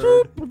Bonk. gets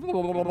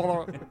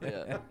myrrh.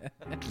 Yeah.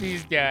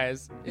 These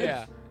guys.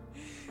 Yeah.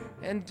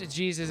 And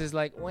Jesus is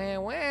like, wah,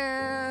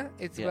 wah,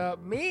 it's Yeah.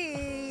 about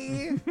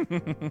me.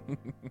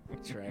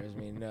 Drives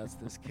me nuts,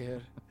 this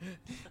kid.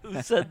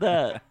 Who said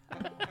that?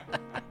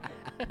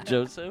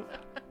 Joseph?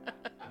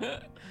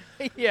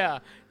 Yeah,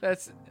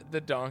 that's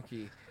the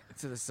donkey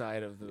to the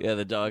side of the. Yeah,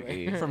 the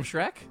donkey. From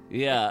Shrek?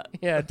 Yeah.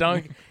 Yeah,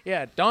 donkey.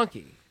 Yeah,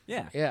 donkey.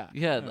 Yeah. Yeah.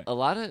 Yeah, a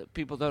lot of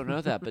people don't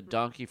know that, but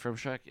Donkey from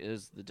Shrek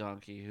is the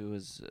donkey who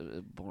was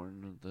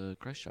born the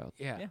Christ child.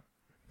 Yeah. Yeah.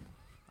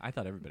 I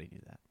thought everybody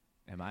knew that.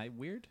 Am I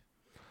weird?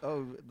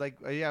 Oh, like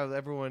yeah,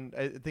 everyone.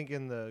 I think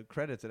in the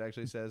credits it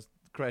actually says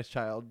Christ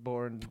child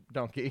born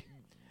donkey.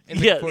 In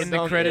the, Yes. in the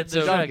Donkey. credits The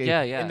of donkey.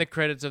 Yeah, yeah. in the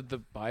credits of the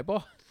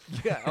Bible.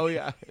 Yeah. Oh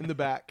yeah, in the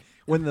back.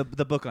 When the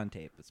book on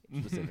tape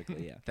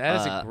specifically, yeah. That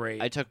is a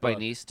great. I took my book.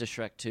 niece to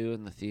Shrek 2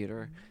 in the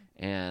theater,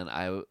 and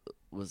I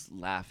was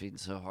laughing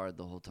so hard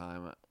the whole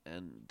time,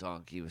 and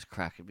Donkey was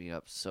cracking me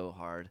up so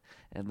hard.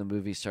 And the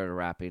movie started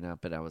wrapping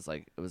up, and I was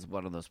like, it was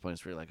one of those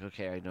points where you're like,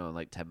 okay, I know in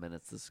like 10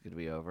 minutes this is going to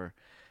be over.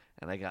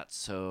 And I got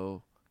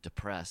so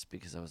depressed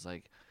because I was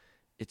like,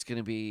 it's going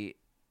to be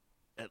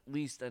at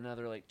least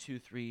another like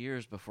 2-3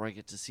 years before I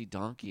get to see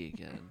Donkey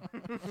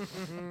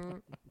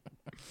again.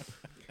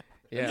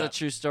 Yeah. It's a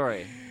true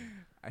story.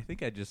 I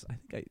think I did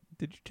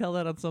you tell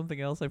that on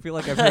something else? I feel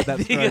like I've heard that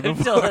I story think I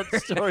before. tell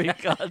that story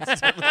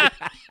constantly.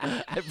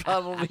 I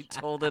probably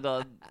told it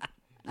on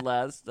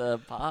last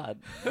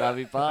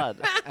Nobby Pod.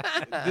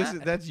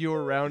 That's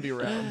your roundy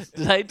rounds.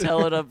 Did I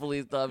tell it on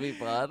Police Nobby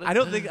Pod? I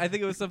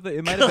think it was something.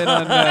 It might have been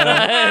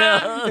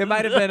on. It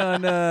might have been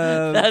on.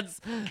 That's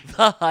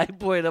the high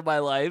point of my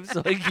life,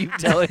 so I keep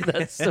telling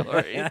that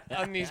story.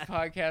 On these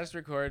podcast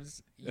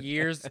records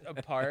years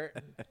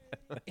apart.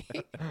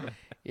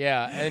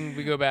 Yeah, and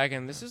we go back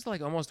and this is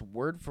like almost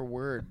word for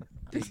word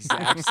the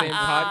exact same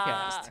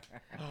podcast.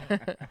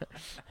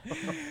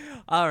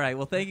 All right.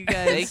 Well, thank you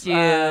guys. Thank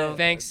you.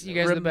 Thanks, you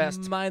guys are the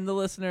best. Remind the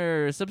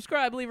listener,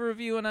 subscribe, leave a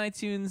review on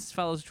iTunes,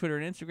 follow us on Twitter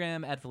and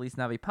Instagram at Felice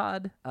Navi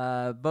Pod.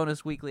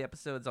 Bonus weekly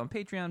episodes on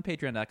Patreon,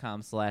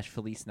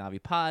 patreon.com/Felice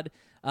Navi Pod.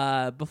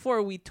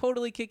 Before we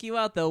totally kick you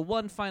out, though,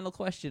 one final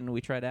question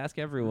we try to ask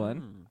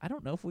everyone. I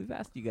don't know if we've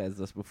asked you guys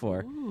this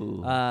before.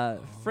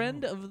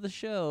 Friend of the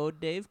show,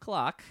 Dave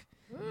Clock,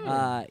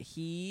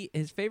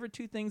 His favorite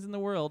two things in the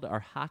world are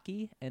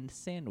hockey and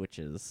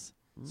sandwiches.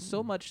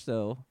 So much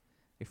so,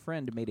 a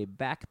friend made a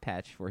back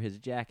patch for his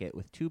jacket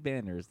with two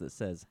banners that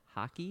says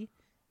hockey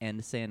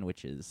and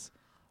sandwiches.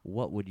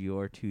 What would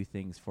your two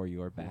things for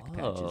your back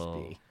patches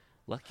Whoa. be?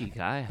 Lucky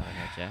guy on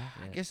that I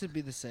jacket. guess it'd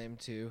be the same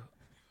too.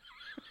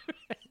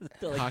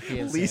 The, like, Hockey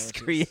and least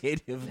sandwiches.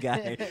 creative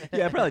guy.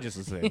 Yeah, probably just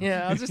the same.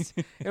 Yeah,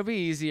 it'll be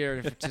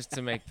easier just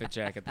to make the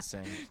jacket the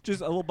same.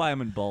 Just we'll buy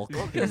them in bulk.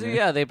 Because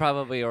yeah, they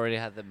probably already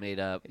had them made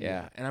up.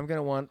 Yeah, and I'm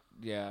gonna want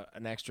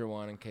an extra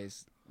one in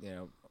case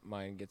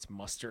mine gets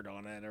mustard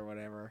on it or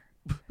whatever.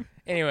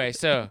 Anyway,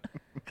 so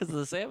Because of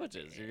the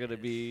sandwiches, you're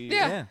gonna be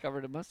Yeah.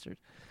 covered in mustard.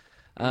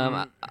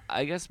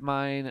 I guess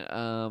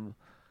mine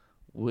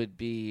would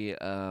be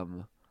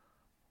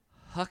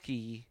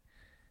Hucky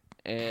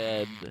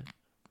and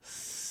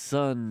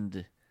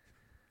Sund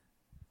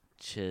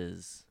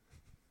Chiz.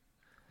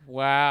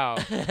 wow,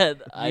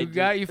 And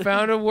you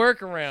found a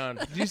workaround.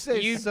 Did you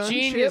say You sun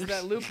genius chips?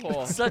 that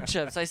loophole. Sun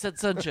chips. I said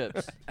sun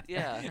chips.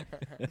 Yeah.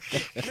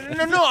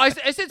 No, I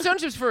said sun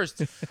chips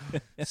first.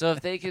 So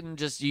if they can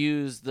just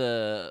use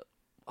the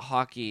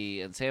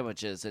hockey and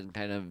sandwiches and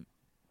kind of,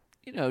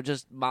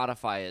 just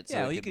modify it. So Yeah,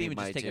 it well, you could could be even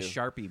just my take a two.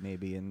 Sharpie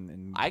maybe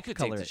and I could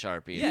color take the it.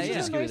 Sharpie. Yeah, You yeah.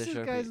 Just They're give the me the nicest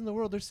Sharpie. guys in the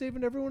world. They're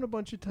saving everyone a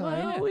bunch of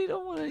time. Well, we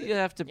don't want to. You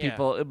have to Yeah.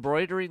 people.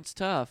 Embroidering's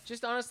tough.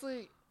 Just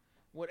honestly,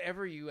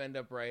 whatever you end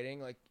up writing,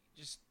 like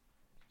just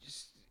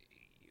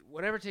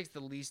whatever takes the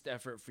least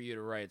effort for you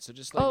to write. So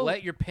just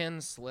let your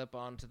pen slip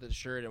onto the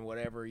shirt and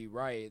whatever you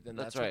write, then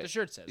that's what right. the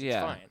shirt says.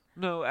 Yeah. It's fine.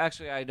 No,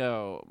 actually, I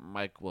know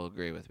Mike will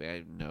agree with me.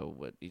 I know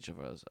what each of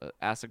us.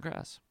 Ass and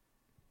grass.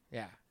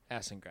 Yeah,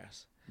 ass and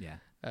grass. Yeah.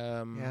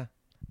 Yeah.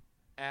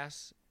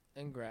 Ass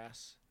and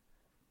grass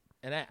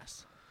and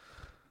ass.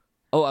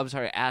 Oh, I'm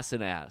sorry. Ass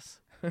and ass.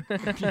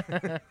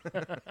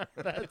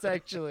 That's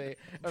actually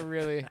a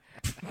really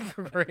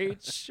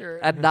great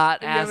shirt. And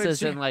not You have ass a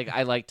as in chick- like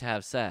I like to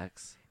have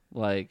sex.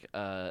 Like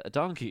a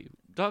donkey.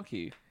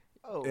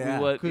 Oh, Yeah.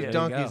 What- because yeah,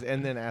 donkeys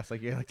and then ass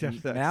like you like to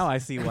have sex. Now I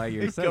see why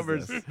you're it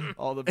covers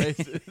all the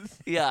bases.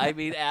 Yeah, I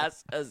mean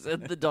ass as in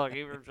the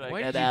donkey from Shrek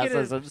Why and did you ass get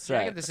as a in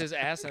jacket Shrek. that says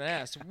ass and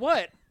ass?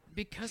 What?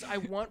 Because I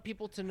want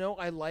people to know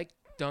I like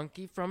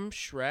Donkey from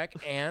Shrek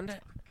and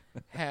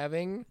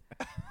having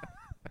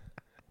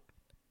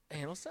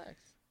anal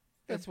sex.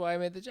 That's why I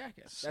made the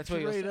jacket. That's what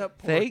you'll Straight say. up.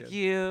 Thank porking.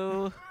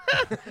 you.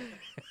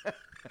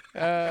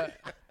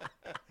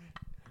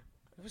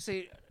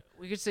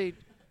 We could say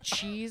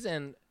cheese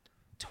and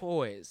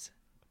toys.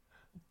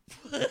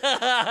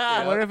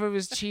 Yeah. What if it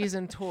was cheese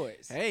and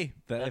toys? Hey,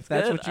 That's if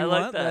that's good. what you I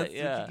like want, that, that's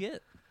yeah. what you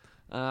get.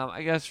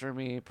 I guess for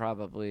me,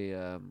 probably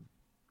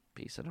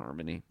peace and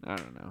harmony. I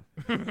don't know.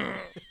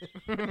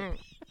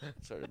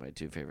 Sort of my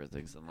two favorite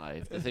things in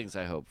life. The things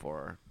I hope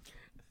for.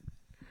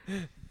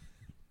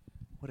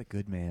 What a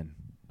good man.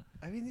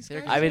 I mean, these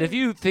They're- guys. I mean, are- if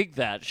you think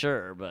that,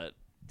 sure, but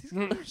these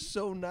guys are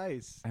so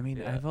nice. I mean,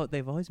 Yeah.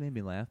 they've always made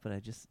me laugh, but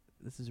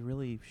this is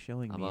really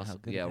showing I'm me also, how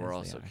good. yeah, guys we're they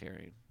also are.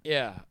 caring.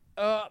 Yeah.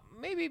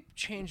 Maybe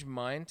change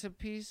mine to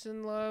peace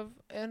and love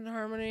and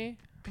harmony.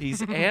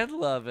 Peace and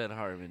love and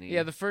harmony.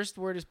 Yeah, the first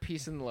word is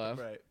peace and love,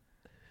 Right.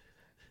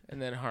 and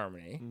then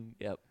harmony.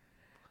 Yep.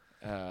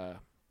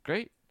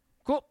 Great.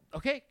 Cool.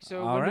 Okay,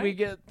 so All when do we right.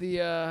 get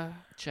the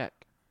Check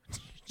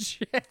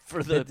check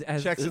for the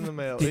Checks in the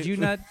mail. Did you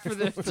not for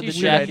the the t-shirt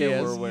jacket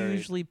ideas? we're wearing.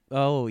 usually?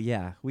 Oh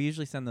yeah, we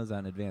usually send those out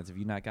in advance. Have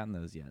you not gotten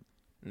those yet?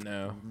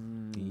 No.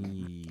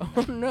 Eee.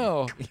 Oh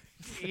no.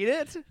 Eat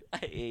it? I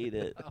ate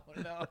it. Oh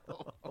no.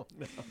 Oh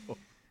no.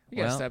 You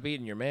gotta Well- stop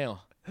eating your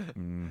mail.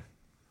 Mm.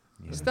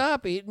 Yeah.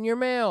 Stop eating your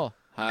mail.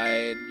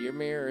 Hide your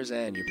mirrors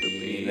and your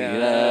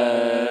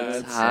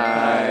Peanuts.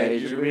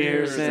 Hide your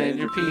mirrors and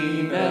your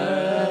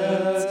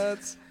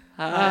peanuts.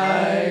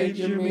 Hide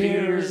your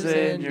mirrors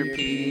and your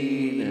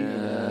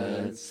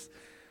peanuts.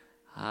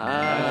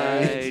 Hide